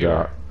It's go in very here.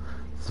 dark.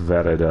 It's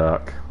very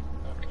dark.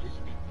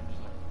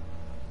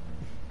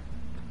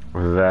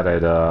 Very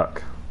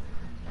dark.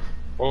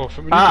 Oh, I think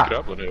we need Ah! to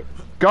grab one here.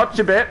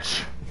 Gotcha,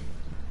 bitch.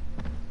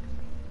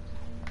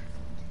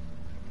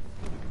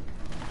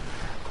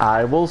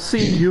 I will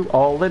see you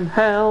all in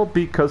hell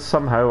because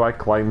somehow I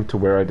climbed to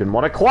where I didn't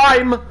want to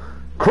climb.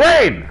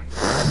 Crane!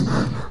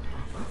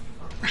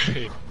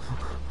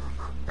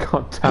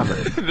 God damn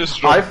it.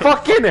 This I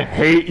fucking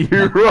hate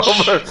you,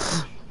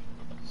 Robert.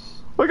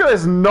 Look at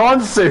this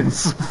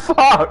nonsense.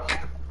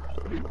 Fuck.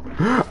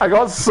 I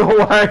got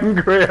so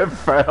angry it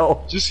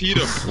fell. Just heat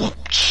him.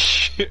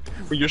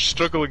 When you're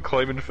struggling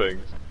climbing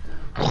things.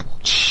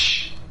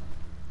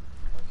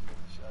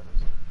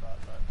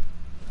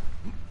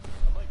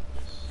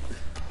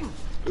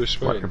 Bruce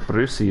Wayne.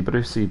 Bruce.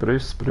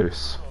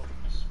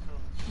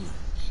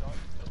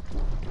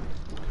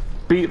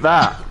 Beat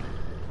that.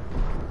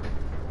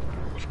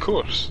 Of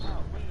course.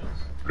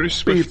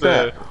 Bruce Beat with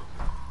that.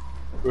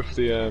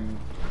 the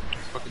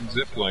fucking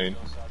zip line.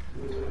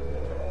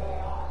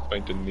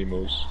 Finding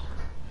Nemo's.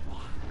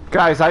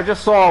 Guys, I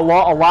just saw a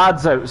lot of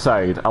lads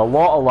outside. A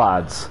lot of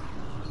lads.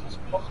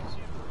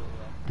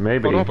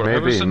 Maybe, Oh, Robert, how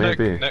was the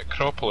maybe.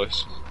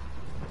 Necropolis?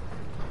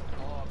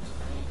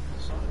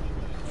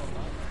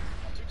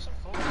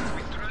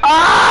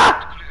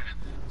 Ah!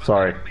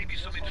 Sorry.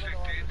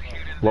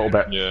 A little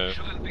bit. Yeah.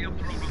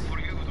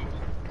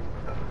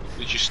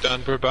 Did you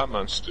stand where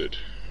Batman stood?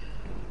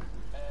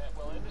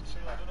 Well, in the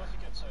trailer, I don't know if you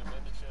get to it, but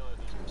in the trailer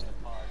there's just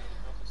a part, I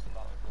don't know if it's the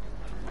Battlefield,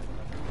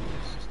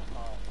 it's just a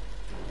part.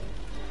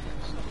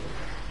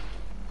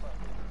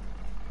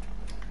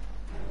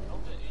 I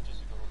filmed it ages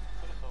ago,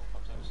 before the film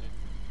comes out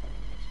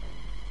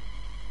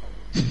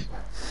soon.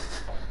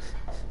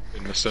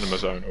 And the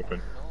cinemas aren't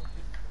open.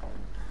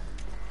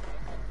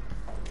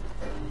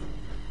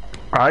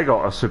 I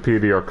got a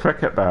superior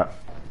cricket bat.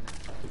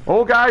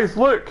 Oh, guys,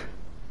 look!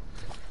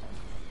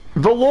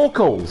 The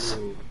locals!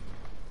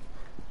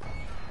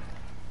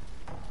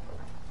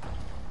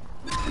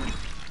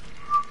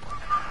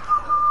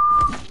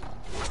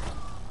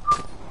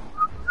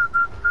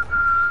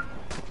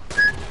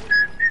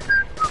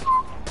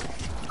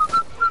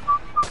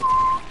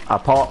 I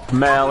pop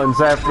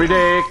melons every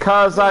day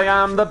 'cause I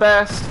am the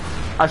best.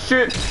 I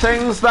shoot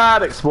things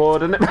that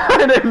explode and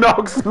it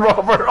knocks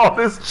Robert on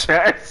his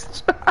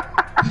chest.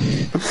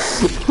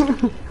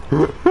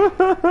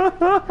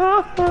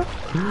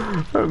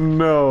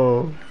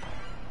 No.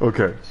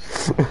 Okay.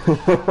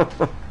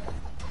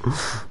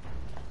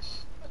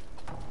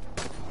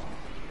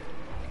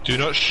 Do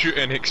not shoot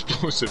any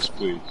explosives,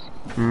 please.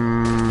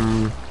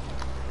 I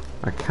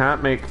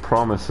can't make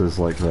promises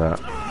like that.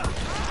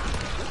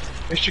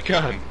 Yes, you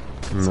can.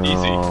 It's No.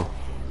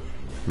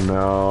 easy.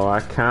 No, I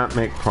can't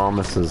make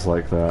promises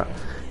like that.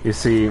 You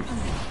see,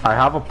 I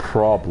have a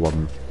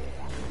problem.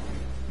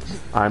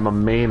 I'm a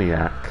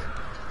maniac.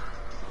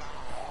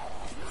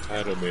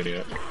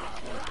 Aeromaniac.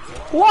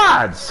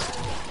 Lads!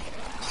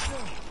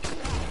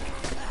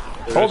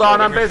 Hold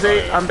on, I'm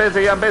busy. I'm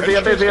busy.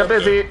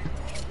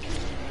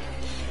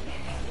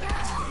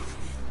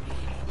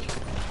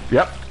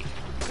 Yep.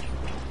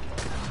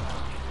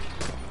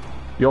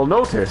 You'll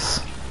notice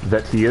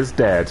that he is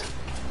dead.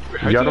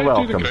 You're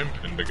welcome.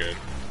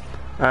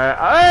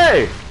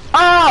 Hey!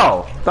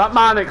 Oh! That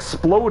man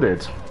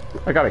exploded.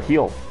 I gotta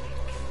heal.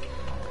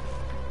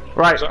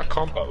 Right. Is that a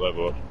combat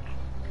level?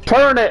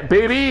 Turn it,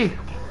 baby!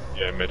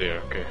 Yeah, midair.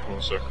 Okay,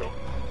 one circle.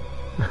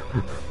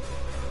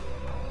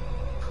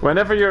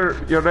 Whenever you're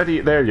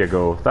ready, there you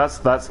go. That's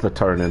the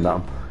turning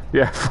them.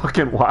 Yeah,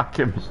 fucking whack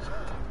him.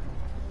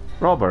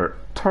 Robert,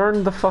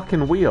 turn the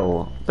fucking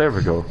wheel. There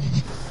we go.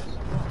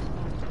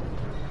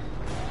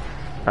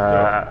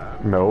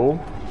 No.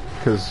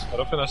 Because... I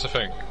don't think that's a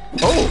thing.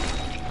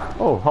 Oh!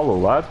 Oh, hello,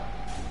 lad.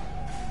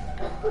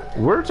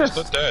 We're It's just...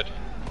 not dead.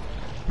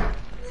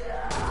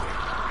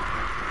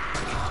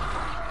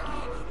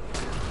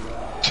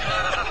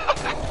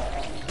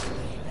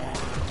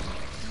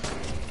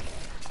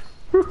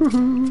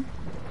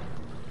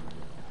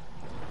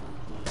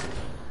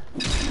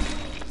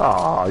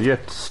 Aw, you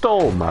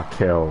stole my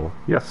kill.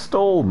 You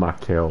stole my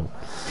kill.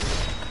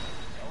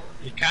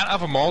 You can't have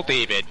them all,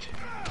 David.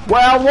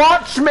 Well,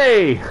 watch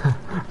me!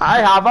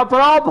 I have a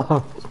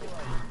problem.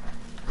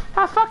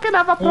 I fucking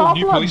have a Oh,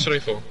 new problem. police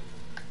rifle.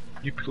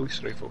 New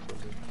police rifle for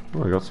me.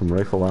 Oh, I got some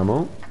rifle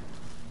ammo.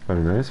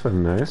 Very nice, very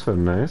nice, very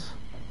nice.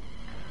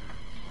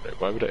 Right,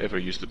 why would I ever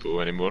use the bow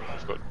anymore?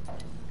 I've got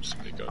so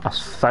many guns.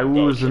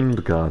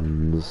 1,000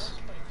 guns.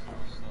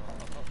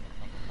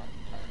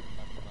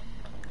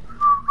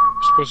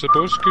 I suppose the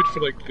bow's good for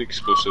like the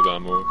explosive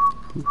ammo.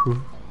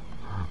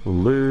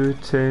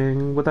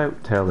 Looting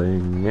without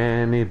telling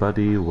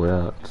anybody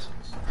what.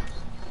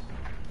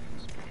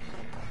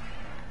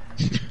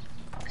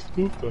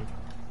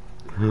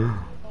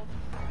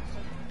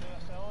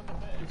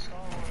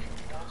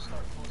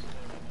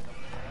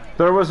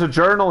 There was a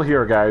journal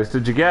here, guys.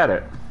 Did you get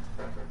it?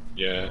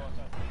 Yeah.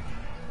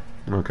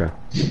 Okay.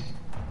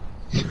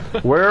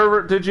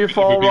 Where did you It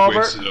fall, would be Robert?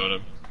 wasted on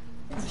him.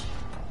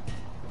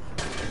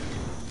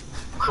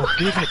 Oh,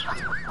 David!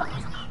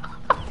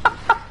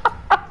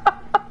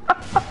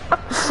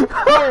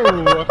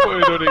 Oh, I thought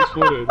it had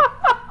exploded.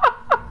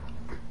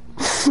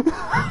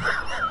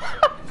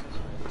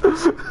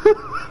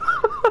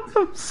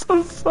 I'm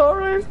so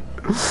sorry.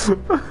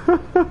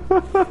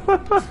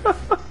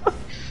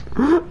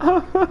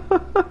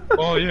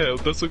 Oh yeah,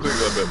 it does look like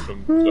that bit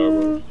from Star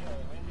Wars.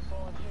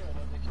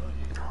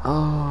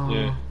 Oh.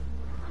 Yeah.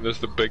 There's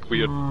the big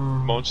weird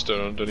monster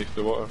underneath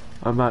the water.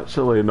 I'm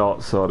actually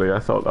not sorry. I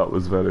thought that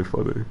was very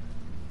funny.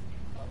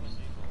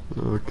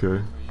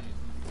 Okay.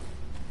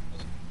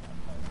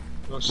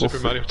 Oh, Super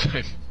Mario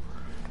time.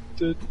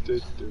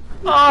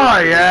 Oh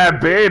yeah,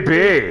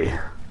 baby.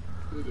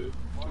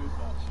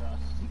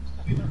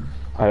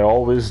 I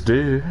always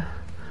do.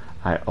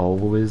 I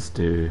always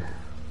do.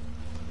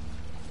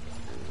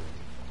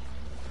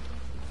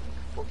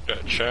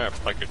 That chap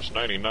like it's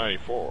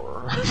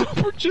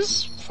 1994. We're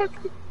just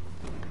fucking.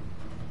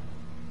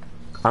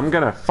 I'm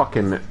gonna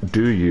fucking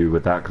do you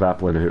with that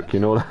grappling hook, you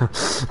know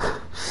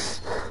that?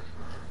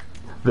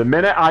 The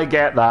minute I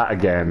get that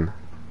again,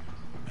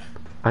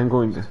 I'm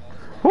going to...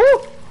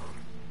 Woo!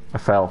 I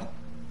fell.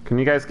 Can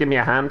you guys give me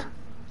a hand?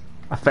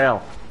 I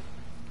fell.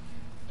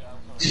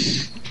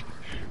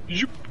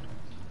 You...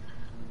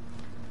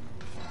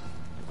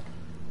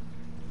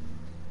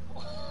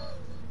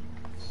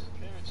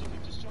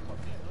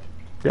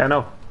 Yeah, I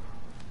know.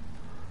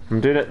 I'm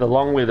doing it the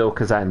long way though,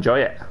 because I enjoy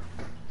it.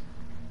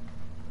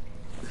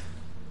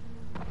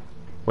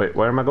 Wait,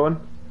 where am I going?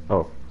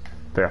 Oh,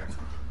 there.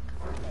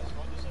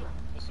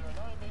 Is there an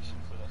animation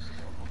for this?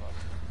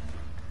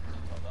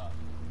 Like that.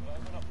 When I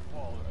went up the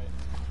wall, right?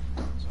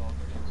 So I'll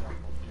give you an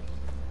example here.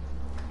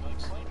 Like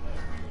sliding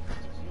out weird,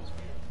 because it feels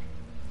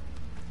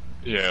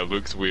weird. Yeah, it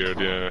looks weird,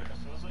 yeah. It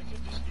feels like he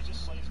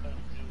just slides down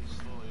really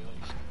slowly,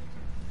 like...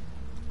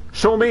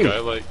 Show me! Guy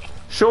like...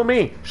 Show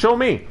me! Show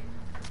me!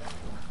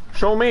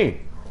 Show me!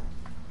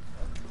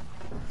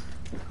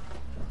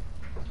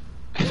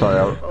 Sorry,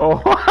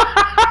 oh,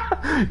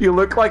 you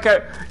look like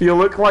a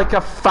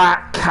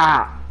fat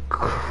cat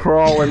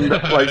crawling,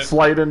 like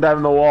sliding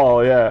down the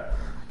wall. Yeah,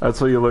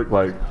 that's what you look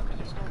like.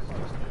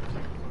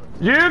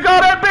 You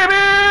got it, baby!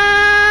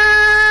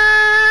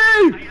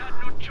 I had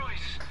no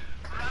choice.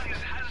 Rise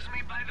has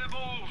me by the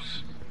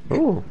balls.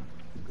 Oh,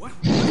 What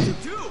did you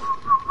do?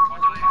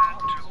 But I had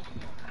to.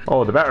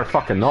 oh, they better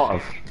fucking not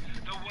have.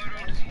 The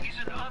world is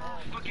an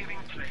unforgiving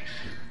place.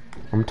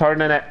 I'm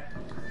turning it.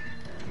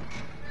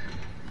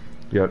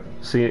 Yeah,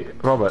 see,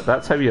 Robert,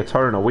 that's how you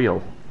turn a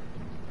wheel.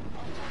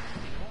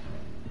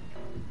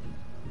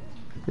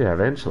 Yeah,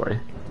 eventually.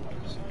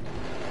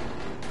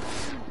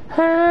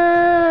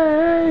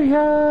 Hey,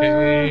 yeah.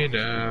 Hey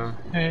now,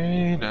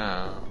 hey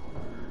now.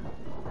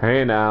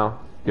 Hey now,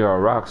 you're a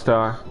rock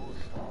star.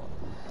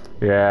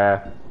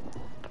 Yeah.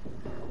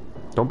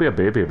 Don't be a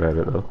baby about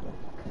it though.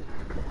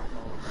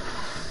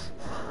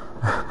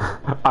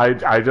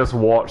 I just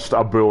watched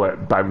a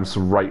bullet bounce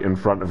right in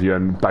front of you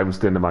and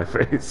bounced into my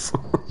face.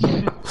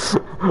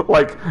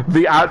 Like,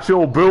 the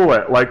actual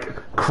bullet, like,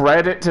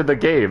 credit to the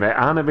game, it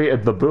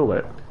animated the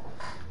bullet.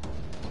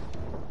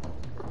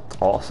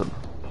 Awesome.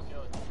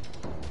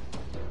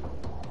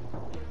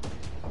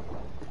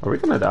 Are we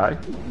gonna die?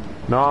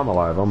 No, I'm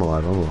alive, I'm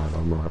alive, I'm alive,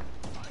 I'm alive.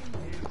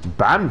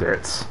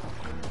 Bandits?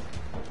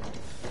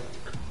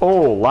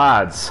 Oh,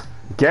 lads,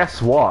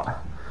 guess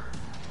what?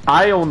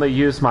 I only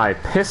use my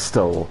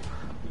pistol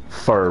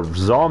for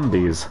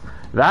zombies.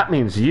 That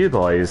means you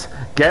boys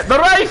get the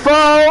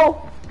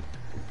rifle!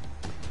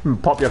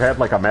 Pop your head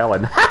like a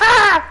melon.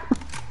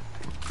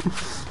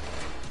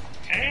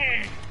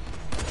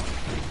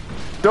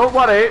 Don't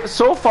worry,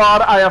 so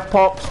far I have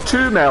popped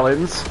 2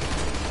 melons,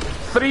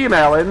 3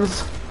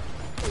 melons,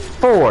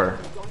 4.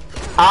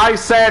 I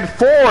said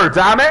 4,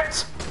 damn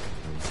it!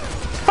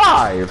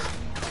 5.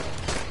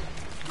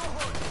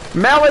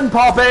 Melon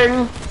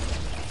popping!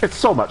 It's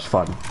so much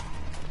fun.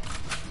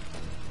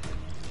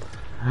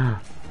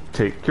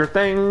 Take your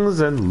things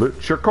and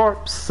loot your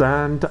corpse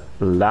and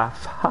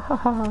laugh. Ha ha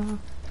ha.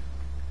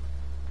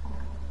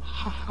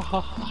 Ha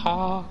ha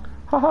ha.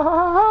 Ha ha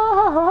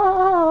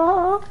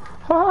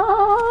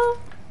ha.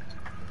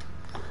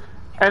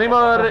 Any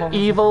more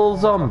evil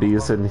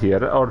zombies in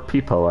here? Or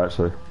people,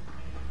 actually?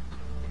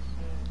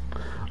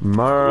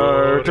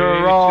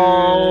 Murder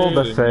all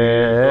the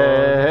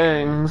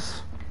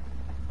things.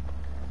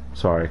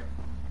 Sorry.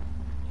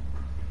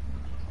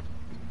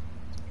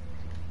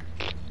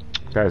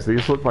 Guys,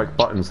 these look like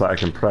buttons that I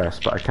can press,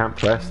 but I can't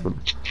press them.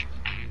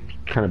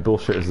 What kind of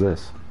bullshit is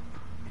this?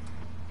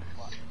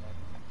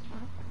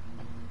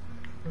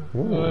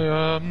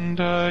 Whoa.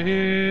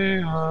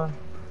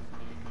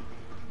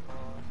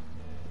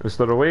 Is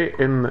there a way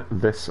in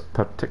this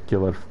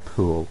particular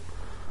pool?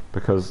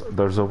 Because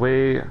there's a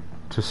way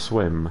to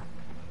swim.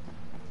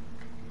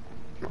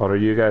 Or are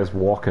you guys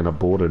walking a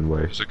boring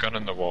way? There's a gun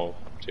on the wall.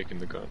 I'm taking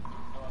the gun.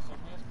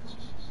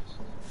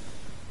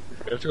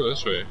 You have to go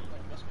this way.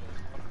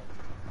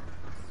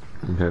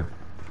 Okay.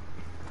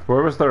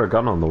 Where was there a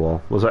gun on the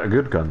wall? Was it a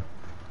good gun?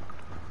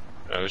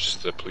 It was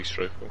just a police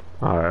rifle.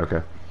 Alright,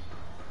 okay.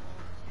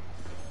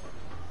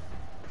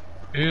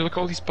 Hey, look at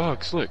all these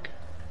bugs, look.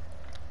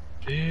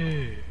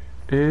 Ew.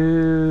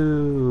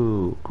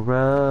 Ew,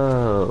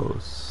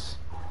 gross.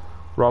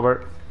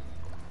 Robert,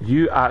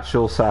 you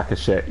actual sack of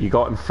shit. You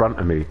got in front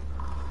of me.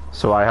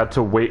 So I had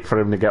to wait for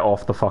him to get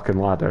off the fucking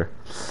ladder.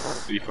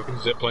 Are you fucking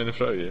zipline in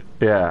front of you?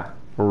 Yeah,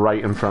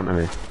 right in front of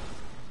me.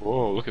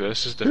 Whoa, look at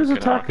this. This is Who's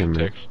different kind of attacking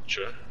me?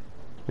 architecture.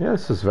 Yeah,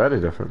 this is very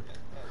different.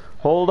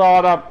 Hold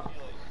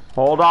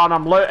on,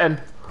 I'm looting.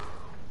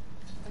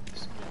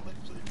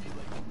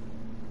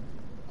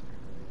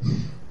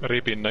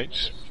 Arabian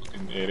Nights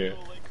fucking area.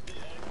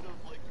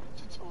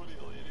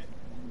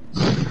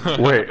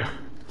 Wait.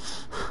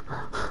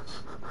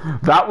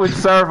 That would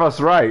serve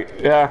us right,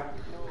 yeah.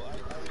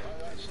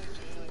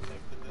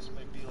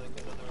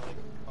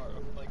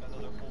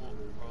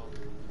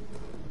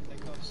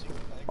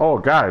 Oh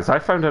guys, I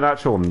found an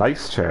actual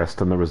nice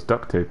chest and there was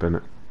duct tape in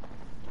it.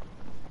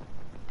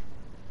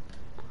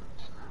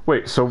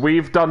 Wait, so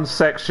we've done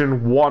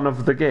section 1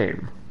 of the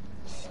game?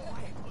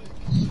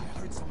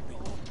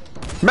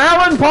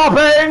 Melon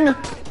popping!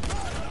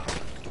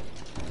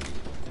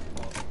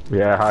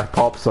 Yeah, I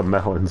popped some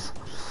melons.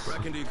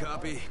 Reckon, do you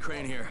copy?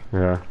 Crane here.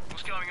 Yeah.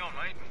 What's going on,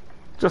 mate?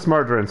 Just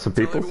murdering some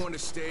Tell people. everyone to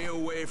stay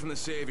away from the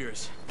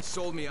saviors.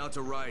 Sold me out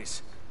to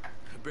Rice. I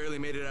barely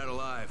made it out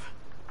alive.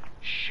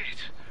 Shit.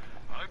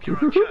 I hope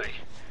you're okay.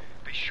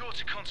 Be sure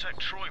to contact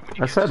Troy when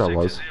you I get said to I Sector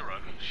was. Zero.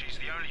 She's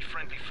the only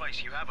friendly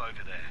face you have over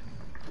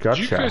there. Did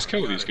you guys Gotcha.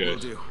 kill these Will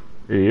guys? do.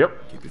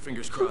 Yep. Keep your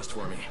fingers crossed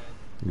for me.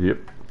 Yep.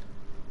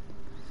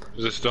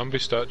 There's a zombie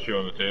statue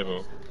on the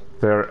table.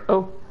 There.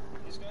 Oh.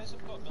 These guys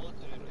have got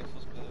military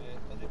rifles, by the way.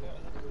 Are they better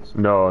than this?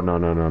 No,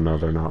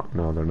 they're not.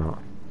 No, they're not.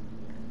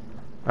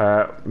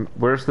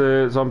 Where's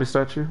the zombie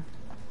statue?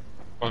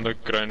 On the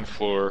ground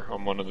floor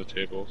on one of the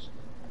tables.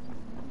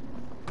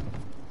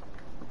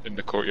 In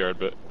the courtyard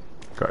bit.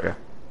 Got ya.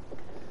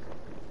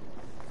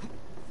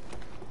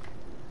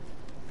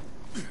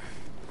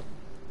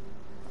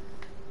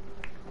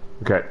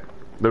 Okay.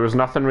 There was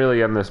nothing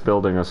really in this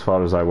building as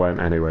far as I went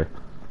anyway.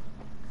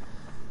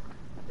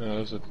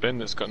 There's a bin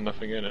that's got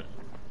nothing in it.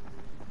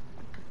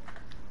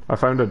 I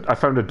found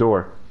a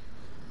door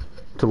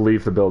to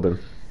leave the building.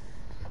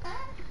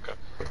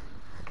 Okay.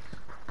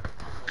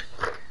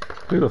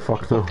 Who the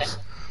fuck knows?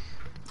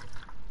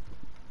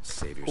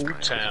 Saviors. Old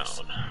Rice. town.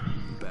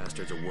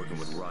 Bastards are working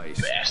with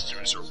Rice.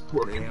 Bastards are They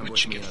working with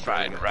ambushed me chicken on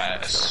fried Burger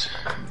rice.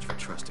 Too much for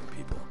trusting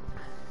people.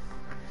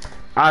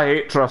 I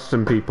hate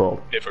trusting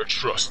people. Never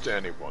trust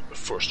anyone. The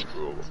first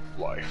rule of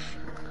life.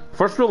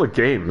 First rule of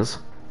games.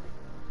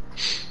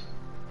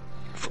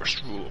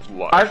 First rule of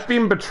life. I've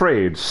been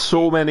betrayed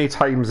so many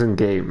times in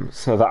games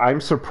so that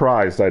I'm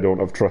surprised I don't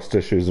have trust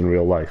issues in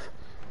real life.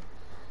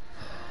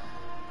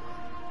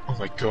 Oh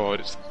my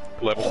god, it's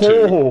level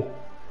 2.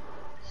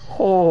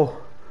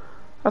 Oh,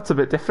 that's a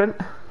bit different.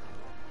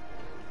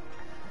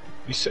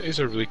 These cities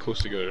are really close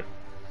together.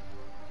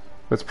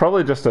 It's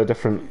probably just a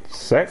different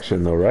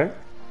section though, right?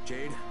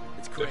 Jade,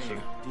 it's Crane.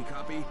 Different. Do you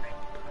copy?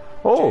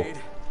 Oh, Jade,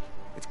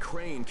 it's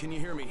Crane. Can you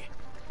hear me?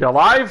 you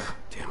alive?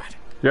 Damn it.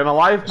 You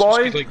alive, This must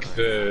boy? be like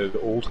the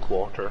old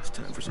quarter. It's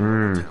time for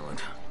some local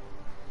talent.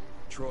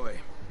 Troy,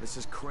 this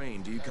is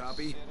Crane. Do you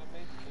copy?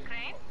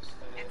 Crane?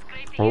 It's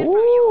great to hear from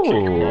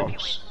you. Oh,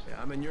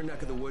 Yeah, I'm in your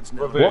neck of the woods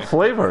now. what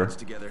flavor? Let's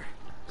together.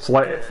 It's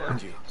like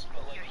Find you.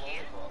 You're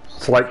here.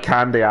 it's like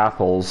candy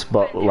apples,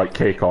 but like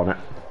cake on it.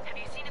 Have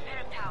you seen a pair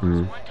of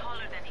towers, one taller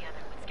than the other,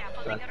 with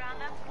scaffolding around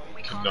them?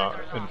 We call not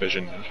them our lodge.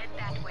 envision. Head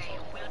that way.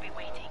 We'll be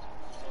waiting.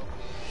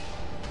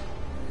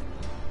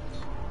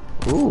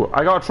 Ooh,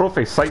 I got a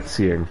trophy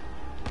sightseeing.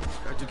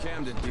 Dr.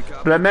 Camden, do you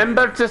copy?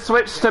 Remember to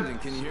switch to Camden,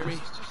 can you hear me?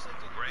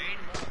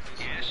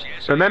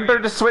 remember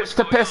to switch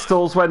to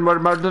pistols when we're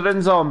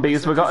murdering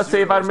zombies. We gotta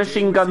save our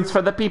machine guns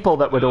for the people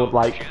that we don't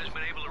like. She hasn't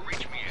been able to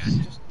reach me yet.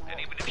 And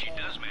even if she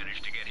does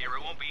manage to get here,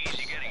 it won't be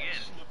easy getting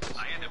in.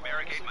 I had to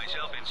barricade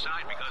myself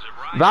inside because of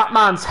Ryan. That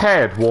man's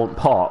head won't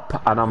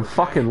pop, and I'm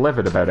fucking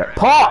livid about it.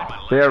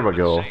 Pop! There we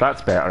go.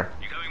 That's better.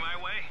 You coming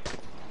my way?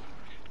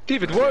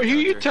 David, what are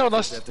you telling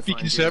us Have to to be find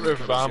conservative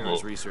David of to ammo? share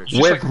his research.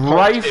 Just With like cops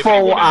rifle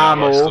everywhere in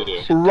ammo. our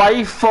stadium.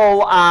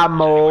 Rifle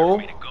ammo.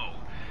 Me to go.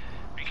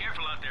 Be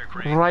careful out there,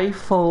 Crane.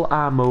 Rifle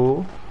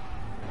ammo.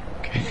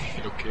 Okay,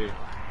 okay.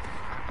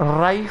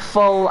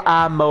 Rifle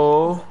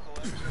ammo.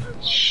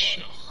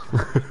 Shut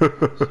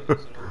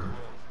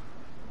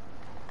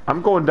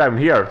I'm going down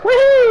here.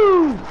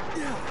 Woohoo!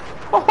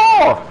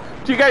 Oh!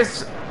 Do you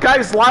guys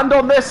land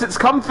on this? It's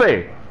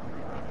comfy.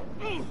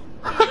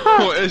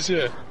 What is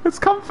it? It's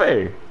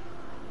comfy.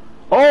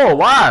 Oh,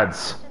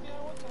 lads!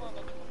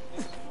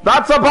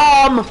 That's a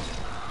bomb!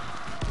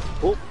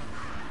 Oh.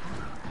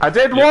 I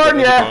did warn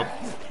you!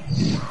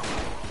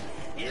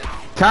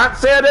 Can't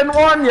say I didn't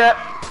warn you!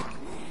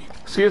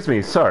 Excuse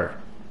me, sir.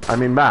 I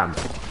mean, ma'am.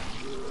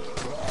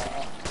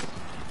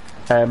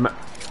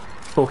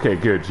 Okay,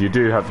 good. You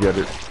do have your...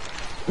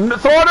 Throw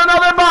in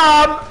another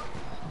bomb!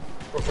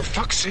 Oh, for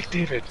fuck's sake,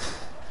 David.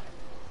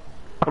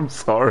 I'm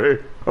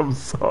sorry. I'm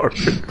sorry.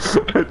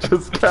 I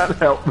just can't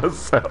help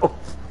myself.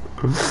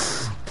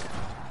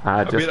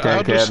 I I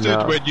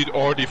understood when you'd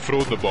already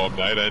thrown the bomb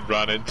and I then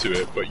ran into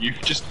it, but you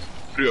just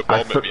threw a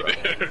bomb at me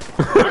there.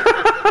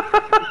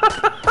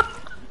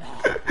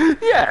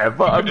 Yeah,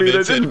 but I mean,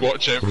 it said,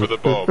 watch out for the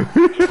bomb.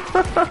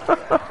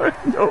 I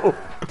know.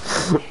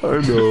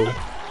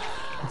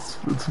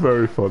 It's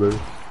very funny.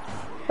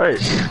 Hey.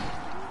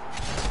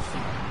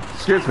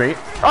 Excuse me.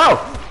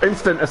 Oh!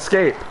 Instant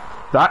escape.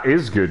 That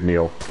is good,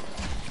 Neil.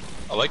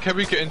 I like how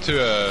we get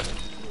into a...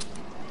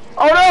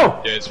 Oh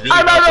no! Yeah, it's really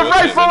I'm out of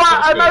rifle!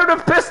 I'm good. out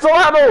of pistol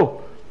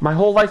ammo! My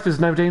whole life is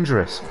now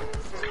dangerous.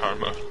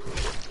 Karma.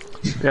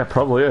 Yeah,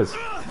 probably is.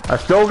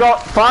 I've still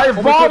got 5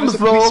 Oh bombs, my God, though! there's a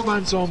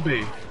policeman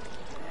zombie.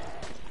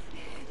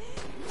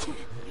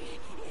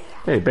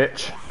 Hey,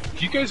 bitch.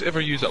 Do you guys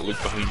ever use that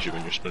look behind you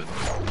when you're sprinting?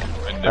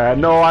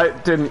 No, I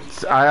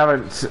didn't. I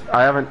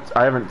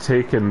haven't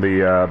taken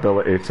the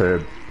ability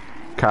to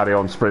carry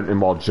on sprinting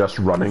while just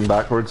running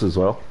backwards as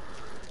well.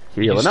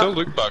 You Healing still up.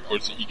 look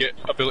backwards. You get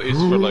abilities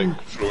for like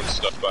throwing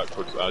stuff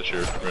backwards as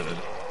you're running.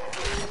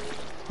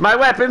 My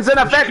weapon's Which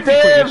can be quite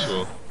ineffective!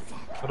 useful.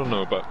 I don't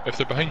know, but if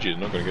they're behind you,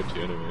 they're not going to get to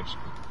you anyways.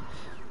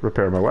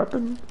 Repair my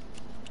weapon.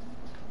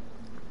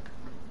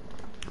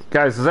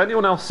 Guys, is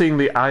anyone else seeing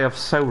the Eye of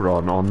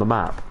Sauron on the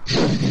map?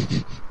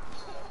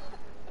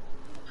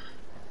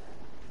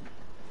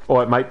 Oh,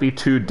 it might be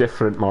 2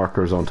 different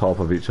markers on top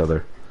of each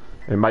other.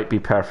 It might be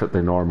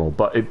perfectly normal,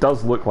 but it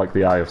does look like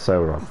the Eye of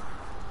Sauron.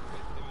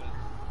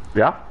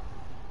 Yeah?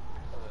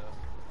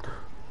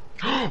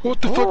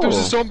 What the fuck? There's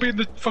a zombie in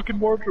the fucking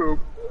wardrobe.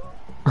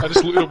 I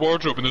just looked at the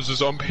wardrobe and there's a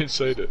zombie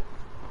inside it.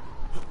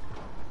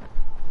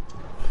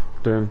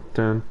 Dun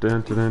dun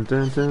dun dun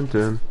dun dun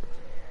dun.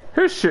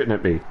 Who's shooting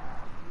at me?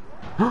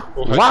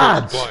 Oh,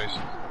 Lads! supplies.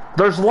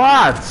 There's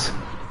lads!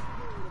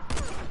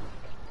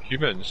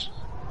 Humans.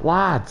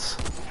 Lads!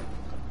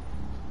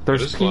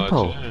 There's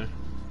people. Lads, yeah.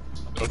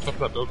 They're on top of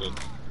that building.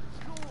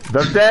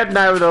 They're dead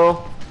now,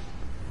 though.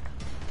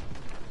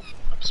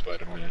 I'm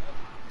Spider-Man.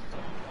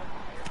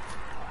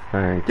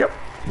 Thank you.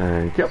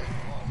 Thank you.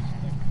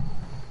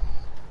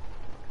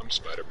 I'm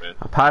Spider-Man.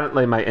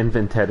 Apparently my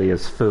inventory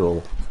is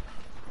full.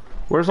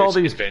 Where's all It's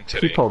these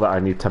inventory. people that I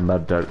need to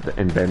murder? The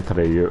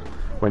inventory, you.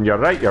 When you're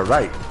right, you're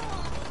right.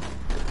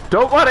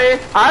 Don't worry,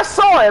 I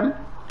saw him!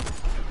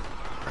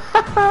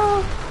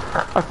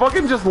 I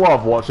fucking just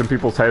love watching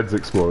people's heads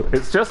explode.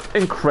 It's just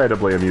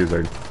incredibly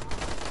amusing.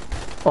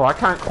 Oh, I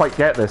can't quite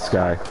get this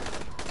guy.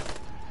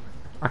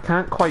 I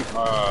can't quite...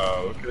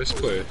 Wow, look at this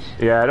place.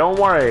 Yeah, don't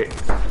worry.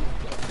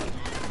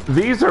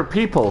 These are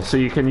people, so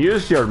you can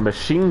use your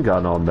machine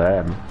gun on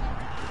them.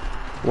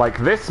 Like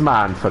this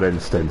man, for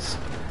instance.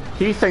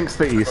 He thinks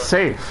that he's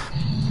safe,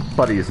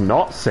 but he's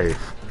not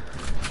safe.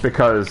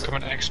 Because...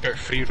 Become an expert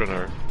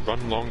freerunner.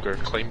 Run longer,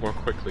 climb more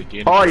quickly,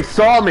 gain... Oh, he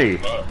saw me!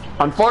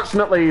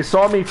 Unfortunately, he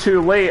saw me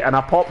too late and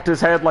I popped his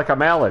head like a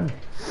melon.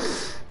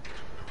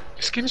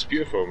 This game's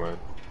beautiful, man.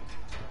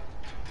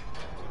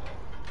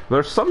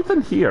 There's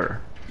something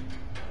here.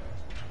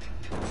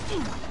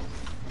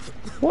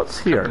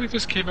 What's I here? believe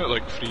this came out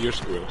like 3 years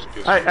ago.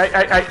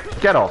 Hey,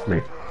 get off me.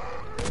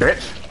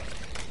 Bitch.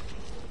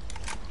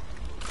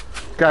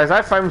 Guys,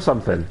 I found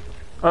something.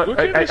 Look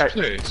at this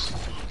place.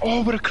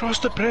 Oh, we're across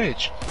the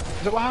bridge.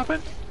 Is that what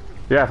happened?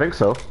 Yeah, I think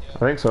so. I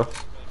think so.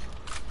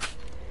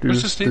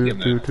 Where's the stadium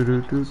then?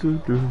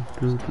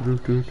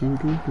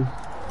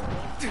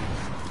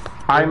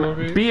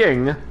 I'm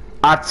being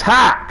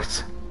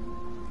attacked!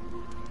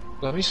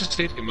 That means the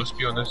stadium must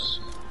be on this...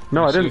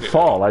 No, I didn't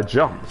fall, I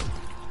jumped.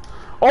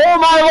 Oh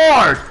my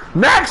lord!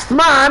 Next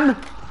man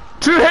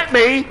to hit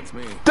me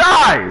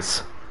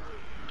dies!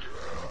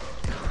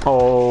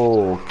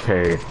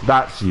 Okay,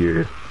 that's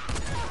you.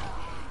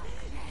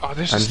 Oh,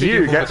 there's a And stadium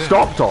you over get there.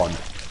 stopped on.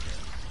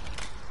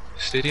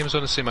 Stadium's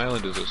on the same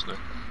island as us now.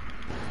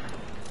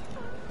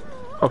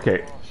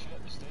 Okay.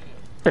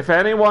 If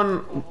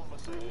anyone...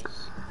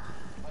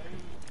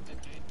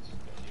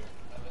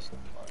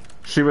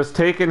 She was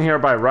taken here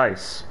by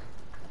Rice.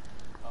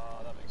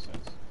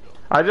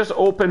 I just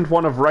opened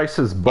one of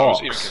Rice's I was box.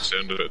 even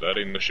concerned about that. I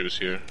didn't know she was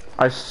here.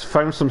 I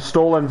found some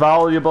stolen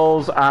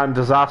valuables and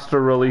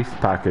disaster relief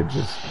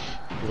packages.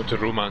 Went to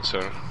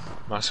Romancer.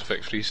 Mass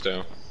Effect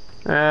freestyle.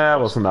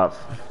 Wasn't that...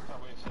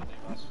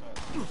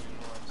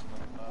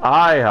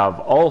 I have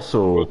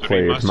also What, the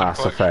played remastered Mass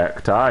collection?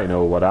 Effect. I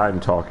know what I'm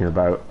talking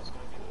about.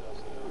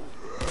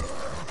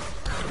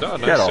 That a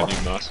Get nice off.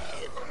 new Mass Effect.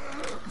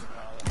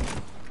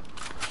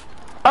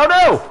 Oh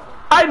no!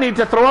 I need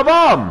to throw a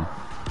bomb!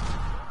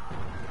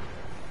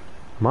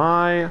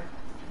 My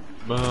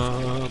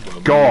Mamma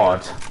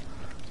God.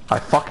 I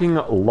fucking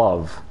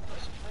love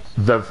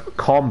the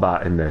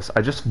combat in this.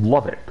 I just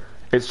love it.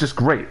 It's just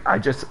great.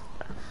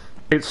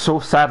 It's so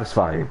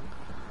satisfying.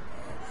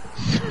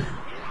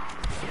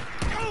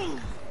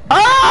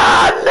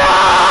 Ah,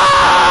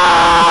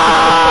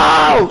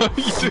 no!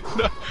 You did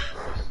that.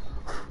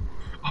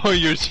 Oh,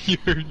 you're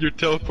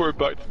teleported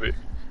back to me.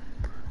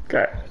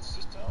 Okay.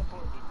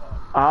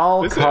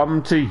 I'll Is it?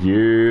 come to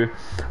you.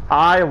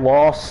 I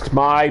lost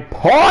my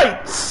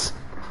points!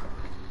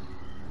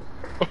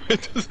 Oh,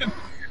 it doesn't.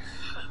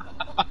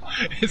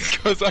 It's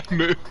because I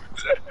moved.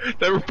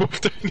 They were both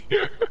down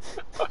here.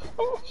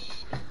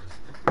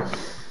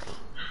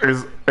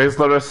 Is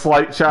there a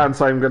slight chance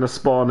I'm gonna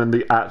spawn in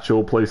the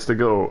actual place to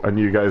go and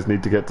you guys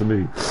need to get to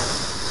me?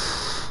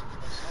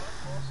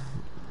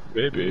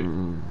 Maybe.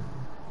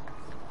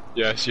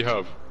 Yes, you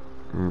have.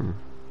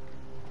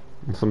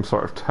 Some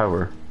sort of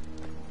tower.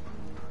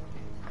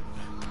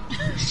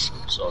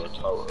 Some sort of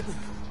tower.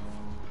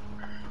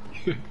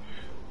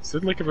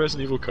 Sound like a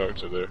Resident Evil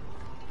character there.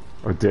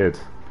 I did.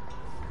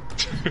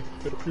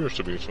 It appears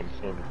to be some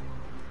fun.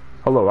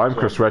 Hello, I'm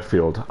Chris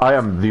Redfield. I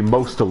am the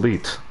most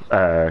elite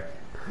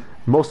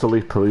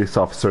police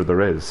officer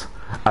there is,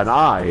 and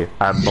I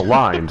am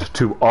blind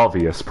to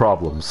obvious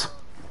problems.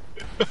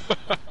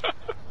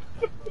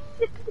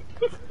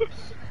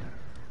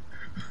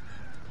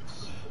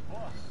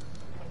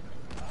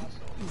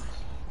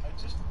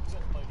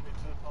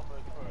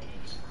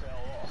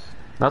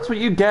 That's what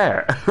you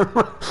get.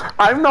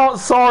 I'm not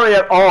sorry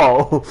at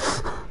all.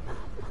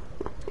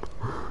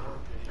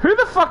 Who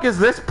the fuck is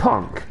this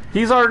punk?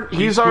 He's our He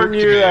new spoke to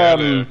me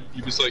earlier.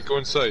 He was like, go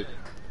inside.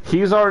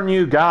 he's our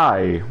new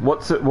guy.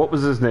 What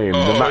was his name?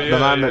 Oh, the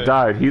man yeah. that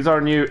died. He's our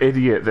new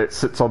idiot that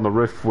sits on the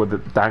roof with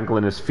it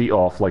dangling his feet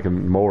off like a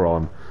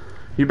moron.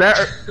 You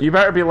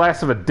better be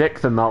less of a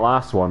dick than that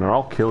last one, or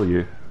I'll kill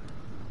you.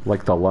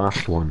 Like the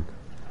last one.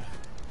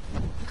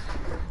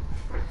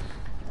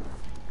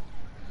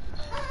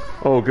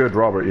 Oh, good,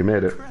 Robert, you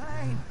made it.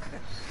 Right.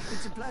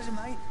 It's a pleasure,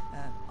 mate.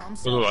 I'm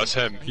Oh no, that's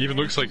him. He even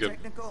looks like him.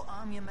 technical,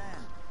 I'm your man.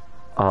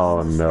 Oh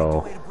Find a no.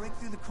 way to break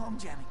through the comm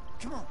jamming.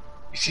 Come on.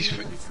 Is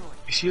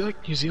he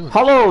like New Zealand?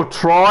 Hello,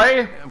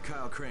 Troy. Hey, I'm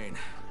Kyle Crane.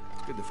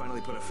 It's good to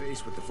finally put a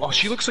face with the Oh,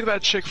 she looks like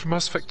that chick from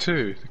Mass Effect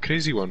 2, the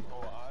crazy one.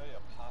 Oh,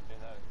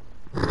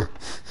 I am happy now.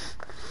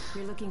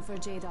 You're looking for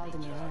Jade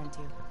Aldemir, aren't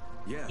you?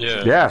 Yeah.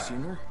 Yeah. Yeah. You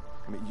seen her?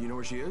 I mean, you know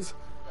where she is?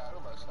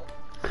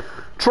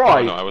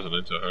 Troy. No, I wasn't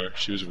into her.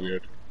 She was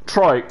weird.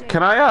 Troy,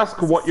 can I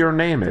ask what your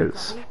name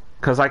is?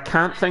 Because I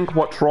can't think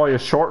what Troy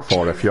is short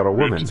for if you're a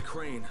woman. It's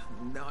Crane.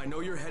 Now I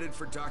know you're headed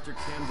for Dr.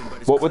 Camden, but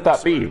it's What would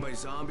that be? by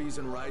zombies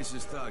and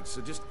Rise's thugs.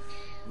 So just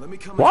let me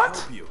come What? and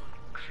help you.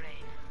 Crane,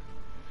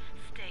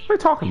 stay What are you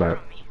talking away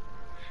about? from me.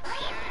 I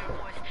hear your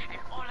voice, and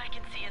all I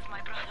can see is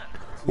my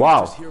brother.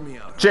 Wow. Just hear me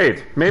out.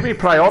 Jade, maybe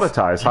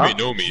prioritize, You may huh?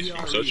 know me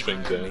from such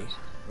things as...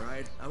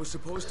 Right? I was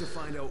supposed to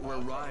find out where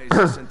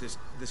Rise sent this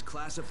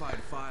classified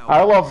file.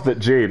 I love that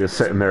Jade is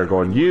sitting there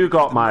going, you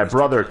got my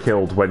brother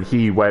killed when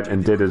he went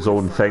and did his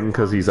own thing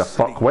because he's a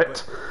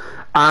fuckwit.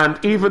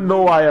 And even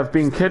though I have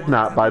been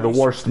kidnapped by the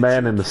worst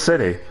men in the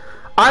city,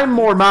 I'm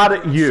more mad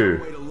at you.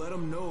 Way to let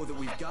 'em know that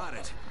we've got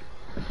it.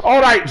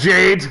 Alright,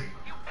 Jade.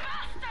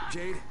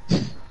 Jade?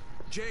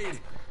 Jade!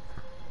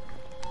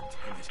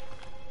 Damn it.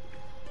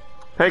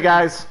 Hey,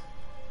 guys.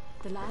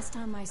 The last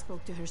time I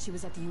spoke to her, she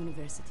was at the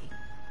university.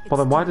 Well,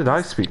 then why did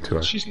I speak to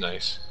her? She's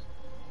nice.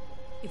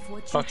 If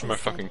what you Apart from my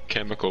just said fucking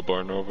chemical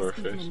burn over her is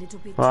even a face. little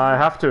bit Well, I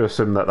true, have to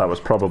assume that was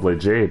probably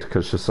Jade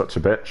because she's such a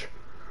bitch.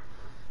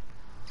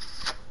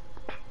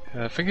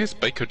 I think his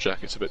biker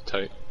jacket's a bit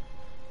tight.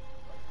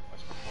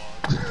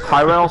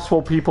 How else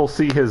will people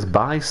see his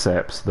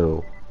biceps,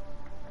 though?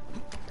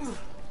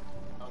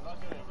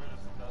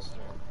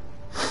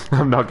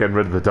 I'm not getting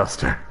rid of the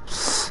duster.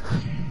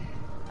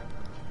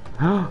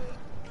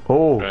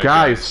 Oh, Right,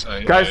 guys,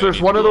 guys, I there's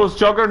need one to of go. those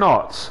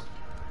juggernauts.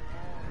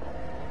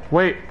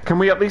 Wait, can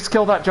we at least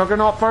kill that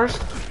juggernaut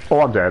first?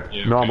 Oh, I'm dead.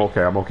 Yeah, No,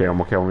 okay. I'm okay.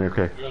 Forgot about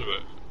it.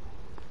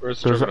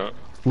 Where's the There's juggernaut?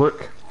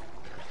 Look,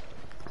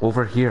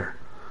 over here.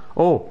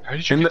 Oh, How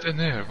did you get in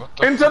there? What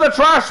the into the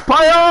trash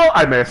pile!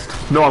 I missed.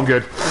 No, I'm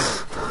good.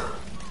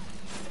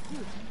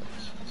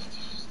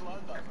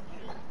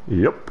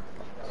 Yep.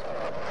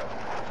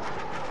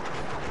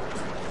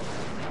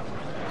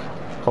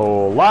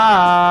 Oh,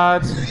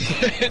 lads!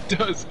 It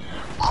does.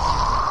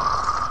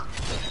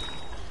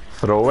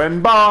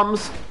 Throwing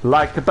bombs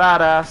like a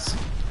badass.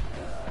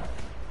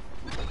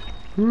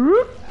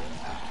 Whoop.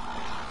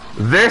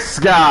 This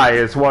guy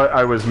is what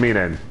I was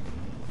meaning.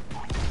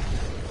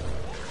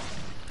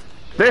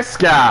 This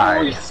Oh,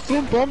 guy! he's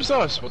throwing bombs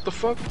at us. What the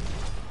fuck?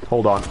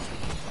 Hold on.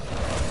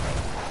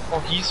 Oh,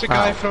 he's the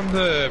guy Ow. from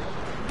the...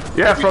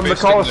 Yeah, from the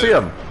based in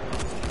Colosseum.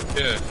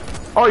 Yeah.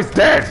 Oh, he's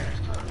dead!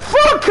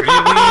 Fuck!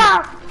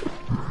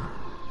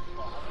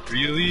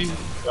 Really?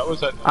 That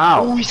was it.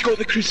 Ow. Oh, he's got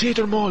the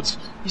Crusader mods!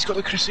 He's got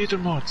the Crusader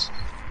mods!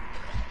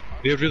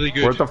 They're really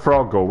good. Where'd the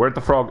frog go? Where'd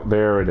the frog?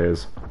 There it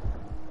is.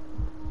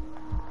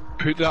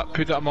 Put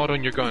that mod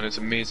on your gun, it's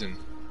amazing.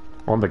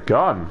 On the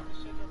gun?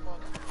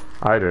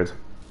 I did.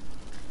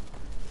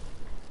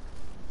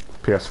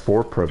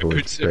 PS4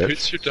 privilege, It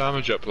puts your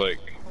damage up, like...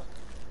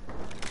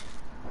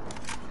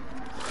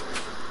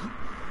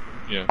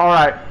 Yeah.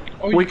 Alright,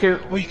 Oh, we can...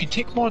 Oh, you can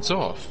take mods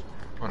off.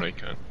 Oh, no, you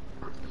can't.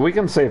 We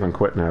can save and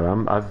quit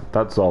now.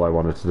 That's all I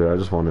wanted to do. I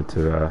just wanted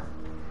to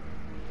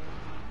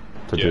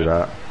do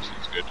that.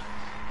 Seems good.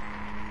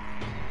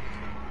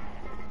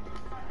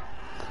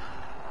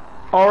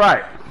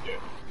 Alright.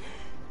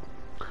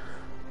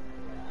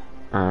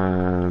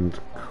 And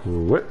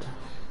quit.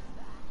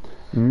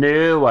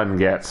 No one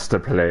gets to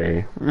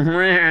play. Oh,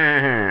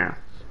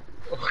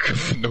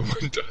 no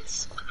one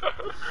does.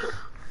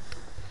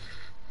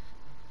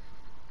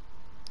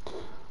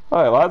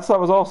 Alright lads, that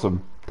was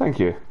awesome. Thank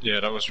you. Yeah,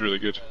 that was really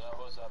good. That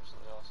was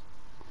absolutely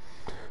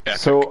awesome. Epic.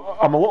 So,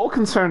 I'm a little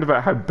concerned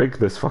about how big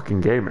this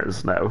fucking game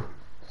is now.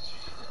 So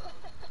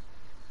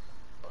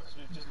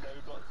we've just now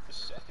got the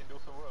second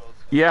open world.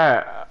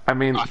 Yeah, I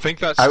mean, I think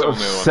that's out still of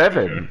new on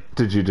 7, Twitter.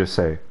 did you just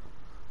say?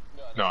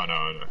 No.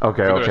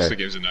 Okay, The okay. rest of the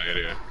game's in that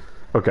area.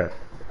 Okay. I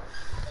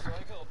don't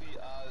think it'll be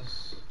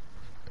as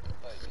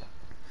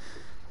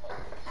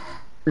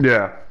like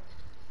Yeah.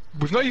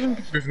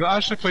 We've not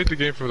actually played the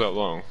game for that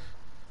long.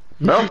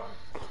 No?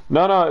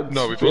 No,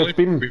 No, it's we've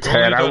been only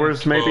 10 done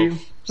hours 12, maybe?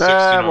 16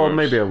 Well, hours.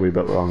 maybe a wee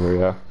bit longer,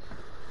 yeah.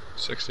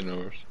 16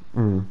 hours.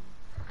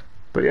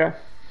 But yeah.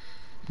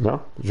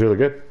 No, it's really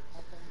good.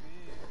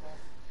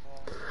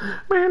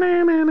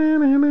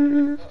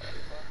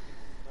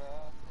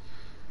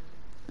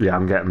 Yeah,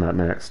 I'm getting that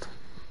next.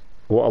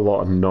 What a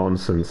lot of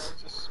nonsense.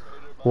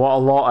 What a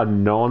lot of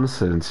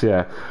nonsense,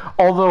 yeah.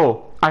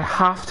 Although, I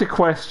have to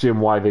question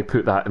why they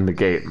put that in the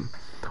game.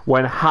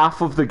 When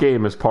half of the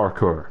game is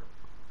parkour.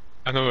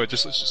 I know, let's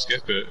just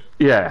skip it.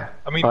 Yeah.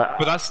 I mean,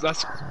 but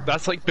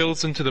that's like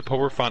builds into the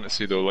power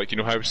fantasy though. Like, you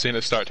know how I was saying at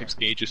the start it takes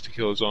ages to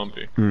kill a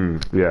zombie.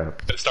 Yeah.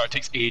 At the start it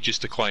takes ages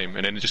to climb,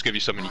 and then it just gives you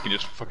something you can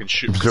just fucking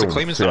shoot. Because the Zoom,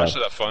 climbing's yeah. not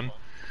actually that fun.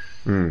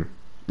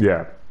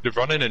 Yeah. The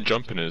running and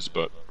jumping is,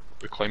 but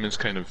the climbing's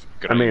kind of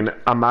I grind. mean,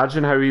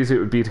 imagine how easy it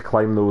would be to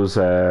climb those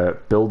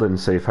building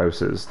safe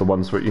houses, the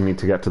ones where you need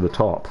to get to the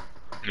top.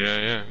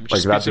 Yeah.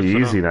 Like, that'd be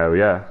easy now,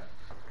 yeah.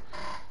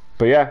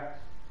 But yeah,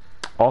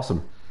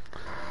 awesome.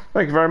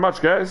 Thank you very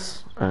much,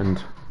 guys,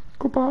 and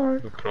goodbye.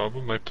 No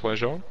problem, my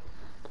pleasure.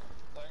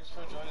 thanks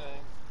for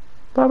joining.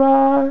 Bye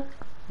bye.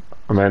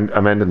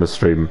 I'm ending the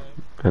stream.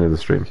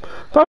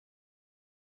 Bye.